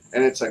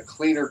 And it's a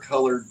cleaner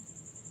colored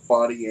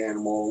body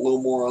animal, a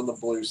little more on the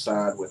blue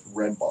side with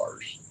red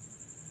bars.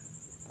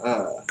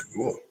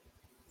 Cool.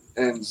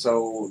 And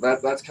so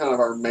that's kind of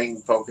our main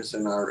focus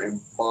in our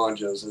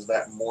Mbanjas, is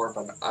that more of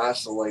an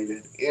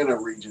isolated in a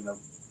region of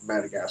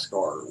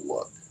Madagascar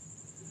look,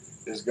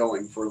 is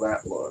going for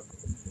that look.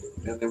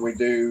 And then we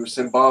do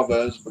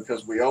Simbabas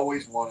because we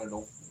always wanted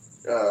them.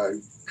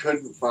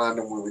 Couldn't find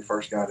them when we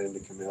first got into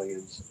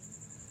chameleons.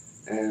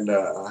 And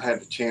I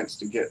had the chance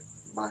to get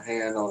my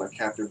hand on a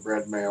captive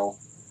bred male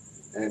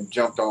and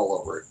jumped all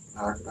over it.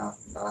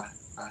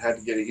 I had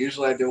to get it.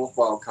 Usually I deal with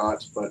wild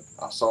caughts, but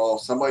I saw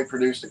somebody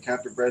produced a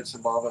captive bred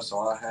Simbava, so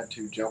I had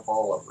to jump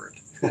all over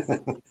it.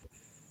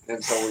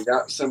 And so we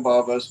got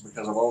Simbavas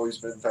because I've always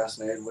been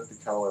fascinated with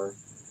the color.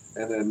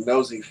 And then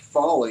Nosy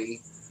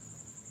Folly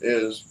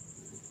it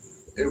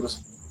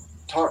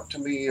was talked to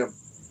me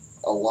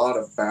a lot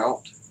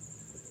about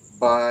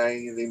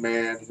by the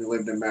man who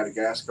lived in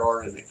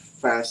Madagascar, and it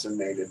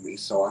fascinated me.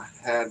 So I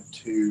had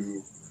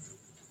to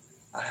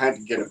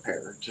get a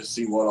pair to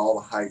see what all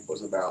the hype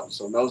was about.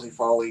 So Nosy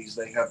Follies,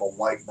 they have a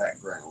white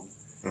background,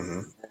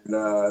 Mm-hmm. and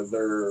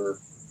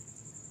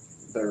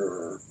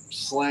their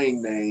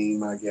slang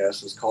name, I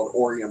guess, is called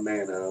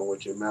Oriamana,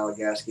 which in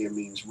Malagasy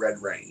means red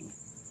rain,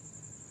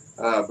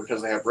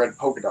 because they have red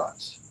polka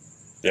dots,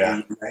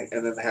 Yeah.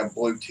 and then they have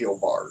blue teal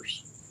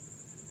bars,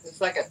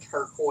 It's like a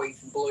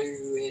turquoise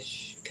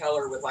bluish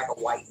color with like a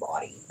white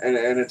body. and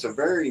it's a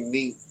very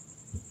neat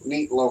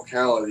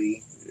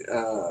locality.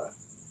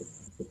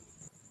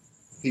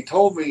 He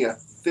told me a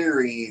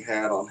theory he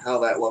had on how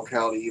that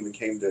locality even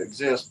came to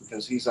exist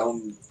because he's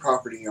owned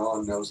property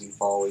on Nosy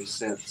Folly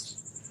since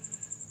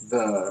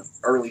the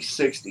early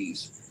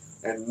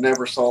 60s and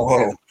never saw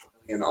Whoa.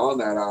 chameleon on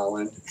that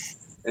island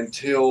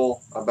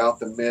until about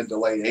the mid to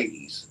late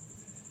 80s.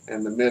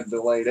 In the mid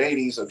to late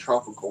 80s, a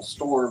tropical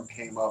storm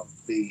came up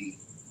the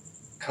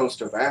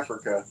coast of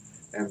Africa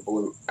and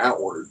blew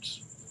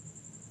outwards.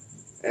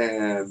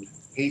 And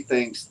he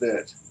thinks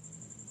that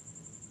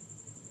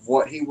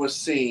what he was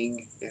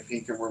seeing, if he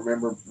can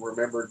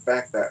remembered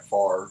back that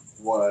far,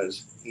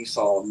 was he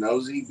saw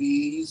nosy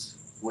bees,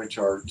 which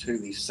are to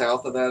the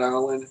south of that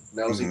island,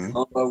 nosy Mm-hmm.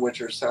 combo, which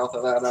are south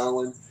of that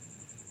island,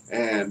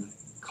 and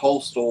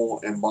coastal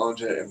and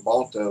banja and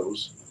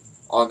baltos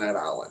on that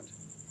island.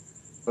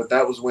 But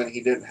that was when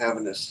he didn't have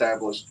an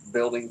established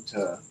building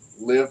to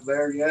live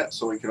there yet,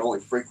 so he could only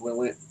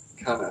frequent it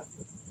kind of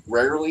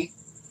rarely.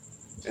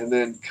 And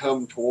then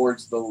come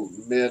towards the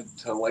mid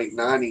to late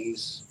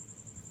 90s,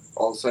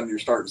 all of a sudden you're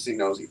starting to see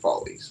nosy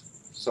follies.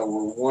 So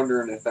we're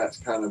wondering if that's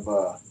kind of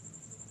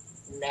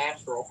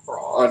Natural a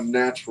cross.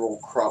 natural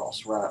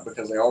cross, right?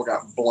 Because they all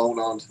got blown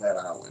onto that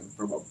island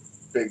from a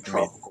big I mean,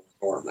 tropical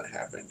storm that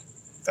happened.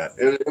 that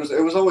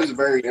It was always a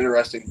very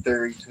interesting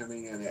theory to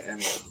me, and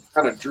it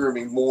kind of drew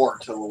me more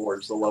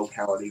towards the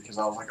locality because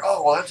I was like,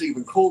 oh, well, that's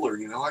even cooler.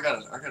 I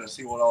gotta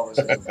see what all this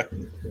is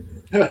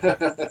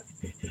about.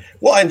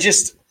 well, and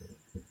just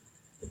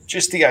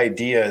the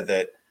idea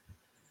that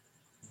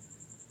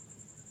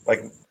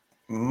like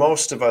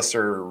most of us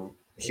are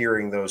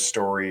hearing those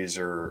stories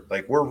or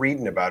like we're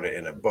reading about it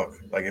in a book.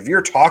 Like if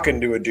you're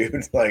talking to a dude,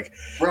 like,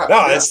 Right?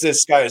 no, Yeah. it's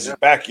this guy's Yeah.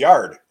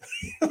 backyard.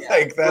 Yeah.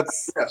 Like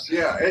that's Yes.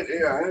 Yeah.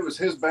 It was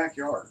his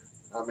backyard.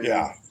 I mean,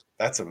 yeah,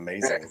 that's and,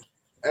 amazing.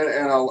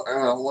 and I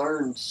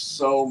learned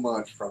so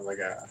much from the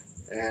guy,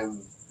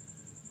 and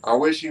I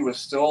wish he was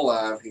still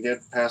alive. He did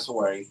pass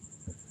away.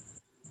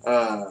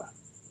 Uh,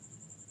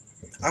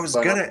 I was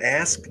but gonna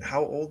ask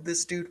how old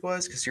this dude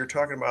was because you're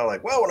talking about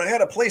like, well, when I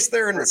had a place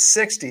there in the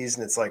 '60s,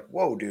 and it's like,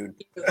 whoa, dude,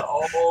 He was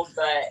old,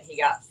 but he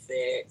got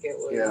sick. It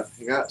was. yeah,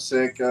 he got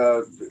sick.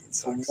 From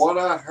sucks. what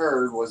I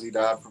heard, was he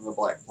died from the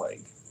Black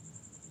Plague,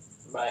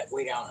 But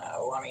we don't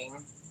know. I mean,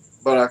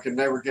 but I could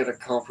never get a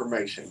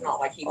confirmation. it's not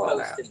like he on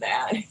posted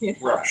that.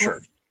 Right.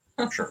 Sure,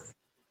 sure.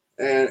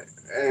 And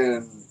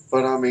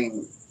but I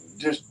mean,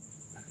 just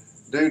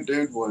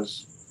dude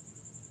was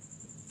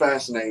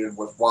fascinated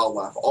with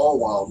wildlife, all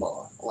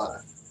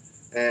wildlife,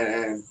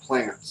 and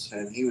plants,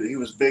 and he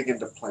was big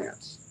into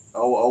plants.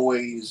 Oh,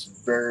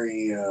 always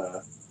very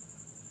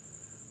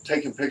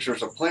taking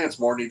pictures of plants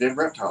more than he did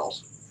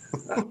reptiles.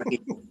 I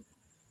mean,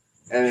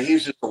 and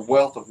he's just a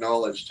wealth of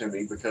knowledge to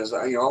me because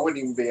I wouldn't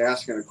even be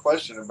asking a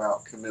question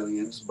about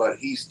chameleons, but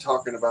he's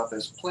talking about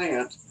this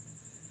plant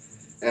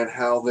and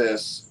how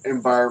this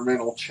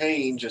environmental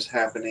change is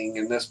happening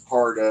in this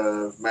part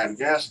of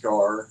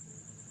Madagascar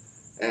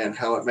and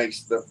how it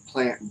makes the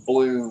plant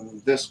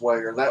bloom this way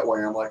or that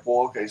way. I'm like,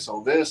 well, okay,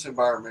 so this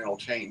environmental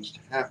change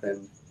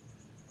happened.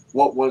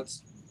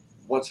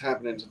 What's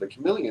happening to the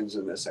chameleons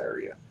in this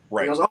area?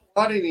 Right. He goes, oh,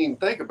 I didn't even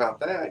think about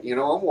that.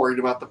 I'm worried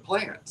about the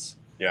plants.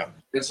 Yeah.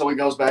 And so he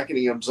goes back and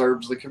he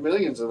observes the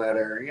chameleons in that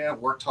area.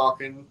 And we're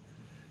talking,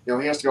 he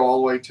has to go all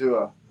the way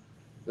to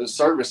the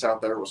service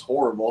out there was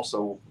horrible.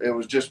 So it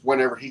was just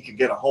whenever he could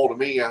get a hold of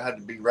me, I had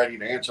to be ready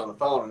to answer on the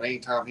phone. And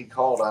anytime he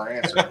called, I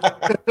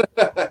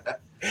answered.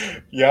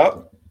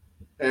 Yep.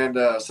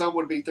 And some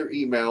would be through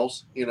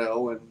emails,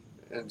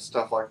 and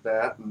stuff like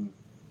that. And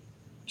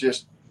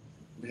just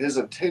his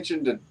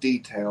attention to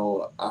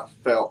detail, I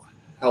felt,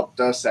 helped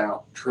us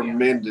out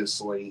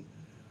tremendously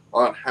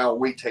on how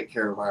we take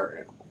care of our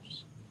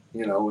animals.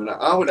 And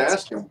I would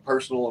ask him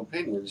personal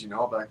opinions. I'd be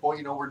like,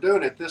 well, we're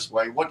doing it this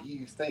way. What do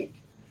you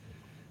think?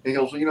 And he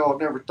goes, well, I've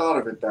never thought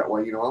of it that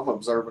way. I'm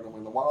observing them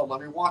in the wild.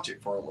 Let me watch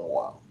it for a little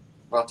while.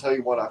 I'll tell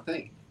you what I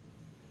think.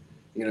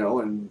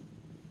 And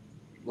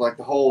like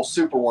the whole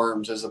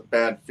superworms is a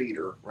bad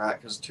feeder, right?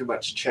 Because too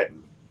much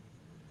chitting.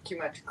 Too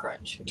much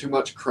crunch. Too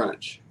much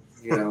crunch,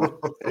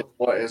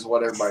 is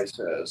what everybody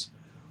says.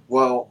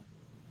 Well,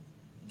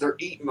 they're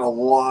eating a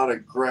lot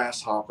of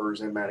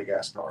grasshoppers in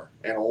Madagascar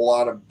and a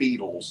lot of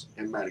beetles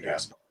in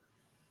Madagascar.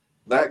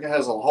 That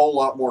has a whole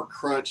lot more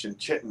crunch and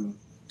chitin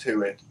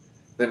to it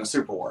than a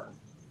superworm.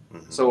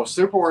 Mm-hmm. So a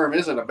superworm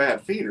isn't a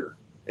bad feeder.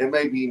 It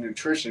may be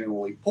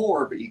nutritionally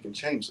poor, but you can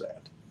change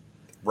that.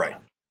 Right.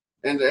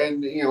 And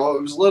you know,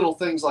 it was little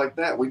things like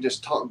that we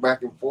just talked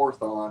back and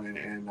forth on,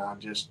 and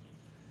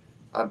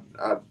I'd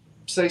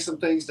say some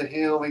things to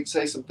him, he'd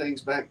say some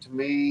things back to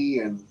me,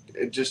 and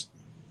it just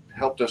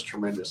helped us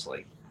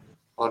tremendously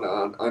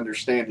on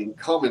understanding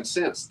common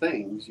sense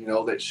things, you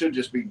know, that should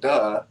just be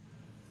duh.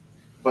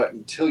 But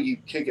until you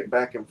kick it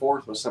back and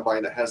forth with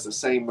somebody that has the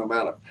same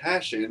amount of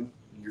passion,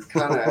 you're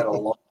kind of at a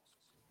loss.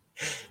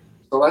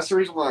 So that's the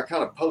reason why I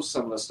kind of post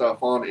some of the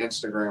stuff on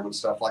Instagram and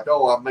stuff like,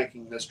 oh, I'm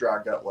making this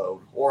dry gut load,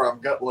 or I'm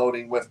gut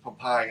loading with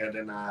papaya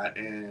tonight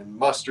and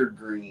mustard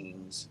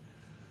greens,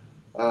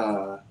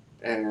 or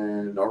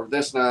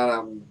this night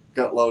I'm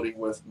gut loading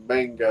with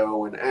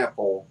mango and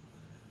apple,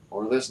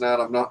 or this night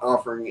I'm not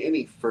offering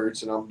any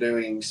fruits and I'm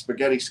doing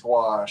spaghetti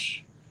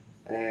squash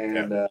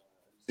and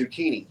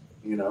zucchini,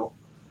 you know,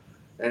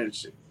 and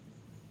it's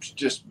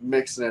just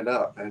mixing it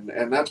up,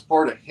 and that's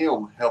part of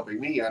him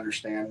helping me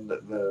understand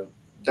the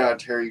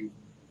dietary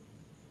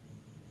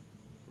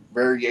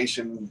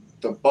variation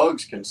the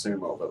bugs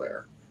consume over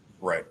there.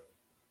 Right.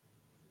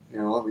 You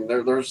know, I mean,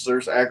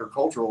 there's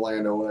agricultural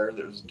land over there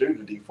that was due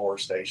to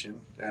deforestation,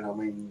 and I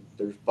mean,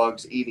 there's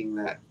bugs eating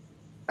that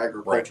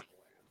agricultural land.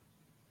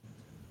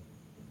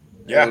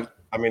 Yeah, and,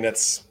 I mean,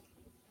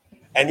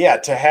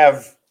 to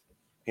have,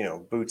 you know,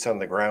 boots on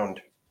the ground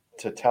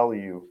to tell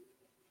you,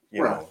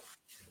 you know,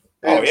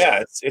 oh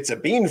yeah, it's a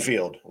bean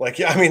field. Like,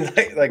 yeah, I mean,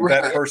 like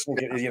that person,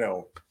 you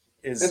know,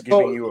 is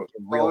giving you a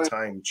real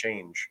time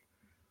change.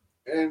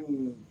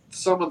 And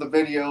some of the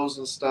videos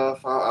and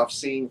stuff I've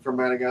seen from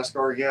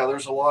Madagascar, yeah,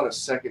 there's a lot of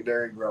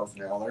secondary growth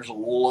now. There's a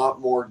lot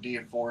more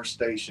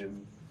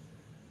deforestation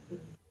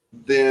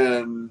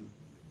than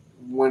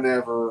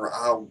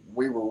whenever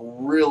we were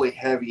really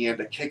heavy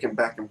into kicking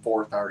back and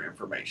forth our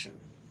information.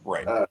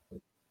 Right.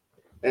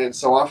 And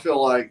so I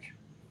feel like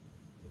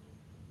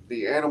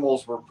the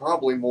animals were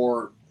probably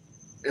more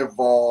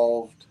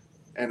evolved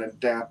and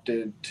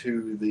adapted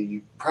to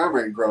the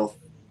primary growth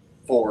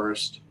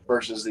forest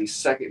versus the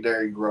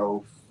secondary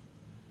growth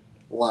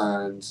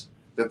lines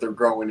that they're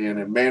growing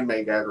in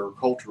man-made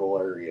agricultural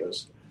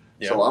areas.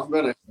 Yeah. So I'm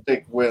going to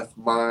stick with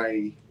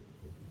my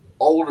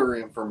older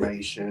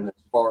information as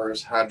far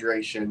as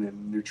hydration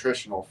and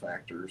nutritional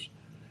factors,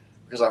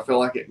 because I feel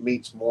like it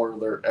meets more of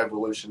their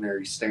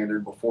evolutionary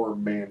standard before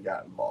man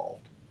got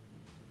involved.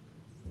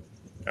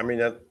 I mean,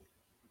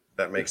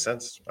 that makes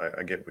sense.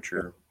 I get what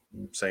you're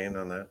saying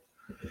on that.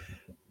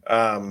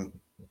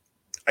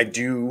 I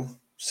do,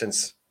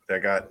 since I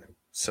got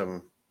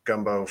some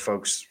gumbo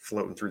folks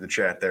floating through the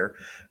chat there,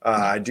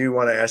 I do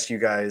want to ask you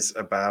guys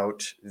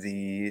about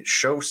the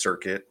show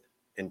circuit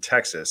in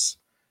Texas,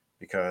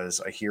 because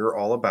I hear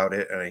all about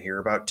it, and I hear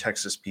about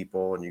Texas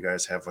people, and you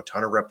guys have a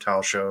ton of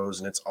reptile shows,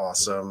 and it's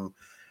awesome.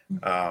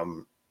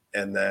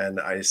 And then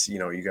I see, you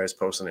know, you guys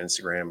post on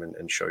Instagram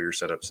and show your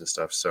setups and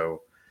stuff.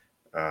 So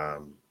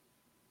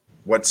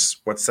what's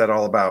that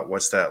all about?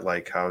 What's that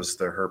like? How's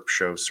the herp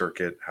show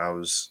circuit?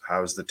 How's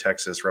the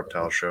Texas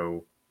reptile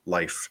show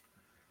life?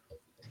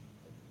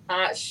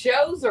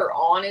 Shows are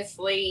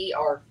honestly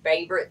our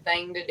favorite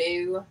thing to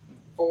do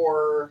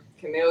for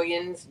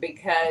chameleons,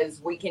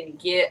 because we can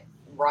get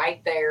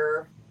right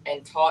there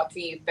and talk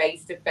to you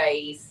face to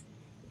face,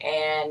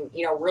 and,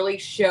 you know, really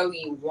show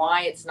you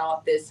why it's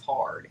not this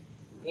hard,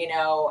 you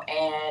know.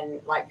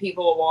 And like,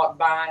 people will walk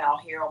by and I'll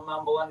hear them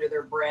mumble under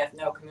their breath,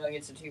 "No,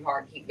 chameleons are too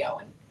hard, keep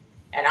going."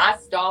 And I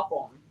stop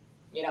them,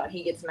 you know, and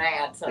he gets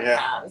mad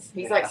sometimes.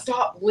 He's like,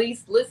 "Stop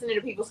listening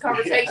to people's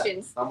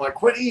conversations." I'm like,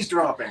 "Quit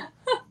eavesdropping."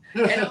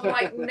 And I'm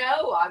like,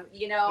 "No, I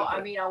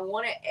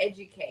want to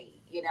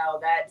educate, you know,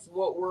 that's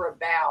what we're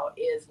about,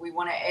 is we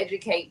want to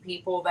educate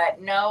people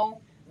that, no,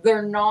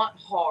 they're not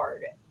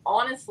hard.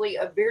 Honestly,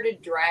 a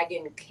bearded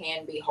dragon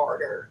can be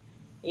harder.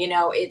 You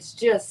know, it's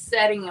just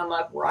setting them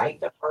up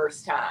right the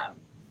first time.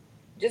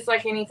 Just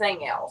like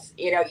anything else,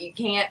 you know, you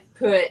can't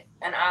put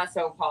an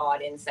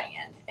isopod in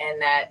sand,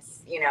 and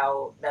that's, you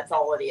know, that's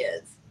all it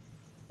is.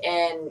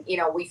 And, you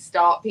know, we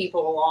stop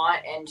people a lot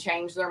and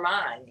change their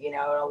mind. You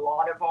know, a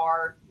lot of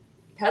our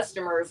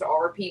customers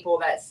are people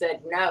that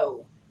said,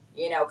 no,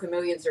 you know,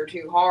 chameleons are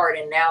too hard,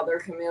 and now their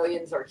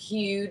chameleons are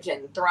huge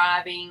and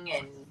thriving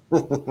and,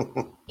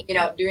 you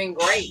know, doing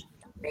great.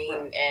 I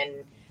mean,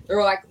 and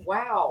they're like,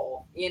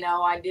 wow, you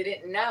know, I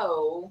didn't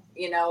know,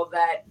 you know,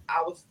 that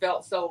I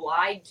felt so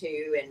lied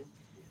to. And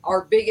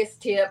our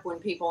biggest tip, when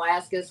people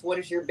ask us, what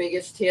is your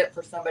biggest tip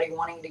for somebody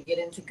wanting to get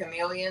into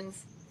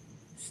chameleons?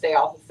 Stay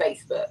off of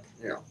Facebook.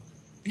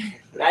 Yeah.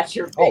 That's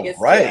your biggest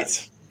right.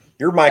 tip.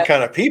 You're my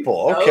kind of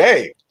people.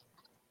 Okay.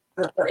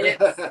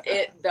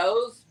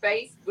 Those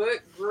Facebook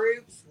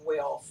groups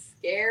will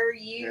scare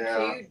you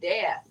to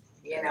death.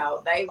 You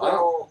know, they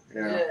will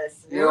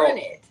just ruin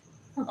it.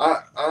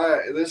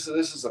 This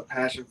is a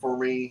passion for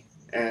me,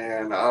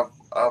 and I've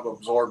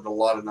absorbed a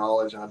lot of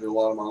knowledge, and I do a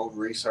lot of my own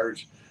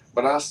research,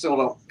 but I still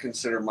don't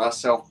consider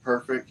myself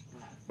perfect.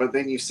 But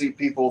then you see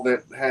people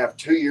that have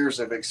 2 years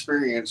of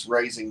experience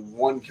raising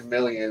one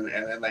chameleon,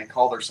 and then they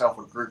call themselves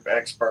a group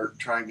expert,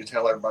 trying to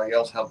tell everybody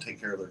else how to take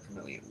care of their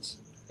chameleons.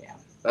 Yeah,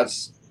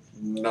 that's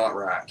not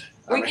right.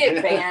 We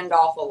get banned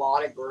off a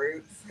lot of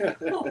groups,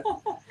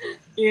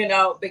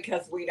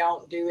 because we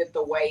don't do it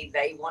the way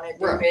they want to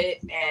do Right.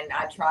 it. And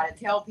I try to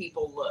tell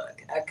people,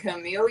 look, a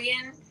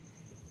chameleon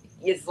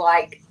is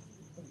like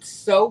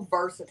so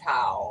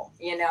versatile.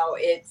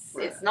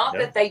 It's not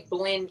that they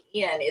blend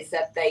in, it's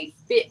that they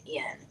fit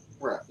in.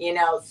 Right.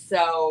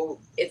 So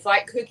it's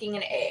like cooking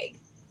an egg.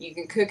 You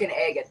can cook an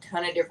egg a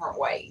ton of different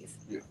ways.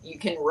 Yeah. You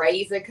can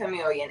raise a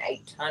chameleon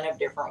a ton of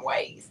different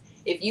ways.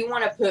 If you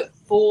want to put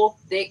full,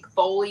 thick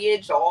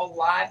foliage, all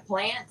live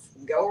plants,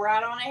 go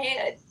right on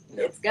ahead.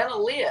 Yeah. It's going to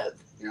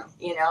live.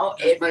 Yeah.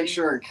 Just make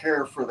sure and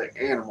care for the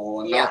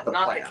animal and not the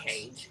plants. The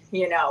cage.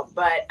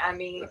 But I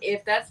mean,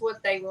 if that's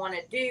what they want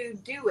to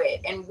do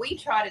it. And we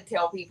try to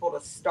tell people to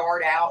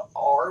start out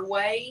our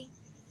way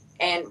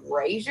and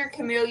raise your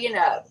chameleon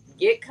up.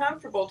 Get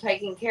comfortable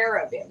taking care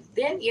of him.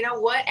 Then, you know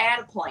what?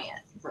 Add a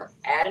plant. Right.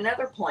 Add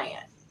another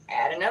plant.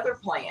 Add another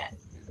plant.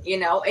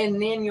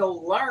 And then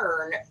you'll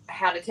learn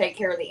how to take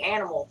care of the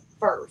animal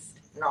first,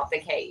 not the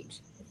cage.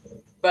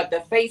 But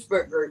the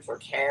Facebook groups are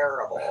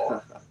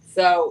terrible.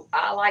 So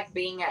I like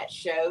being at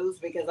shows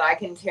because I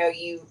can tell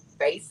you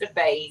face to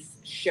face,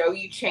 show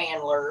you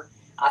Chandler.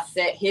 I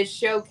set his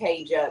show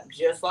cage up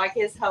just like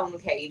his home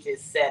cage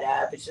is set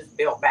up. It's just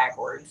built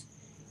backwards,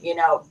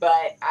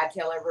 but I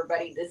tell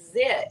everybody, this is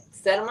it.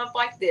 Set them up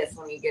like this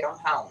when you get them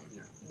home.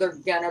 Yeah. They're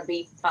going to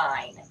be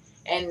fine.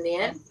 And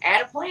then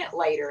add a plant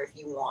later if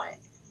you want.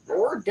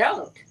 Or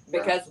don't,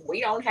 because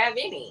we don't have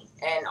any,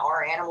 and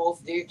our animals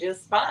do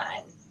just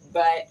fine.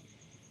 But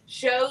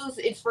shows,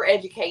 it's for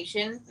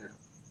education. Yeah.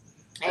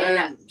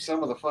 And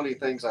some of the funny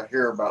things I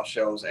hear about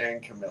shows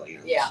and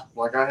chameleons. Yeah.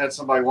 Like I had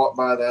somebody walk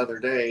by the other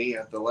day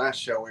at the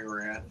last show we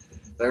were at.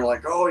 They're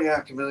like, oh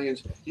yeah,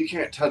 chameleons, you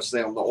can't touch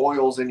them. The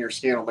oils in your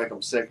skin will make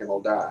them sick and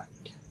they'll die.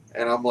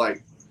 And I'm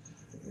like,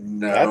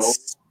 no.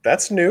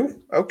 That's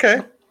new.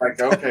 Okay. Like,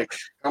 okay,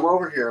 come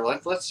over here.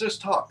 Let's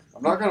just talk.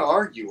 I'm not going to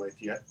argue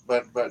with you,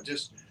 but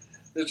just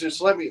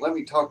let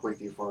me talk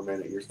with you for a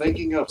minute. You're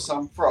thinking of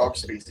some frog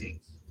species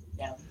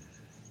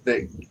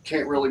that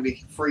can't really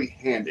be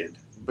free-handed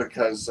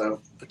because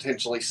of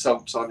potentially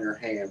soaps on your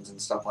hands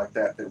and stuff like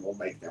that will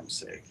make them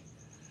sick.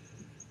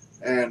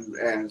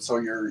 And so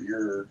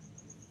you're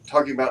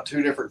talking about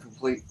two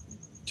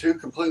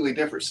completely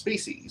different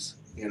species,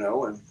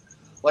 and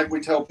like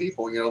we tell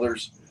people,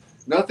 there's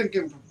nothing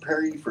can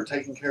prepare you for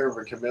taking care of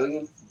a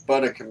chameleon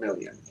but a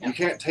chameleon. Yeah. You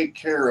can't take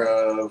care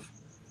of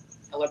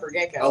a leopard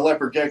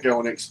gecko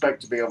and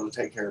expect to be able to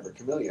take care of a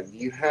chameleon.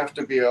 You have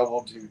to be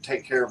able to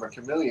take care of a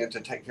chameleon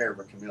to take care of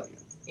a chameleon.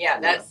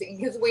 Yeah, that's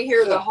because we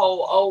hear the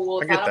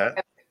whole, if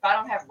I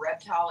don't have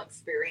reptile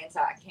experience,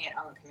 I can't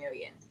own a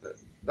chameleon.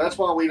 That's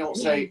why we don't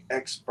say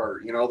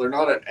expert. They're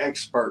not at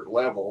expert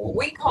level.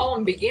 We call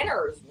them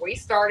beginners. We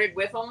started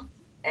with them.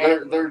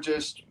 They're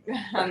just.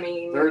 I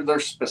mean, they're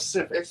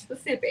specific. They're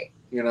specific.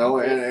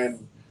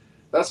 And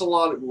that's a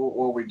lot of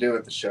what we do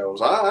at the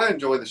shows. I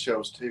enjoy the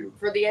shows too.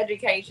 For the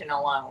education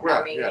alone,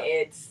 right, I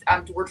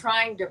mean, we're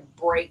trying to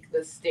break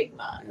the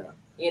stigma.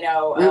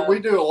 Yeah. We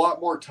do a lot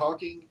more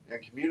talking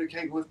and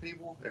communicating with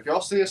people. If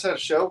y'all see us at a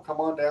show, come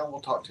on down. We'll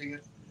talk to you.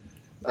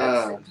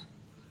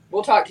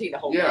 We'll talk to you the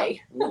whole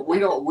day.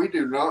 We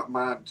do not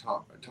mind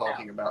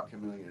talking about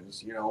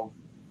chameleons.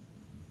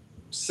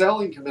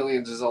 Selling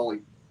chameleons is only.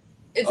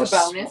 It's a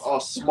bonus. A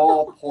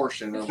small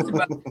portion of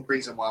the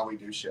reason why we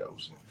do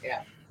shows.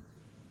 Yeah.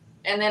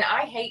 And then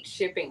I hate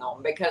shipping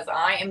them because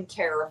I am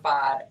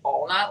terrified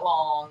all night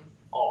long,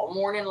 all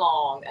morning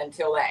long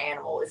until that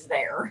animal is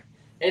there.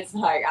 It's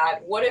like,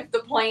 what if the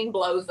plane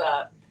blows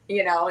up?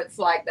 It's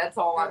like that's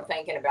all I'm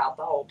thinking about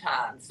the whole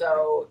time.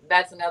 So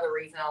that's another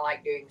reason I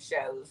like doing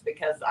shows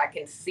because I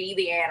can see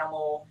the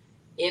animal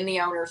in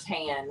the owner's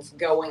hands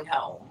going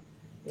home.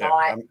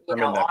 Not,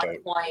 on a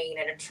plane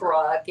and a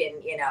truck, and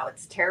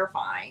it's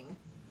terrifying.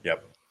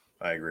 Yep,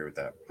 I agree with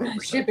that.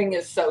 100%. Shipping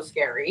is so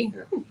scary.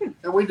 Yeah.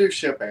 And we do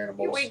ship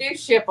animals. We do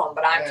ship them,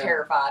 but I'm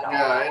terrified.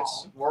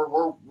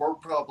 We're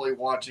probably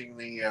watching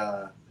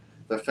the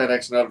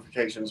FedEx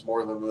notifications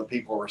more than the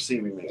people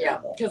receiving the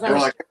animal. Because we're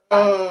like,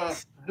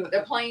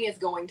 the plane is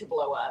going to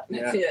blow up.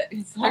 That's it.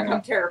 It's like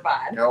I'm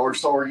terrified. Or a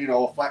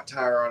flat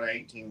tire on an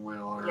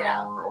 18-wheeler,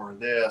 or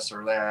this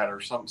or that, or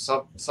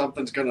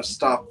something's going to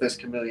stop this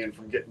chameleon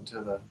from getting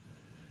to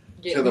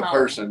the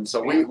person.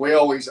 So we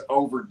always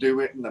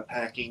overdo it in the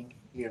packing.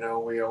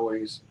 We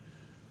always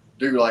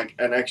do like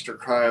an extra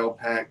cryo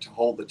pack to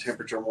hold the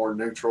temperature more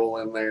neutral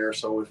in there.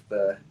 So if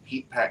the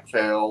heat pack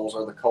fails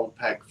or the cold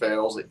pack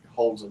fails, it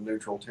holds a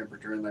neutral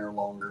temperature in there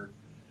longer.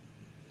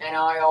 And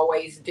I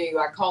always do.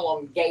 I call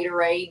them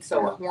Gatorade,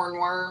 so a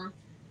hornworm.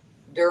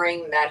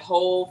 During that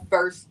whole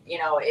first,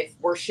 if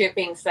we're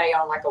shipping, say,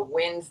 on like a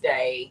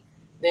Wednesday,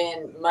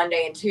 then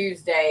Monday and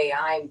Tuesday,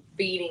 I'm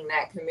feeding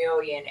that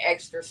chameleon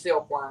extra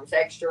silkworms,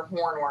 extra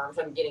hornworms.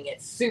 I'm getting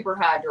it super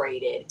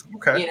hydrated,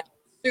 Okay.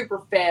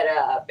 super fed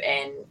up.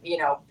 And,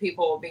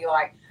 people will be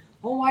like,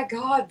 oh my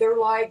God, they're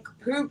like,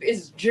 poop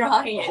is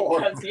giant.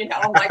 Because,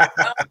 I'm like,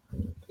 oh,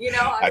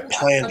 I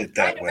planned I'm it trying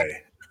that to make,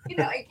 way. in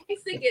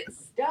case they get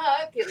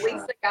stuck, at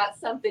least they got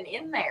something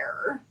in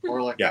there.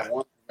 Or like Yeah. that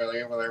one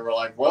chameleon where they were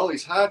like, well,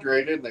 he's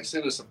hydrated. And they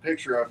sent us a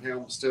picture of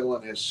him still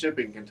in his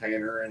shipping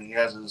container, and he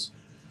has his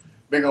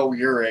big old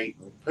urate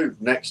and poop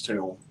next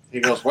to him. He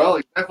goes, well,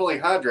 he's definitely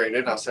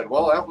hydrated. I said,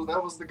 well,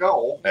 that was the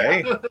goal.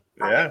 Hey,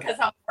 yeah. Because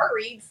I'm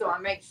worried, so I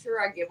make sure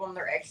I give them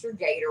their extra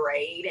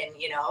Gatorade and,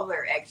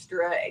 their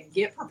extra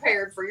get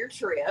prepared for your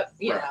trip,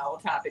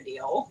 type of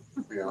deal.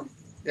 Yeah.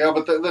 Yeah,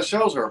 but the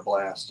shows are a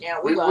blast. Yeah,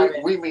 we love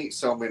it. We meet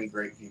so many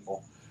great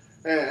people.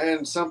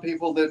 And some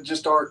people that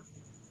just aren't,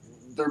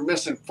 they're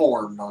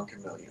misinformed on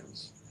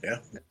chameleons. Yeah.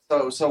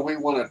 So we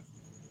want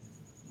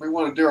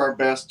to do our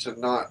best to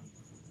not,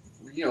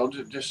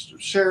 just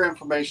share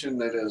information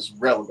that is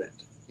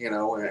relevant,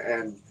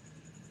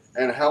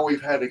 and how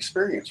we've had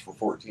experience for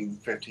 14,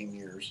 15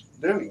 years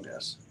doing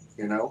this,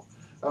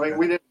 I mean,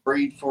 we didn't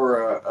breed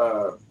for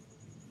a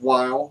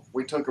while.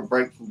 We took a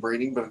break from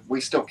breeding, but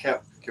we still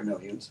kept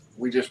chameleons.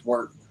 We just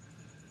weren't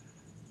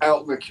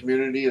out in the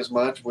community as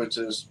much, which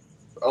is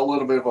a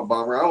little bit of a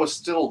bummer. I was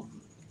still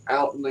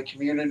out in the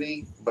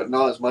community, but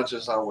not as much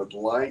as I would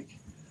like.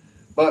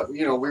 But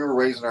we were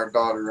raising our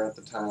daughter at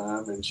the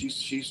time, and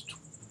she's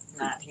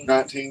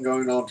 19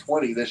 going on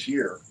 20 this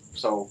year.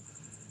 So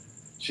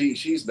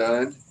she's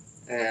done,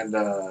 and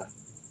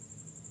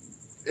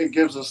it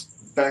gives us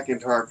back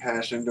into our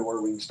passion to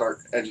where we can start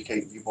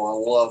educating people. I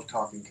love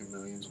talking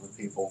chameleons with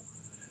people.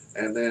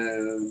 And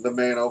then the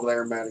man over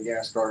there in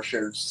Madagascar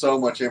shared so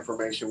much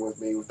information with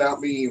me without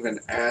me even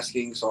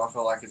asking, so I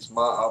feel like it's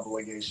my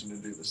obligation to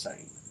do the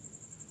same.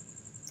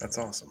 That's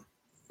awesome.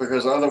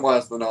 Because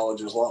otherwise the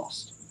knowledge is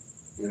lost.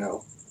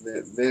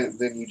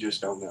 Then you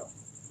just don't know.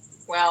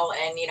 Well,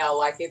 and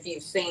like if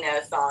you've seen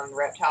us on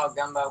Reptile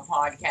Gumbo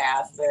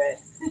podcast, but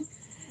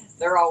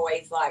they're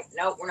always like,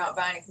 nope, we're not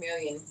buying a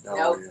chameleon.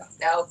 Nope.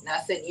 And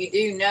I said, you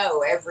do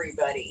know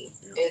everybody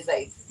is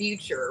a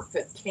future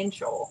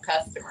potential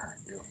customer.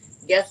 Yeah.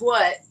 Guess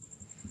what?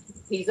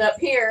 He's up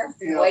here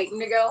waiting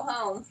to go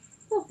home.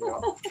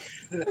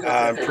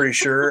 I'm pretty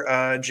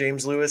sure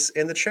James Lewis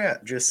in the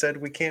chat just said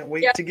we can't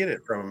wait to get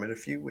it from him in a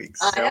few weeks.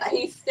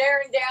 He's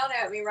staring down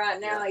at me right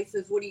now. He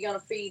says, what are you going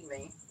to feed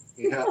me?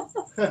 Yeah.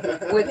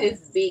 With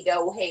his big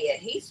old head.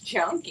 He's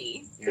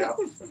chunky. Yeah.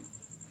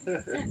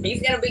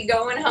 He's going to be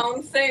going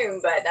home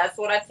soon, but that's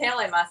what I tell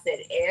him. I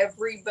said,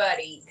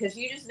 everybody, because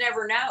you just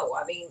never know.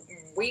 I mean,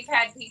 we've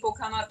had people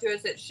come up to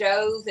us at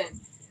shows, and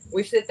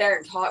we sit there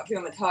and talk to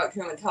them and talk to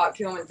them and talk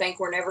to them and think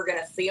we're never going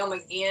to see them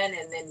again.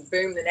 And then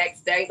boom, the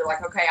next day, they're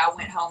like, okay, I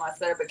went home, I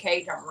set up a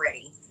cage, I'm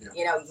ready.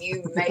 Yeah.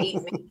 You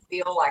made me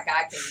feel like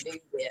I can do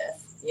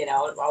this.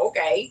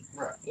 Okay.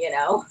 Right.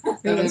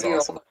 That's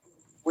awesome.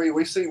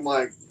 We seem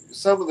like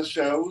some of the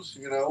shows,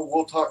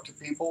 we'll talk to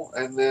people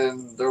and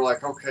then they're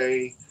like,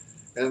 okay.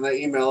 And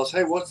they email us,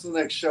 hey, what's the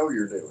next show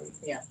you're doing?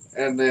 Yeah.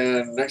 And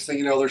then next thing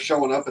you know, they're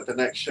showing up at the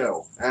next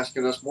show,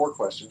 asking us more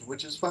questions,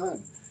 which is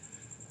fine.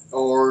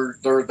 Or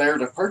they're there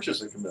to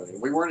purchase a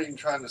chameleon. We weren't even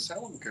trying to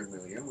sell them a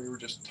chameleon. We were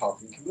just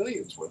talking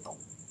chameleons with them.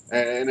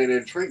 And it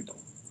intrigued them.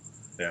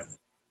 Yeah.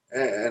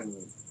 And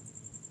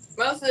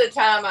most of the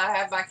time I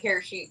have my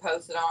care sheet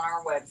posted on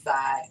our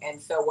website.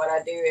 And so what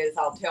I do is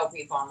I'll tell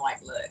people, I'm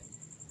like, look,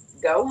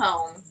 go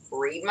home,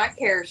 read my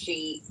care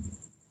sheet.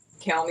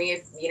 Tell me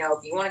if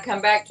you want to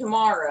come back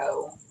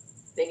tomorrow,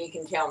 then you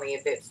can tell me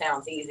if it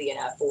sounds easy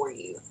enough for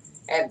you.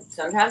 And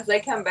sometimes they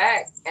come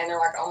back and they're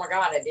like, oh my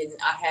God, they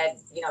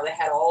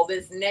had all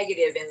this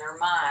negative in their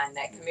mind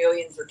that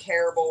chameleons are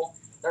terrible.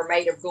 They're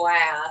made of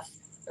glass.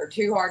 They're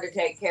too hard to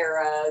take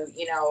care of, and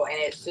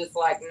it's just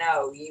like,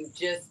 no,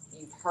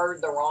 you've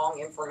heard the wrong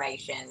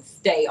information.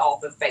 Stay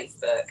off of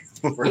Facebook.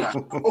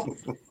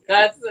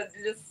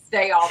 Just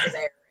stay off of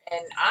there.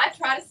 And I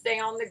try to stay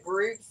on the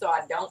group so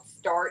I don't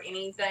start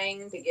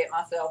anything to get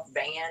myself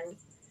banned.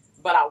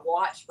 But I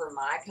watch for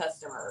my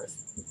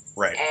customers.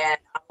 Right. And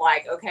I'm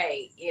like,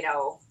 okay,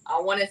 I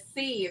want to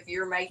see if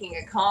you're making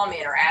a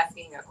comment or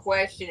asking a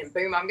question, and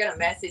boom, I'm going to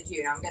message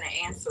you and I'm going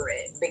to answer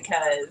it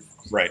because,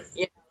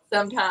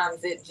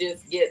 sometimes it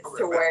just gets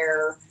to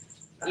where,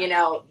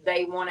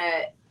 they want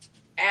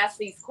to ask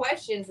these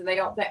questions and they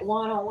don't think,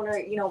 well, I don't want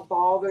to,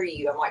 bother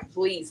you. I'm like,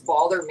 please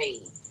bother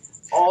me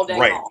all day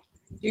long.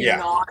 Do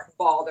not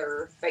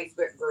bother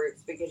Facebook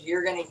groups because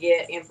you're going to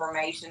get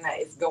information that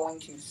is going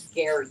to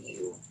scare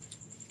you.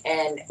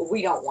 And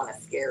we don't want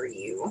to scare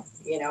you.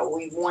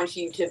 We want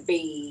you to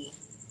be,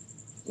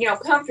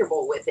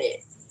 comfortable with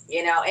it.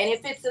 And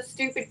if it's a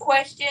stupid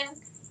question,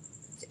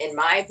 in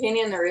my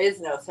opinion, there is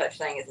no such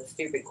thing as a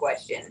stupid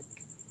question.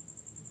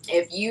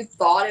 If you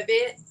thought of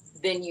it,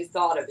 then you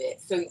thought of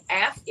it. So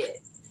ask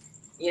it.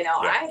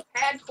 I've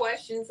had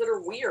questions that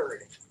are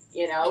weird,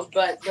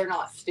 but they're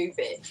not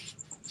stupid.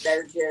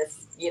 They're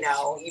just, you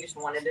just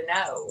wanted to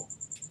know.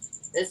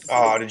 This is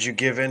Oh, did you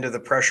give in to the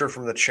pressure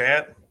from the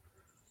chat?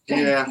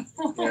 Yeah,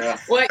 yeah.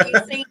 what you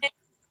seen it.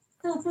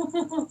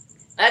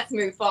 That's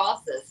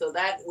Mufasa, so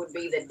that would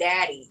be the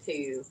daddy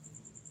to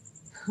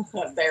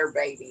their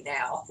baby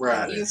now.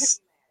 Right. That You,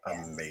 is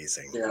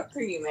amazing. Yeah. who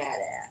are you mad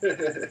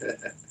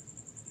at?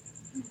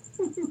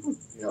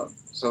 Yeah.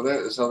 So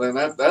then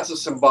that's a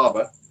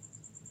Simbaba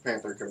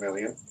panther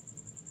chameleon,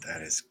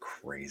 That is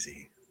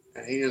crazy.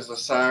 and he is the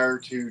sire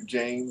to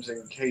James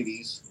and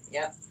Katie's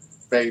Yep.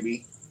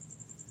 baby.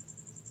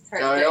 Her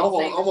Now, he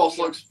same almost as-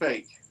 looks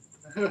fake.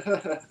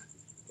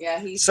 Yeah,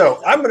 he's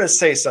So I'm going to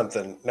say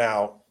something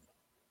now.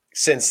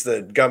 Since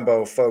the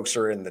Gumbo folks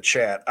are in the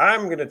chat,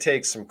 I'm going to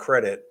take some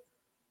credit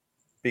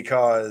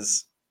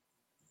because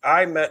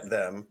I met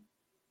them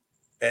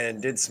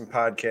and did some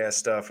podcast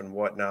stuff and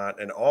whatnot.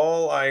 And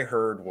all I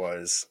heard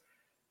was,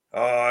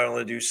 oh, I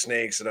only do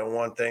snakes and I don't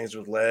want things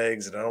with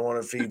legs and I don't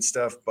want to feed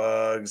stuff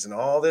bugs and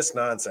all this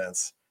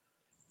nonsense.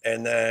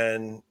 And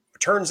then it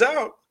turns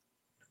out,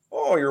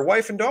 oh, your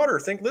wife and daughter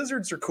think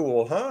lizards are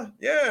cool, huh?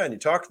 Yeah. And you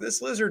talk to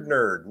this lizard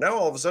nerd. Now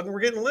all of a sudden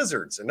we're getting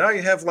lizards. And now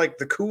you have like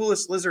the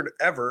coolest lizard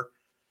ever.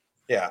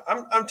 Yeah,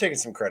 I'm taking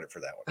some credit for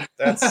that one.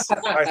 That's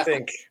I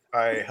think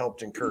I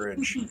helped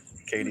encourage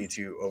Katie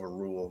to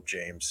overrule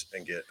James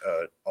and get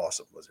an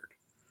awesome lizard.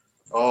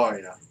 Oh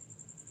yeah,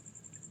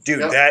 Dude,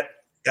 Yep.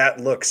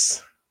 that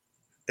looks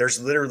there's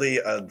literally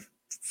a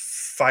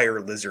fire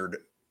lizard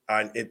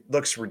on it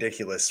looks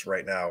ridiculous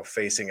right now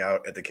facing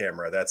out at the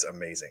camera. That's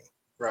amazing.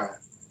 right.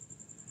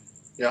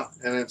 Yeah,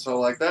 and then so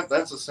like that's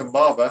a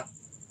Simbaba.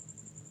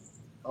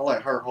 I'll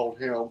let her hold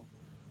him.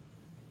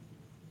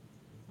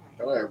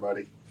 Go there,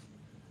 buddy.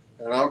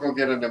 And I'll go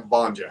get an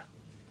Mbanja.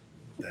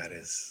 That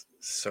is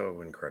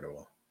so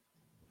incredible.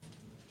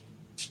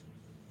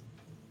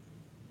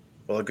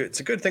 Well, it's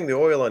a good thing the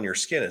oil on your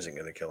skin isn't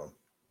going to kill him.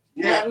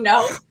 Yeah.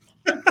 No.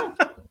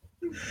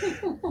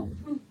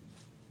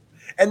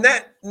 And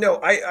that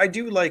no, I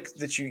do like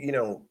that you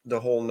know the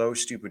whole no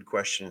stupid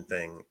question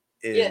thing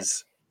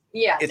is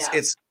Yeah.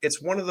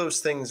 it's one of those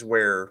things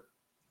where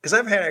because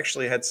I've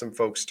actually had some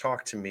folks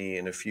talk to me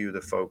and a few of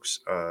the folks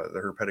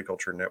the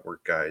Herpetoculture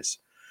Network guys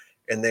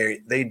and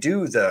they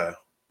do the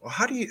well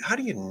how do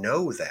you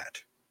know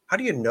that? How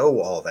do you know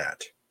all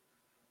that?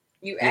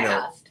 You You know,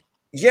 asked.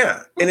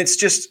 yeah, and it's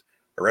just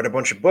I read a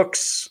bunch of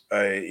books.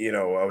 I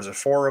was a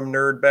forum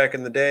nerd back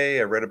in the day.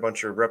 I read a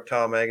bunch of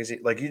reptile magazine.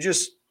 Like you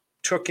just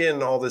took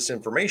in all this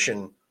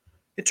information.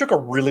 It took a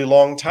really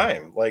long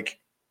time. Like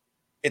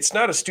it's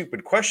not a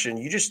stupid question.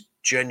 You just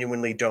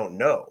genuinely don't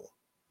know.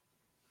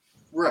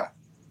 Right.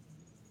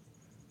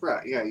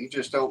 Right. Yeah. You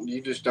just don't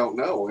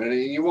know, and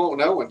you won't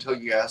know until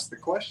you ask the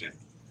question.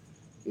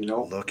 You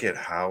know. Look at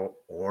how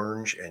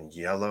orange and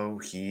yellow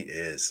he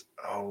is.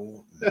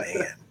 Oh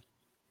man.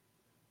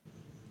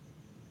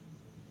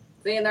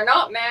 See, and they're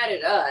not mad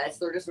at us.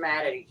 They're just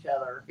mad at each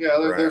other. Yeah.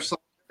 They're Right.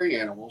 solitary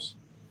animals.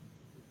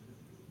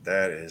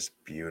 That is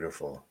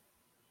beautiful.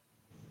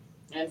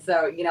 And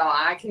so,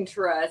 I can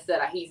trust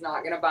that he's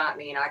not going to bite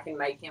me and I can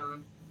make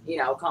him,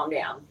 calm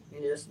down.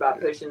 And just by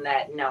pushing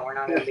that, no, we're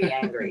not going to be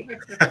angry.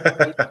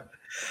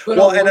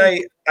 Well, and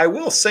I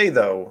will say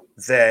though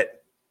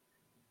that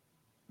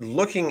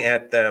looking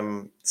at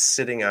them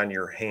sitting on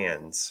your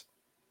hands,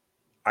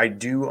 I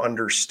do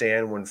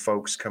understand when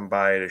folks come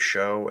by at a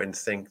show and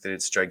think that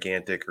it's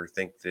gigantic or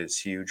think that it's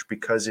huge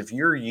because if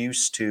you're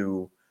used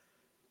to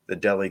the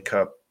deli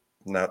cup,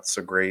 not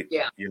so great,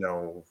 Yeah.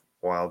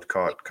 wild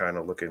caught kind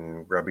of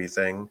looking grubby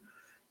thing,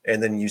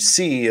 and then you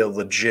see a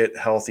legit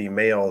healthy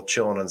male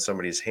chilling on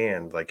somebody's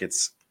hand, like it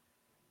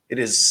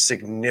is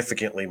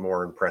significantly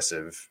more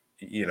impressive,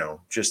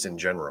 just in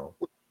general.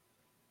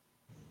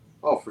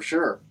 Oh, for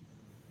sure.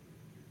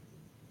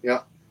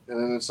 Yeah.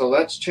 And so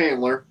that's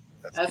Chandler.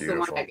 That's the one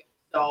Beautiful. that gets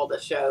to all the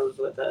shows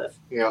with us.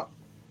 Yeah.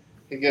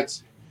 He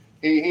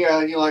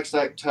likes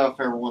that tough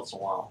every once in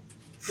a while.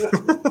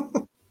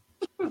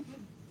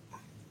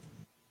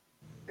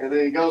 And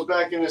then he goes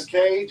back in his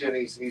cage and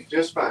he's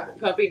just fine.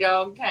 Puppy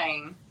dog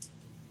Kane.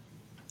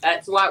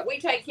 That's why we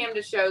take him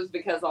to shows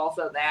because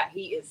also that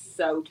he is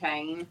so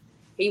tame.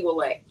 He will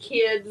let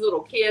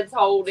little kids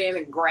hold him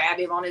and grab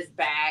him on his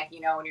back,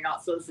 and you're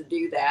not supposed to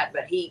do that.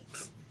 But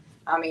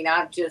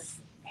I've just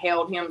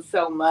held him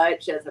so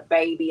much as a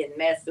baby and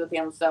messed with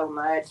him so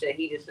much that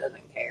he just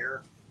doesn't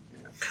care.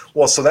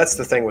 Well, so that's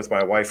the thing with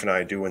my wife and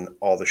I doing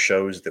all the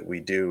shows that we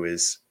do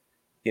is,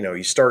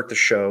 you start the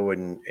show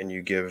and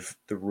you give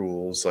the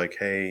rules like,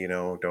 hey,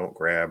 don't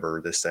grab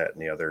or this, that,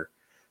 and the other.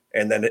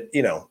 And then,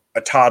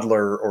 a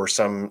toddler or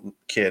some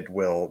kid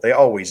they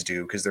always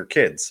do because they're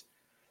kids.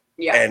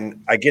 Yeah.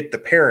 And I get the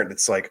parent,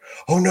 it's like,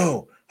 oh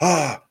no,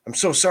 I'm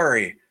so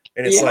sorry.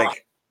 And it's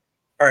like,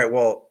 all right,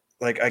 well,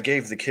 like I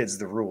gave the kids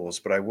the rules,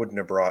 but I wouldn't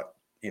have brought,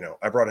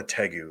 I brought a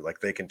tegu, like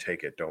they can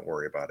take it. Don't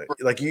worry about it.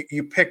 Like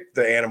you pick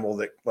the animal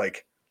that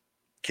like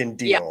can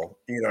deal,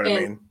 you know what I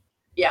mean?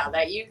 Yeah,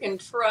 that you can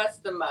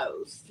trust the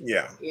most.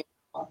 Yeah.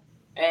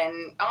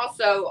 And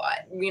also,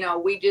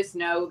 we just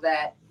know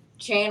that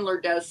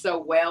Chandler does so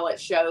well at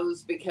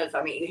shows because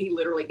I mean he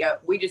literally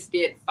we just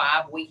did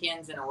 5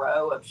 weekends in a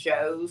row of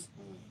shows,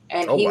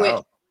 and Oh he went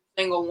wow. to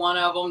every single one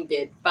of them,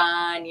 did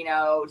fine, you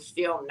know,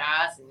 still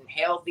nice and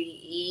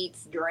healthy,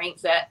 eats,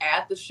 drinks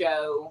at the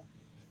show,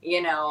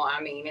 you know.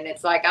 I mean, and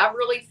it's like I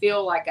really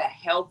feel like a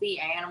healthy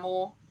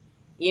animal,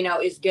 you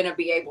know, is going to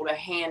be able to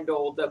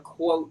handle the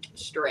quote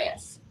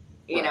stress,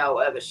 you know,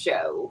 of a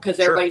show, because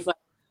Sure. everybody's like,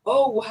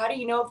 oh, well, how do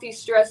you know if he's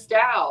stressed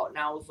out? And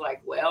I was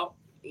like, well,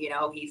 you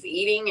know, he's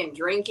eating and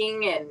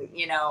drinking and,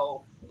 you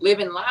know,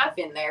 living life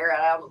in there.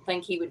 I don't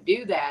think he would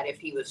do that if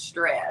he was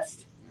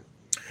stressed.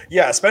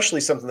 Yeah,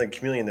 especially something like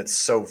chameleon that's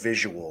so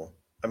visual.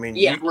 I mean,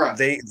 Yeah. Right.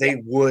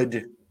 they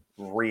would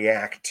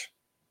react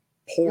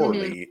Mm-hmm.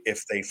 poorly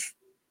if they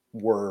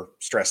were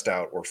stressed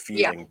out or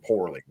Yeah. feeling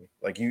poorly.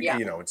 Like Yeah.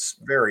 you know, it's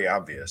very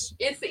obvious.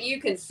 It's that you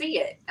can see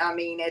it. I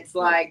mean, it's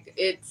like,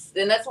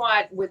 and that's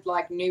why with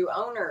like new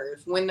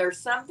owners, when there's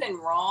something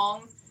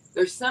wrong,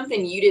 there's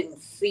something you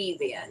didn't see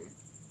then.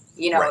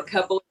 You know, Right. a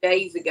couple of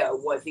days ago,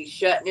 was he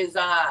shutting his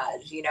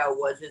eyes? You know,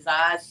 was his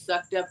eyes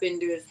sucked up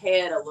into his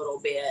head a little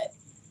bit?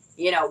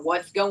 You know,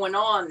 what's going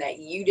on that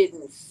you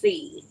didn't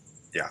see?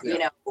 Yeah. You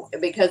know,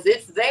 because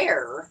it's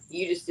there,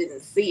 you just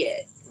didn't see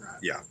it. Right.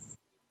 Yeah.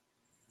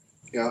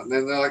 Yeah, and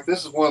then they're like,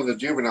 this is one of the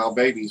juvenile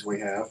babies we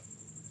have.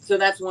 So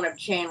that's one of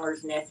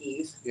Chandler's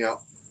nephews. Yeah.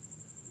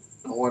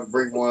 I want to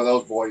bring one of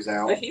those boys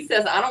out. But he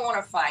says, I don't want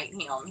to fight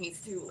him.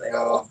 He's too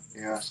little.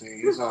 Yeah, see,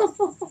 he's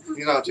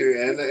not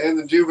too, and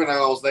the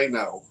juveniles, they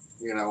know,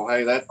 you know,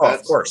 hey, Of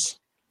that's course.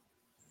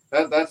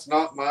 that's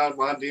not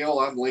my deal.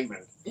 I'm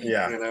leaving.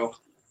 Yeah. You know,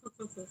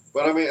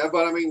 but I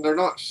mean, they're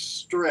not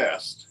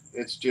stressed.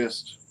 It's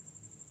just,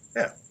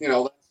 you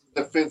know, that's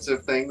the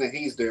defensive thing that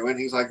he's doing.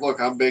 He's like,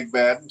 look, I'm big,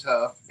 bad, and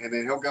tough, and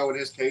then he'll go in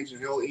his cage and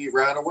he'll eat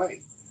right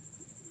away.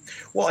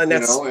 Well, and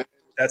You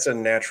that's a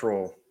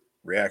natural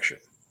reaction.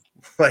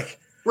 Like,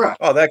 right.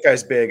 oh, that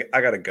guy's big.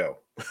 I gotta go.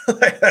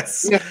 Like,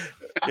 that's Yeah.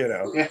 you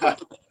know.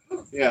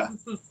 Yeah.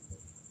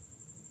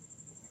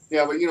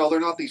 Yeah, but you know, they're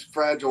not these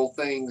fragile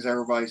things.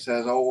 Everybody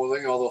says, "Oh, well,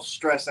 you know, they'll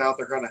stress out.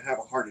 They're going to have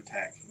a heart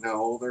attack."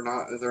 No, they're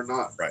not. They're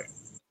not. Right.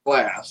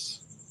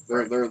 Glass.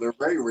 They're Right. they're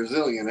very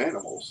resilient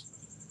animals.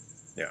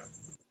 Yeah.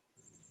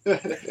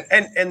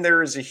 And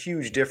there is a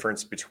huge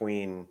difference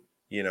between,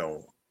 you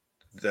know,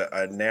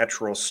 a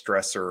natural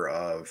stressor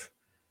of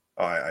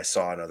I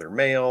saw another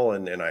male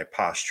and I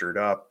postured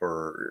up,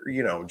 or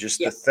you know, just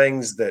the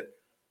things that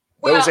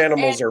those Well,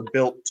 animals and are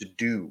built to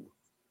do.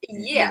 You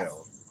yes.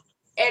 know.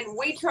 And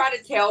we try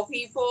to tell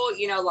people,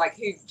 you know, like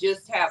who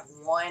just have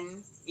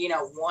one, you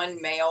know,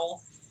 one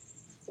male,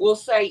 we'll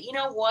say, you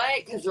know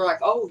what? Because they're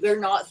like, oh, they're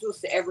not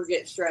supposed to ever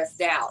get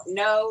stressed out.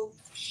 No,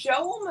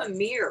 show them a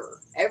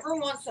mirror every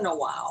once in a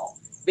while,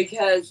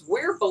 because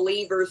we're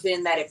believers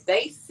in that if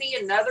they see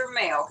another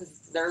male, because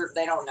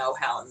they don't know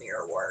how a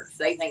mirror works,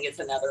 they think it's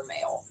another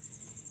male.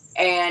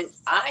 And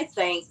I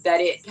think that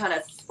it kind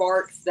of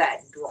sparks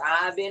that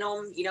drive in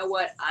them. You know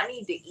what? I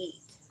need to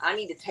eat. I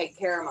need to take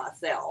care of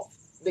myself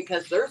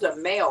because there's a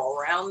male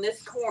around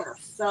this corner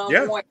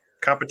somewhere. Yeah.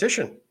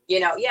 Competition.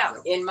 You know,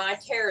 in my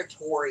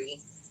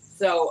territory.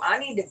 So I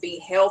need to be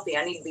healthy.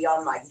 I need to be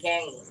on my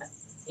game.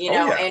 You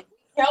know, and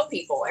tell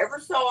people ever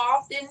so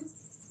often,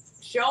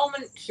 show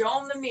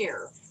them the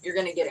mirror. You're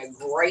going to get a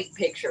great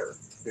picture.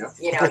 Yeah.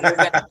 You know, you're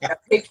going to get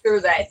a picture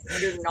that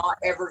you're not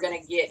ever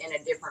going to get in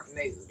a different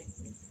mood.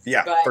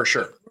 Yeah, but for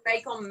sure. If you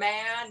make them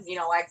mad, you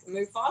know, like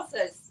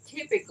Mufasa is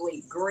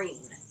typically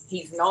green.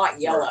 He's not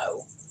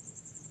yellow.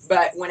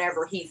 But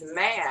whenever he's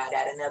mad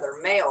at another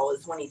male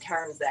is when he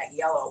turns that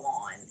yellow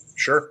on.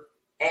 Sure.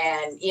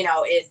 And, you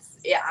know,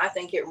 I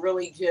think it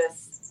really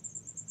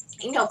just,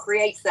 you know,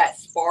 creates that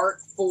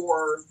spark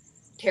for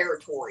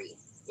territory.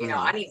 You know,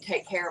 I need to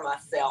take care of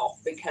myself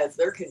because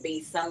there could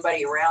be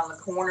somebody around the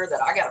corner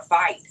that I got to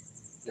fight.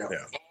 Yeah.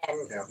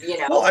 And, you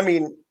know. Well, I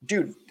mean,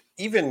 dude,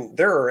 even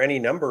there are any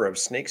number of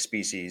snake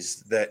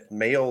species that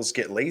males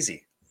get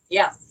lazy.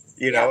 Yeah.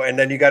 You know, and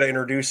then you got to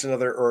introduce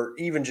another, or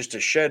even just a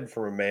shed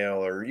from a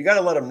male, or you got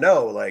to let them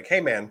know, like, hey,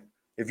 man,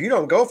 if you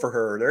don't go for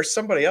her, there's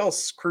somebody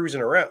else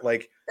cruising around.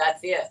 Like, that's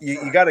it.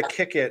 You got to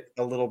kick it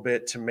a little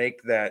bit to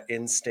make that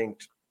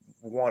instinct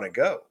want to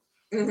go.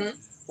 Mm-hmm.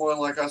 Well,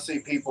 like I see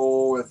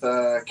people with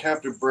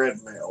captive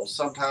bred males.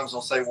 Sometimes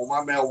they'll say, well,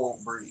 my male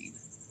won't breed.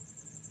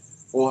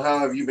 Well, how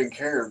have you been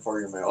caring for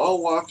your male? Oh,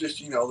 well, I've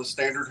just, you know, the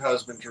standard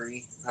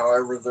husbandry,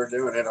 however they're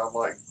doing it. I'm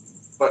like,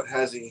 but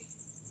has he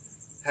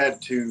had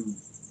to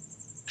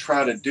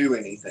try to do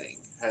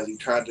anything? Has he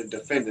tried to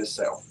defend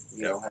himself?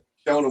 You know, have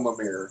you shown him a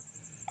mirror?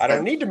 I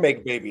don't need to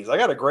make babies. I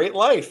got a great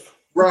life.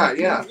 Right,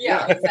 yeah.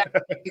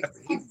 Exactly.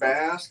 He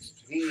basks,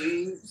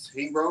 he eats,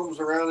 he roams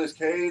around his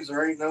cage.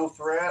 There ain't no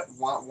threat.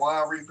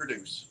 Why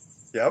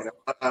reproduce? Yep. You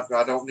know,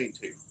 I don't need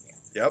to.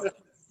 Yep.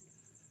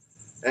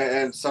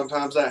 And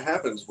sometimes that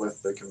happens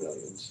with the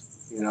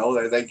chameleons. You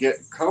know, they get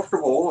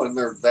comfortable and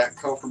they're that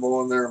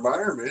comfortable in their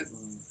environment,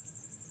 and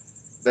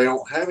they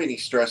don't have any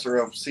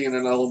stressor of seeing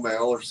another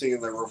male or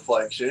seeing their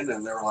reflection,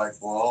 and they're like,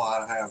 well,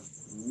 I have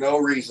no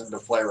reason to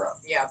flare up.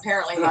 Yeah,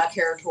 apparently my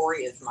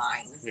territory is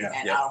mine, Yeah.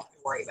 and Yep. I don't have to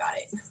worry about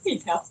it.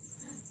 You know.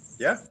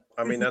 Yeah.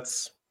 I mean,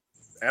 that's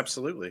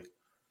absolutely.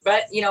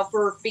 But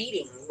for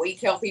feeding, we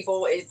tell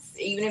people it's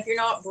even if you're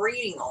not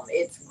breeding them,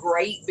 it's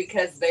great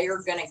because they are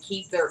going to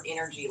keep their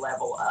energy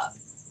level up.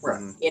 Right.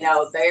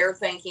 Mhm. They're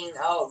thinking,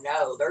 oh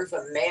no, there's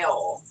a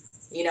male,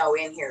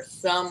 in here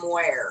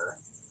somewhere.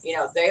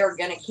 They are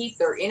going to keep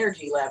their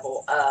energy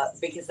level up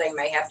because they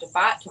may have to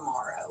fight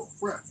tomorrow.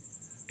 Right.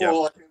 Yep.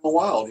 Well, like in the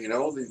wild,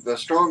 the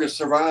strongest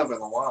survive in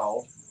the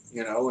wild,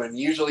 and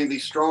usually the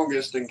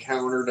strongest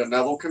encountered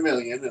another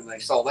chameleon and they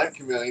saw that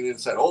chameleon and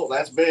said, oh,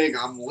 that's big,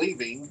 I'm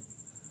leaving,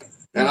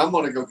 and I'm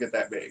going to go get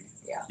that big.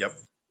 Yeah. Yep.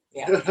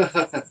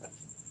 Yeah.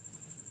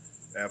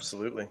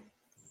 Absolutely.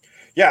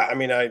 Yeah. I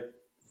mean,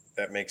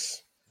 that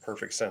makes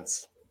perfect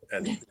sense.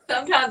 And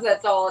Sometimes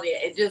that's all it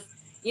is. It just,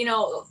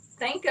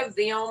 think of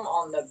them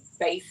on the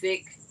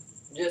basic,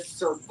 just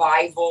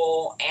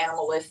survival,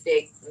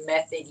 animalistic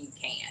method you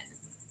can,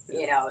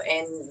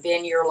 and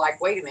then you're like,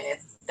 wait a minute,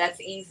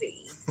 that's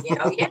easy,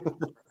 yeah,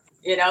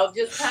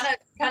 just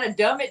kind of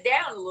dumb it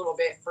down a little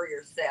bit for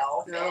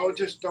yourself. And,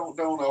 just don't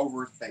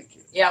overthink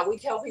it. yeah, we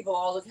tell people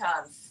all the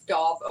time,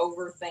 stop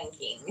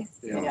overthinking,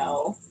 Yeah.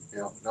 No,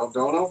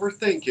 don't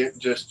overthink it.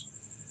 Just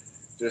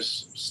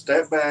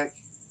step back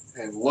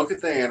and look at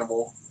the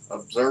animal,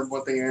 observe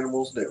what the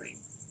animal's doing,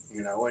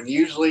 and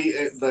usually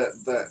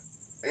the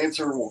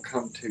answer will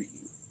come to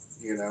you.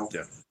 Yeah.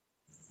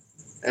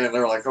 And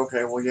they're like,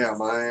 okay, well, yeah,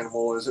 my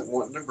animal isn't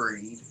wanting to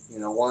breed.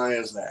 Why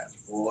is that?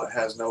 Well, it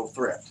has no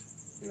threat.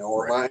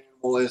 Or Right. my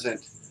animal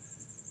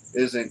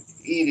isn't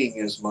eating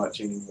as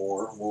much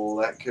anymore. Well,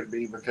 that could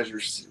be because you're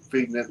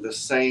feeding it the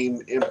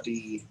same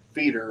empty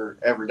feeder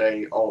every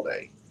day, all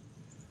day.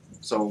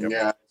 So Yep.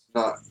 yeah,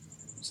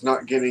 it's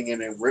not getting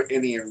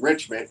any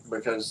enrichment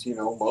because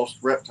most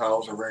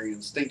reptiles are very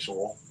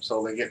instinctual,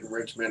 so they get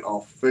enrichment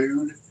off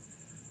food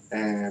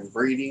and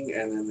breeding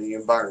and then the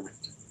environment.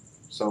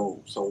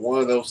 So one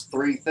of those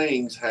three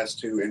things has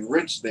to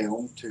enrich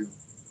them to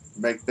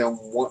make them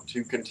want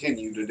to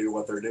continue to do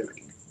what they're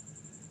doing.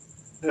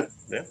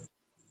 Yeah.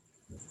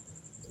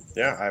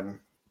 Yeah.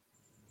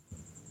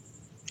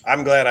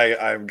 I'm glad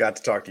I've got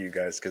to talk to you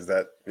guys because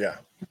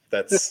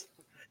that's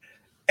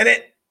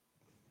and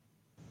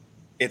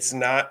it's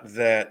not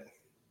that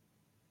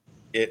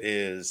it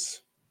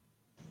is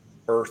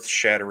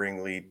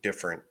earth-shatteringly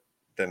different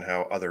than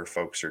how other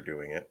folks are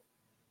doing it.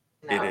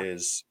 It no,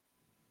 is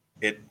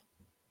it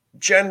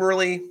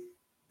generally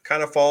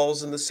kind of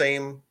falls in the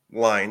same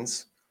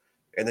lines,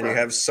 and then you Right.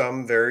 have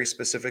some very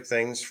specific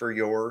things for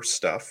your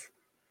stuff,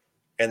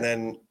 and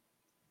then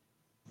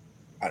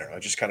I don't know,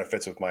 it just kind of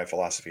fits with my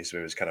philosophy, so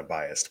it was kind of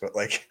biased, but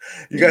like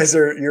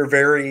you're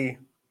very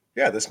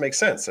yeah, this makes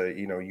sense.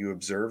 You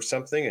observed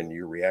something and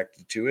you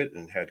reacted to it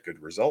and had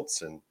good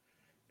results, and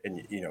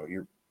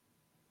you're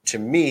to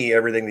me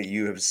everything that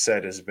you have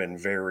said has been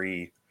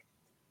very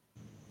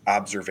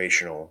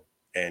observational,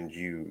 and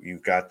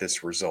you got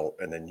this result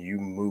and then you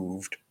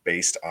moved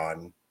based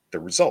on the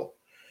result.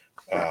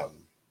 Right.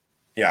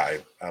 Yeah,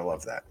 I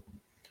love that.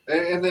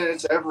 And then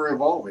it's ever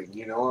evolving.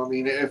 I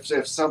mean,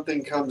 if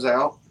something comes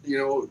out,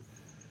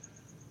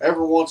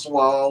 every once in a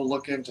while I'll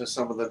look into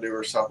some of the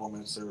newer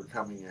supplements that are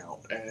coming out,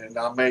 and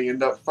I may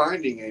end up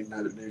finding a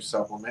new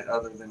supplement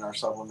other than our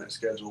supplement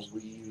schedules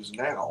we use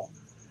now,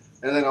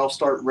 and then I'll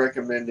start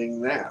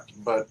recommending that.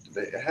 But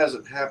it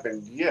hasn't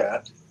happened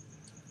yet.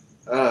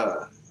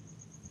 But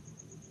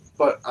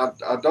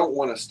I don't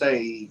want to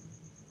stay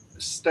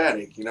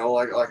static.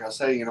 Like I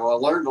say, I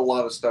learned a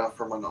lot of stuff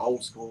from an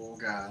old school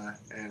guy,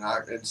 and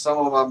some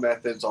of my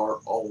methods are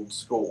old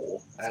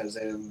school, as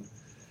in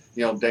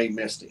day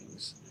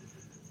mistings,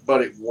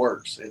 but it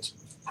works. It's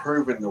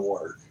proven to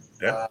work.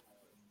 Yeah.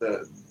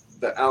 The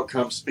the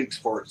outcome speaks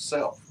for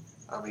itself.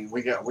 I mean,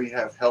 we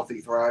have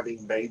healthy,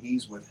 thriving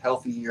babies with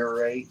healthy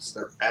urates.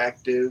 They're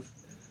active.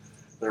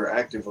 They're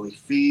actively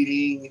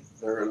feeding.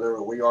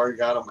 We already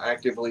got them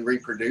actively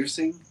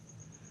reproducing.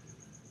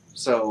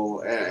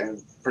 So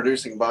and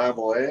producing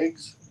viable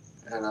eggs.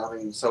 And I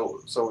mean,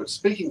 so it's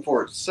speaking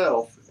for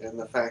itself in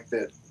the fact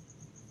that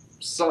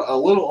a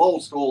little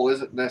old school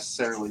isn't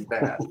necessarily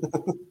bad,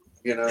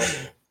 you know.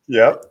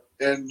 Yep.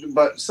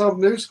 But some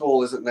new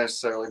school isn't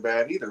necessarily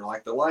bad either,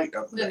 like the light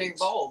upgrades. the new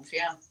bulbs,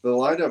 yeah. The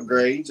light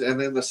upgrades, and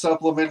then the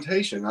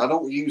supplementation. I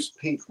don't use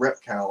pink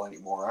Repcal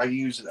anymore. I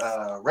use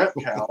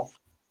Repcal,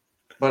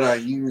 but I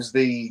use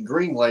the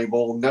green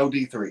label no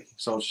D3.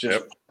 So it's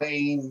just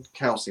plain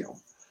calcium.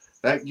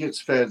 That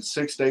gets fed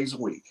 6 days a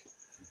week.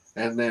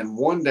 And then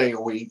 1 day a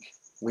week,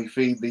 we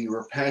feed the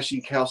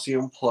Repashy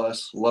Calcium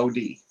Plus Low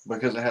D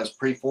because it has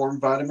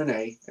preformed vitamin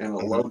A and a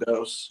low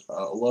dose,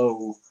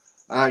 low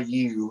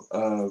IU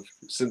of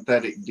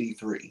synthetic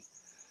D3.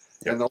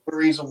 Yep. And the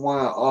only reason why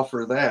I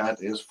offer that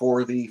is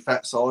for the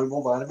fat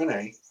soluble vitamin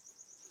A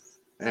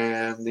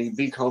and the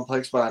B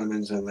complex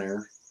vitamins in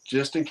there,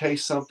 just in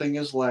case something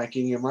is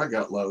lacking in my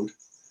gut load.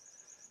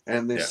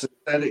 And the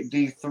synthetic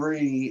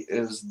D3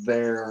 is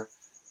there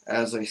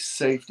as a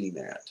safety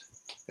net.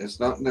 It's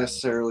not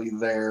necessarily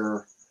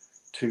there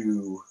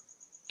to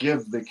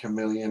give the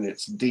chameleon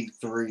its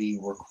D3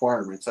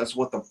 requirements. That's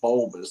what the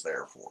bulb is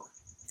there for.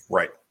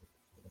 Right.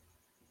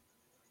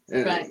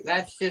 But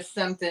that's just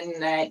something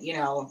that, you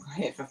know,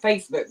 if a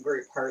Facebook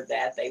group heard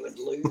that, they would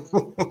lose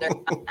their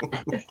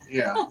mind.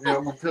 Yeah,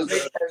 because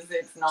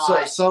it's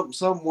not.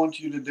 Some want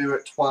you to do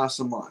it twice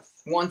a month.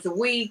 Once a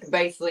week,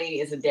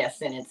 basically, is a death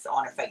sentence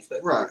on a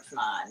Facebook group's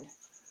mind.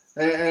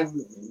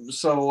 And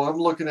so I'm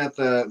looking at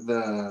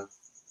the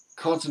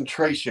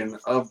concentration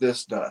of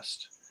this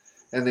dust.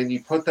 And then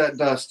you put that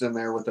dust in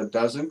there with a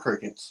dozen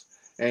crickets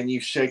and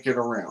you shake it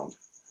around.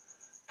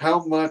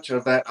 How much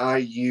of that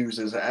IUs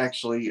is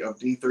actually of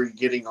D3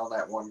 getting on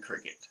that one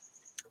cricket?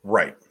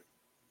 Right.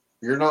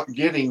 You're not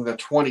getting the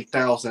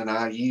 20,000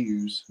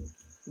 IUs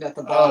that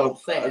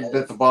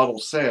the bottle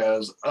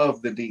says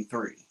of the D3.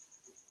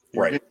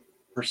 You're right. getting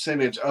a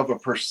percentage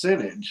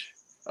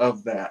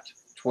of that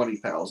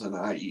 20,000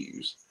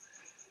 IUs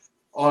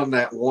on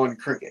that one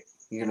cricket,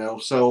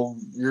 so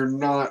you're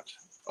not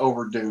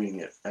overdoing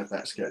it at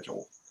that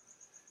schedule.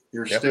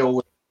 You're still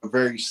with a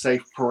very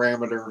safe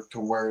parameter to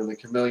where the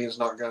chameleon's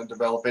not going to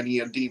develop any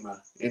edema,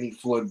 any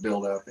fluid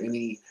buildup,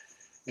 any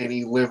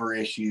liver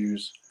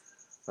issues.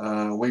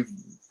 We've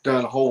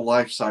done whole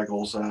life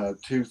cycles,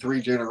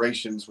 2-3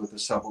 generations with the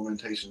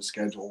supplementation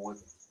schedule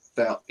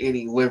without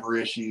any liver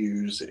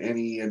issues,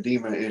 any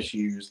edema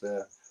issues.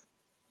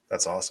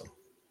 That's awesome.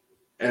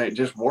 And it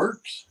just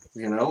works,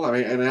 and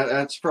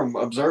that's from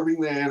observing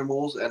the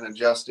animals and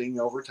adjusting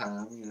over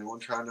time, and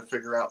trying to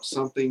figure out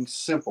something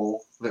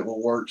simple that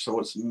will work so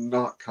it's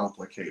not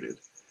complicated.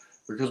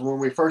 Because when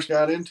we first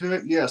got into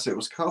it, yes, it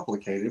was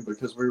complicated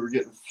because we were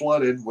getting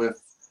flooded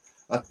with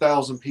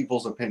 1,000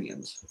 people's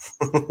opinions,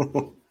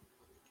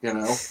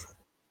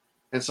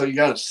 And so you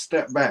got to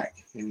step back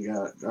and you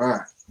got to, all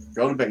right,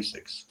 go to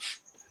basics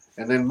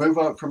and then move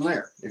up from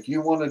there. If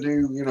you want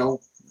to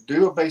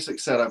do a basic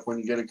setup when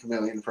you get a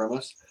chameleon from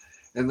us,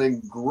 and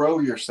then grow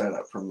your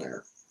setup from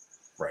there.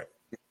 Right.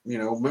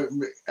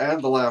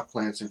 Add the live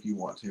plants if you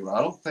want to.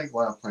 I don't think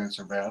live plants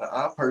are bad.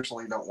 I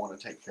personally don't want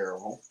to take care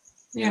of them.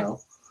 Yeah.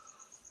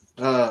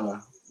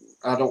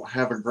 I don't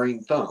have a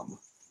green thumb.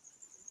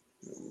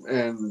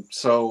 And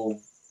so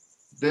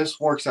this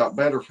works out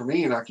better for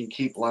me, and I can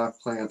keep live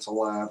plants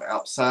alive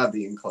outside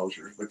the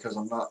enclosures because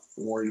I'm not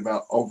worried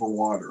about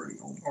overwatering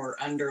them. Or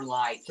under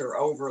lights or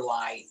over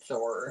lights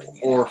or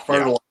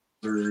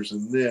fertilizers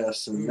and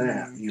this and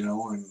that,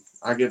 and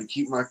I get to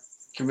keep my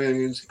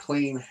chameleons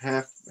clean,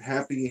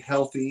 happy,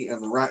 healthy,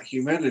 and the right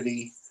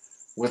humidity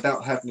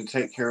without having to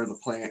take care of the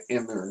plant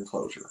in their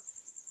enclosure.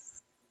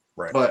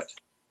 Right. But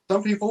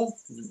some people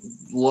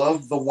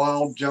love the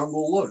wild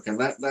jungle look, and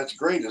that's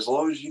great as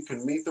long as you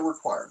can meet the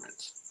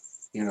requirements.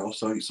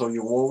 So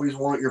you always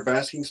want your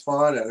basking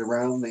spot at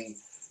around the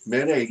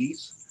mid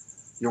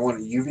 80s. You want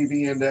a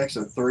UVB index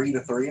of 3 to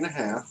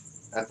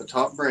 3.5 at the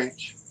top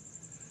branch.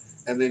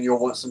 And then you'll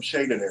want some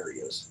shaded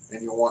areas,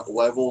 and you'll want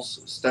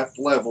stepped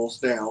levels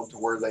down to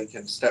where they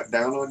can step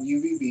down on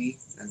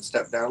UVB and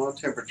step down on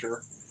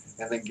temperature,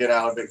 and then get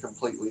out of it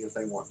completely if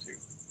they want to.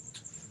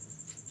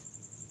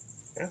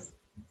 Yeah.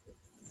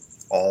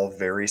 All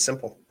very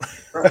simple.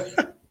 Right.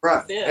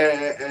 Right.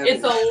 And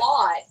it's a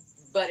lot,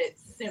 but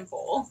it's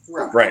simple.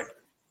 Right.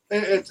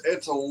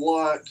 It's a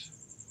lot,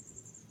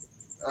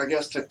 I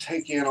guess, to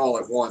take in all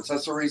at once.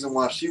 That's the reason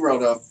why she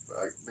wrote up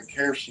the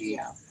care sheet.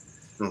 Yeah.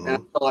 Mm-hmm. And I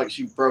feel like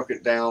she broke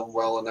it down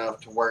well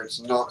enough to where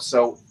it's not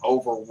so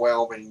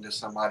overwhelming to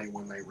somebody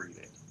when they read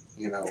it.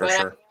 For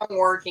sure. I'm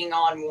working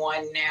on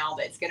one now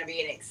that's going to be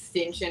an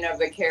extension of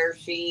the care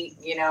sheet,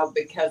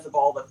 because of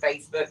all the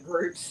Facebook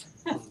groups.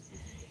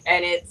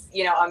 And it's,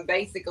 I'm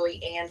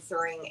basically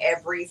answering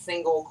every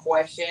single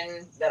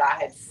question that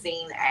I have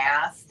seen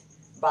asked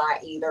by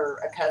either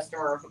a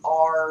customer of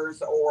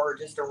ours or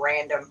just a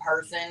random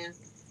person.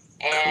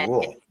 And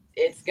cool.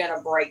 It's going to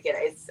break it.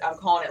 I'm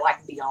calling it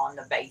like beyond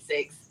the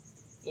basics,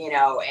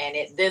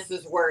 and this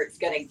is where it's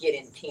going to get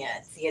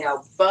intense,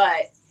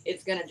 but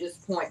it's going to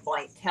just point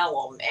blank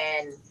tell them.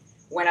 And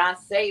when I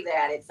say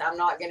that, I'm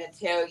not going to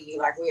tell you,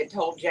 like we had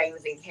told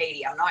James and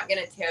Katie, I'm not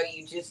going to tell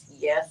you just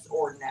yes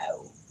or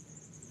no.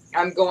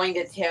 I'm going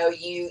to tell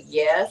you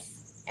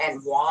yes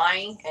and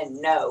why,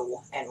 and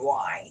no and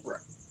why.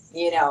 Right.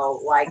 You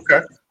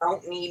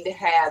don't need to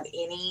have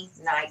any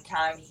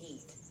nighttime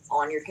heat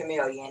on your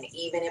chameleon,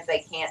 even if they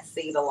can't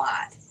see the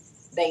light.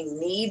 They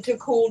need to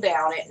cool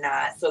down at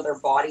night so their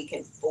body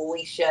can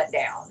fully shut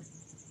down.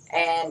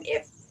 And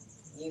if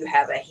you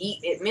have a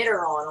heat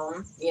emitter on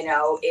them,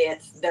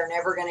 they're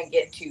never going to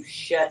get to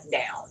shut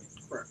down.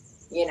 Right.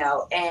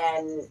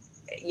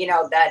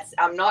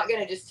 I'm not going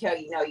to just tell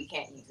you, no, you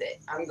can't use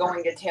it. I'm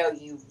going to tell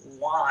you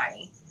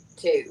why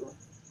too.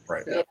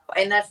 Right.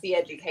 And that's the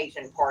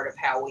education part of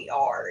how we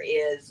are,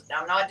 is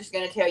I'm not just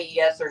going to tell you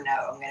yes or no.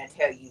 I'm going to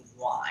tell you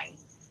why.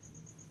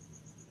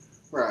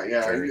 Right.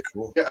 Yeah. Very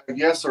cool.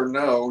 Yes or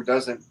no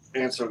doesn't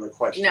answer the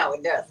question. No,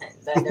 it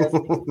doesn't. That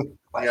doesn't.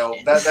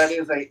 That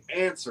is an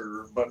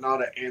answer, but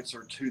not an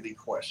answer to the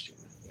question.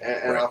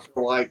 And right. I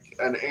feel like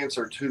an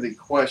answer to the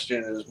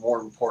question is more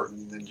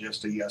important than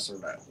just a yes or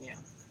no. Yeah.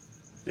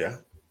 Yeah.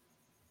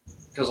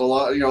 Because a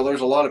lot,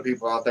 there's a lot of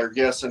people out there,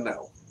 yes and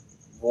no.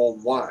 Well,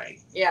 why?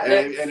 Yeah.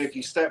 And if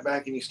you step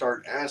back and you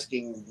start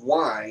asking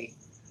why,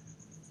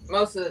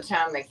 most of the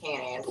time they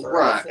can't answer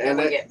right, us, and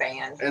then we get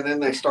banned. And then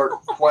they start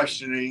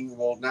questioning.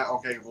 Well, now,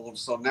 okay, well,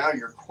 so now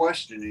you're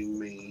questioning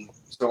me,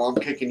 so I'm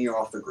kicking you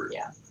off the group.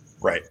 Yeah.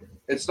 Right.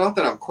 It's not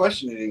that I'm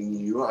questioning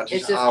you. It's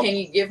just, can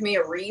you give me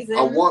a reason?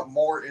 I want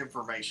more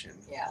information.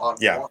 Yeah. On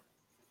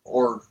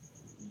or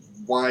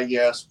why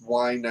yes,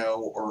 why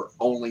no, or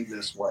only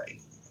this way.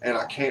 And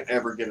I can't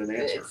ever get an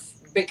answer. It's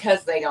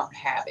because they don't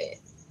have it.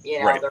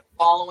 Right. They're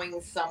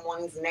following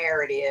someone's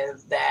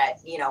narrative that,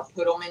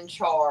 put them in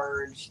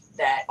charge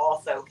that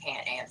also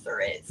can't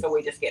answer it. So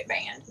we just get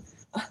banned.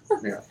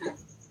 Yeah.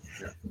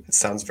 It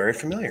sounds very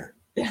familiar.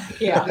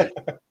 Yeah.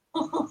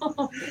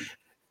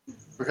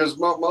 Because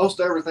most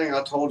everything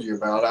I told you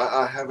about,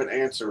 I have an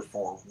answer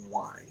for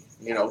why.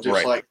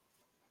 Just like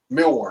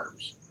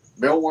mealworms.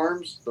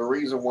 Mealworms, the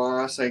reason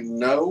why I say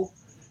no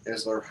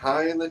is they're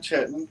high in the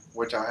chitin,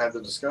 which I had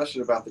the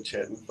discussion about the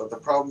chitin, but the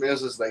problem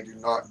is they do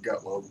not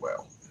gut load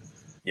well.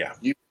 Yeah.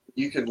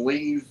 You can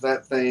leave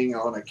that thing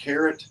on a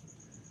carrot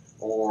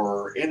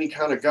or any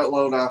kind of gut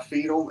load I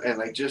feed them,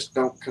 and they just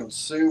don't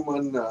consume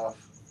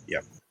enough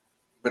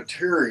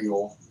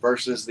material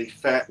versus the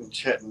fat and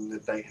chitin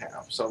that they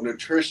have. So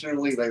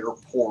nutritionally, they are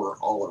poor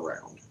all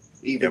around,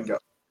 even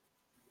gut.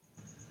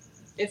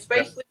 It's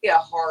basically a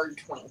hard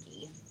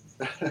Twinkie.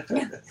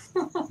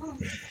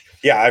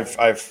 Yeah,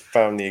 I've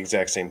found the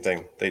exact same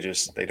thing. They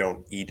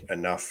don't eat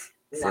enough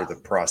for the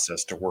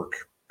process to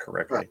work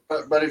correctly.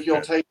 Right. But if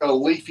you'll take a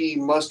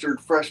leafy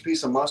fresh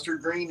piece of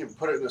mustard green and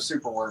put it in a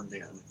superworm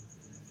bin,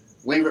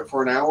 leave it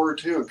for an hour or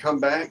two and come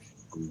back,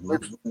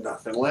 there's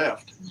nothing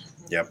left.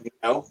 Yep.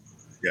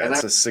 Yeah, and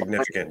it's a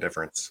significant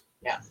difference.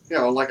 Yeah.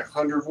 Like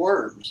 100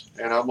 worms.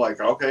 And I'm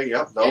like, okay,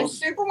 yep,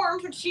 those. And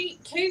superworms are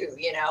cheap too,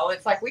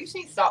 It's like we just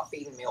need to stop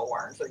feeding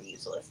mealworms. They're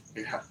useless.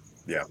 Yeah.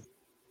 Yeah.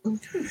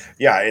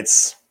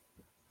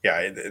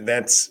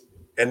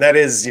 That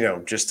is,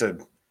 just a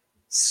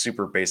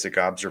super basic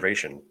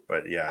observation.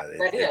 But yeah,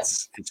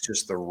 it's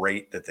just the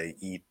rate that they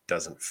eat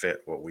doesn't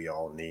fit what we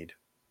all need.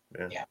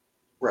 Yeah.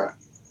 Right.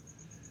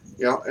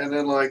 Yeah, and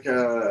then like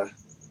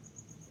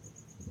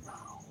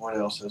what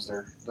else is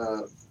there?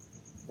 The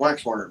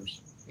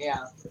waxworms.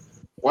 Yeah.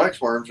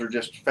 Waxworms are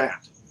just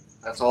fat.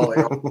 That's all they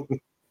are.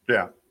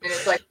 Yeah. And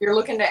it's like, you're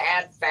looking to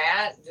add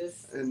fat,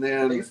 just and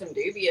then do some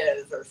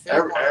dubias or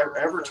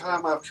every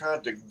time I've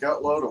tried to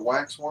gut load a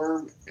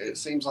waxworm, it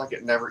seems like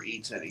it never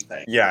eats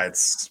anything. Yeah,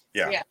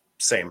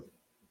 same.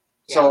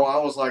 So I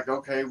was like,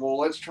 okay, well,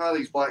 let's try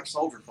these black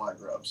soldier fly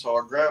grubs. So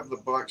I grabbed the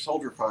black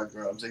soldier fly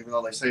grubs, even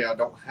though they say I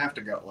don't have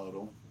to gut load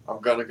them. I'm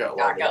going to gut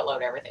load them. Gut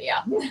load everything,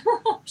 yeah.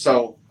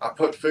 So I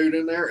put food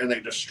in there and they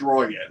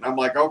destroy it. And I'm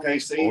like, okay,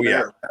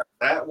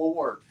 that will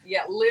work.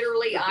 Yeah,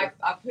 literally, I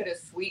put a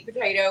sweet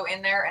potato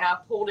in there and I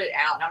pulled it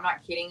out. And I'm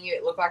not kidding you.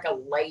 It looked like a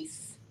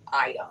lace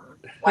item,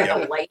 like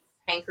a lace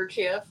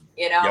handkerchief.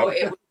 It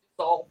was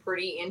all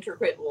pretty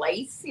intricate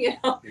lace, Yeah.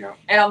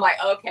 And I'm like,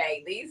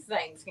 okay, these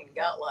things can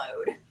gut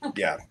load.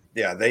 Yeah,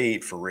 they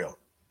eat for real.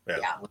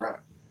 Yeah. Right.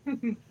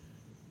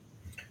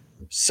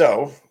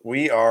 So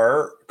we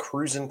are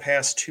cruising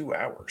past 2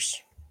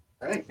 hours,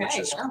 which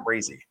is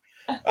crazy.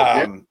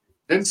 Didn't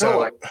feel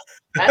like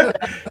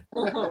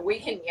we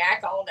can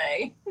yak all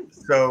day.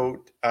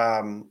 So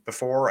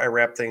before I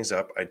wrap things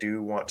up, I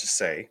do want to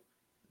say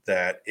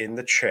that in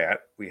the chat,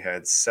 we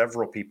had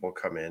several people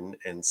come in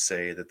and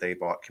say that they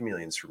bought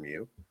chameleons from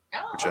you,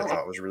 which I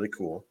thought was really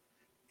cool.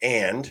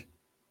 And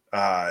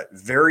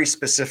very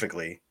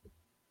specifically,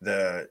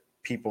 the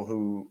people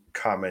who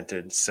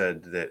commented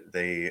said that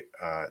they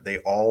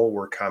all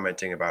were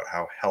commenting about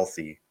how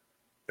healthy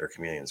their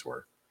chameleons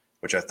were,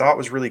 which I thought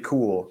was really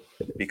cool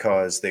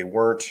because it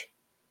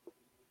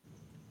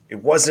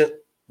wasn't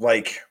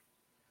like,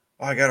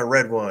 oh, I got a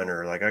red one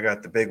or like I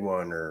got the big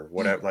one or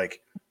whatever.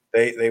 Like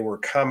they were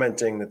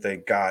commenting that they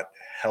got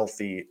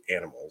healthy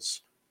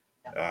animals.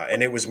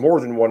 And it was more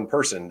than one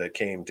person that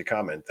came to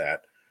comment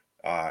that.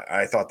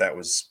 I thought that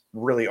was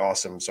really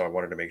awesome. So I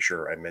wanted to make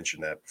sure I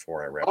mentioned that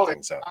before I wrap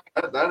things up.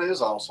 That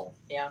is awesome.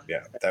 Yeah.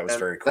 Yeah, that was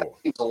very cool.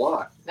 That means a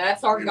lot.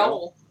 That's our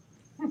goal.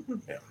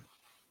 Yeah.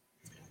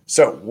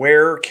 So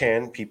where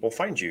can people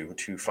find you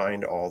to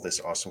find all this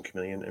awesome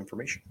chameleon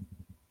information?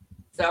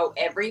 So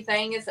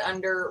everything is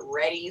under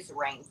Reddy's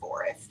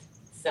Rainforest.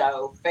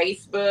 So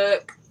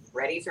Facebook,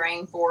 Reddy's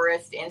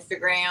Rainforest,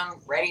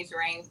 Instagram, Reddy's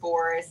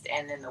Rainforest,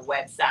 and then the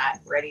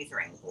website,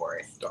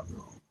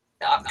 reddysrainforest.com.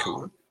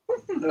 Cool.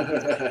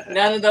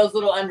 None of those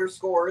little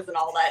underscores and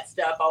all that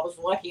stuff. I was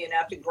lucky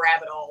enough to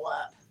grab it all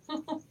up.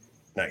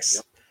 Nice.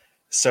 Yep.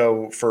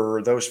 So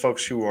for those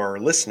folks who are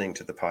listening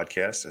to the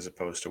podcast as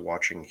opposed to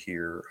watching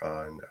here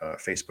on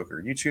Facebook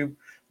or YouTube,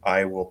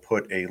 I will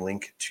put a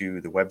link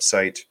to the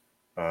website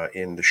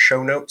in the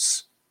show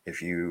notes if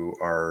you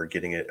are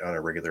getting it on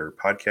a regular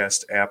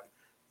podcast app,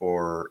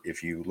 or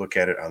if you look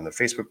at it on the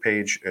Facebook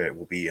page, it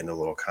will be in the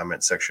little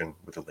comment section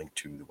with a link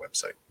to the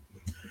website.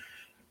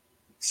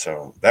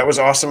 So that was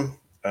awesome.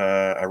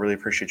 I really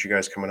appreciate you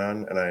guys coming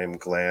on, and I am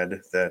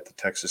glad that the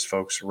Texas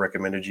folks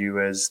recommended you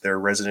as their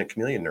resident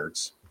chameleon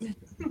nerds.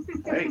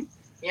 Hey,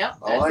 Yep,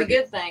 I that's like a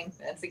good thing.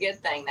 That's a good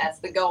thing. That's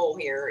the goal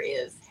here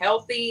is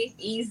healthy,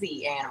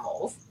 easy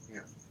animals.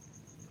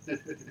 Yeah.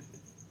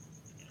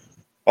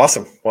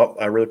 Awesome. Well,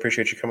 I really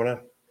appreciate you coming on.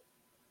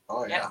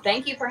 Oh yeah. Yep,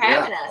 thank you for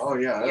having us. Oh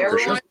yeah. If you ever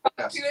sure. want to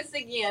talk to us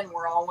again,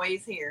 we're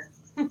always here.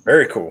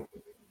 Very cool.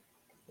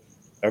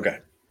 Okay.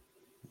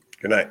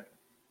 Good night.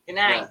 Good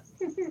night.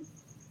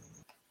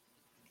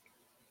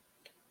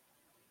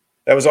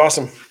 That was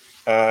awesome.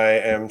 I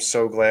am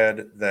so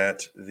glad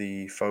that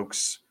the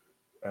folks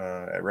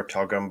at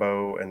Reptile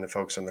Gumbo and the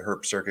folks on the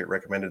Herp circuit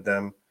recommended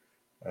them.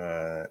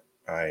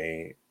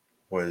 I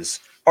was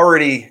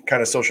already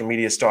kind of social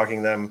media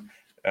stalking them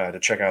to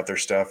check out their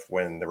stuff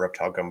when the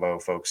Reptile Gumbo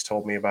folks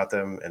told me about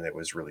them, and it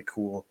was really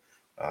cool.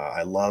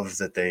 I love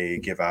that they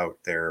give out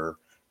their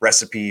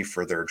recipe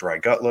for their dry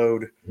gut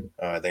load.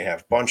 They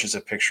have bunches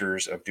of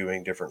pictures of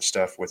doing different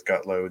stuff with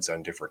gut loads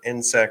on different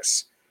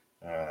insects.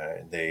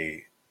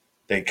 They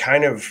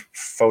kind of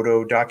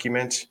photo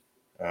document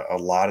a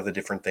lot of the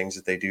different things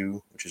that they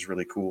do, which is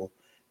really cool.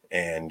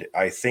 And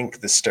I think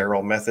the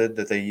sterile method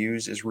that they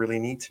use is really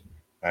neat.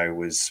 I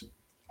was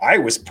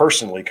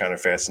personally kind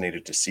of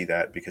fascinated to see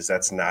that because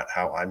that's not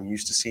how I'm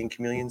used to seeing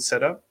chameleons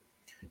set up.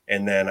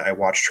 And then I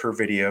watched her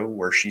video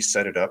where she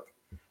set it up.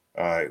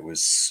 It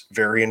was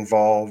very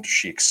involved.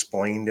 She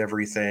explained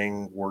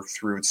everything, worked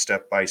through it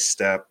step by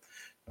step.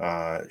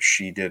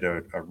 She did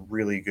a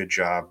really good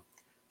job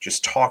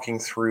just talking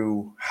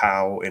through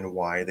how and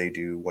why they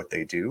do what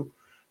they do.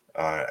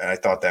 And I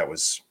thought that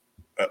was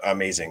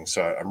amazing.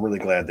 So I'm really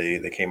glad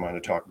they came on to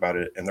talk about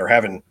it, and they're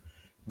having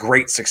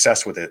great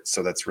success with it.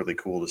 So that's really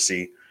cool to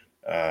see.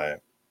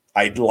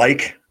 I'd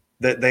like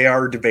that they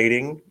are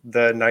debating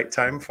the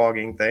nighttime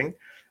fogging thing.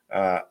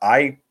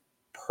 I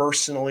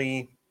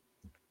personally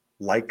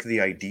like the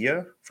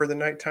idea for the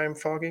nighttime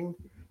fogging,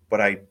 but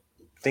I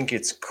think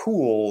it's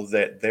cool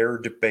that their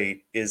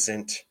debate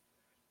isn't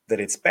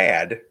that it's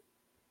bad.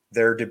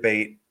 Their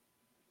debate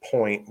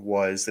point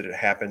was that it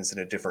happens in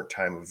a different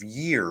time of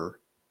year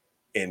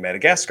in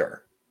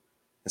Madagascar.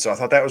 And so I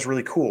thought that was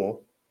really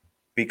cool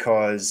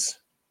because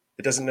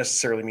it doesn't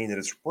necessarily mean that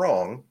it's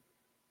wrong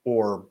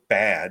or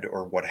bad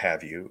or what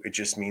have you. It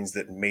just means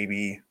that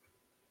maybe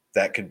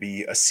that could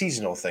be a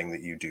seasonal thing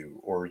that you do,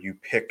 or you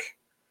pick.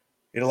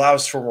 It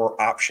allows for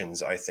more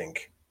options, I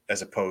think,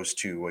 as opposed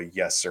to a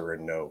yes or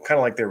a no. Kind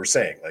of like they were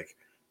saying, like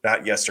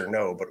not yes or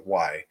no, but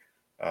why.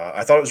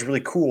 I thought it was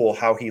really cool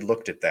how he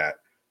looked at that,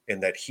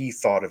 and that he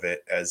thought of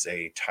it as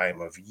a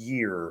time of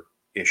year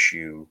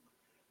issue,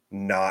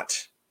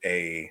 not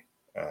a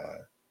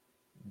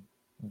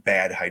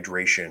bad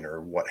hydration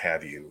or what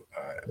have you.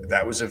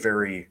 That was a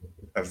very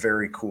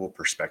cool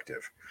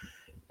perspective.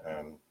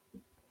 Um,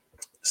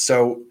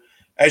 so,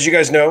 as you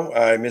guys know,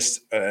 I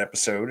missed an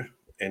episode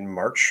in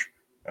March.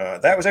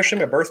 That was actually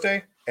my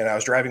birthday, and I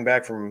was driving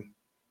back from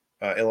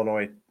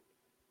Illinois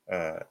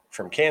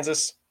from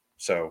Kansas.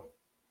 So,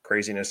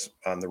 craziness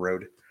on the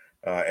road,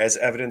 as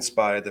evidenced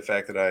by the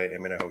fact that I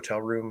am in a hotel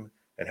room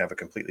and have a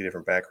completely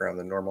different background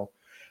than normal.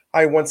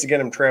 I once again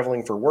am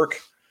traveling for work.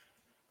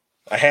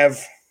 I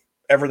have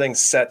everything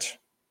set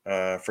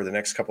for the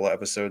next couple of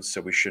episodes,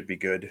 so we should be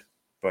good.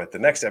 But the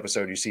next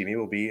episode you see me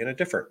will be in a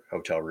different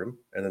hotel room,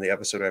 and then the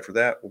episode after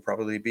that will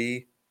probably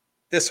be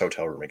this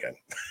hotel room again.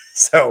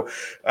 So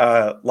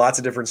lots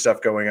of different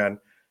stuff going on.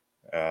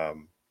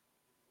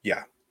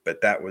 Yeah, but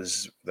that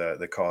was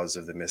the cause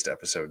of the missed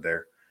episode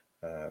there.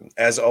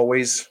 As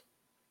always,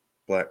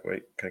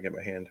 wait, can I get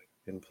my hand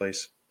in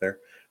place there?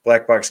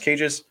 Black box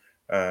cages.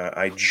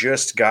 I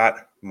just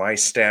got my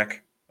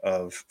stack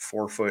of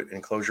 4-foot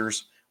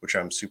enclosures, which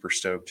I'm super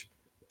stoked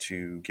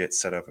to get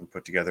set up and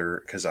put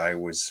together because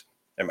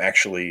I'm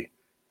actually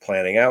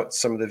planning out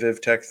some of the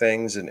VivTech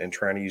things and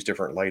trying to use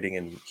different lighting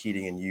and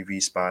heating and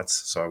UV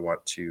spots. So I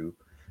want to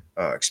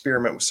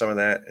experiment with some of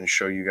that and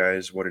show you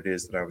guys what it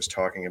is that I was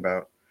talking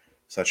about.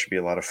 So that should be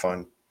a lot of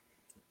fun.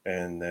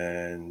 And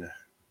then,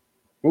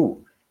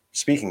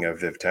 speaking of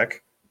VivTech,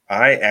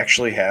 I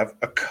actually have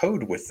a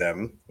code with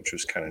them, which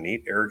was kind of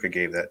neat. Erica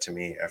gave that to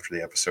me after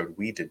the episode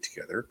we did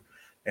together.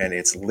 And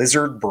it's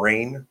Lizard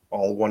Brain,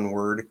 all one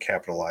word,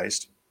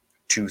 capitalized,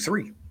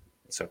 23.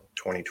 So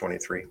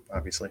 2023,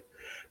 obviously.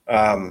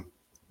 Yeah,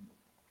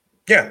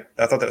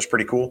 I thought that was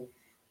pretty cool.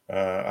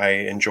 I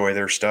enjoy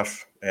their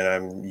stuff, and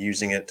I'm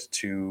using it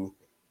to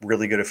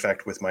really good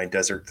effect with my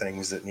desert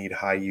things that need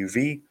high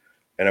UV.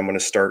 And I'm going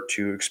to start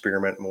to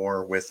experiment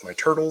more with my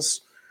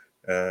turtles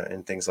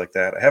and things like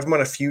that. I have them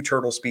on a few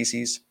turtle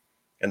species,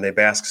 and they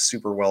bask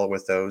super well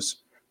with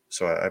those.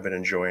 So I've been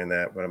enjoying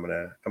that, but I'm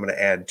gonna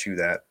add to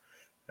that.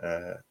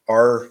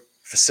 Our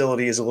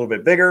facility is a little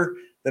bit bigger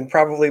than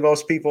probably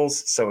most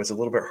people's, so it's a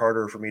little bit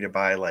harder for me to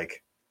buy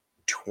like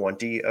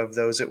 20 of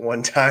those at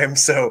one time.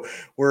 So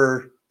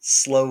we're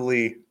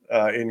slowly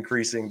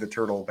increasing the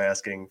turtle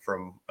basking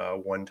from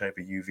one type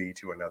of UV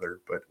to another,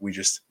 but we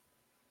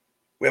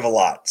have a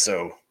lot.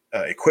 So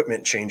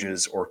equipment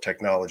changes or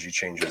technology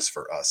changes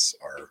for us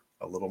are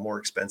a little more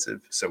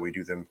expensive. So we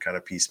do them kind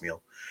of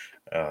piecemeal.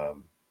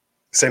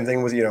 Same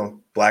thing with,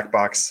 Black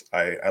Box.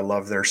 I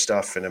love their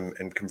stuff, and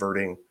I'm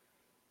converting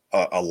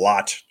a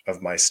lot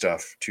of my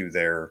stuff to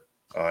their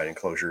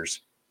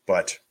enclosures.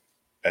 But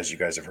as you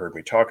guys have heard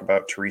me talk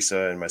about,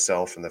 Teresa and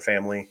myself and the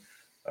family,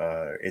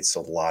 it's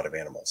a lot of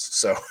animals.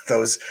 So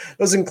those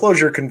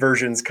enclosure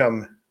conversions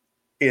come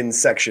in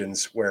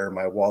sections where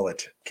my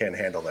wallet can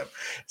handle them.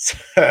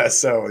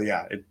 So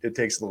yeah, it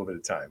takes a little bit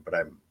of time, but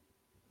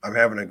I'm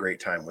having a great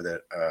time with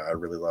it. I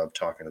really love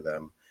talking to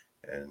them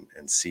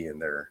and seeing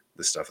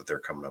the stuff that they're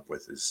coming up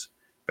with has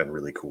been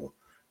really cool.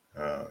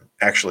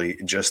 Actually,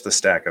 just the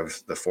stack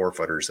of the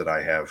 4-footers that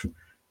I have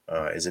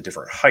is a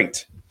different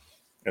height,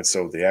 and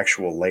so the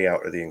actual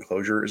layout of the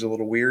enclosure is a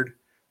little weird,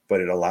 but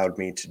it allowed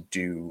me to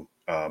do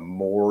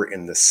more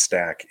in the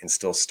stack and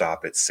still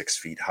stop at 6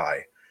 feet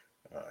high.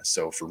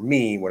 So for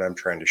me, when I'm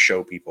trying to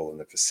show people in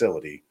the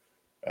facility,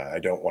 I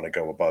don't want to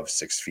go above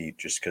 6 feet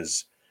just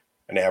because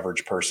an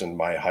average person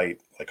my height,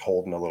 like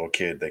holding a little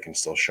kid, they can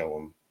still show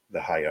them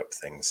the high up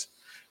things.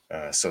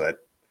 So that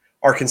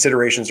our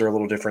considerations are a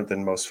little different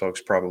than most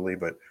folks probably,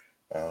 but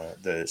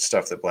the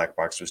stuff that Black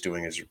Box was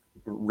doing has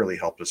really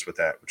helped us with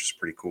that, which is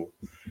pretty cool.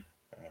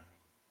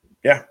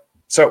 Yeah.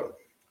 So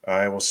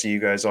I will see you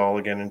guys all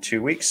again in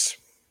 2 weeks.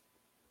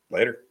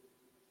 Later.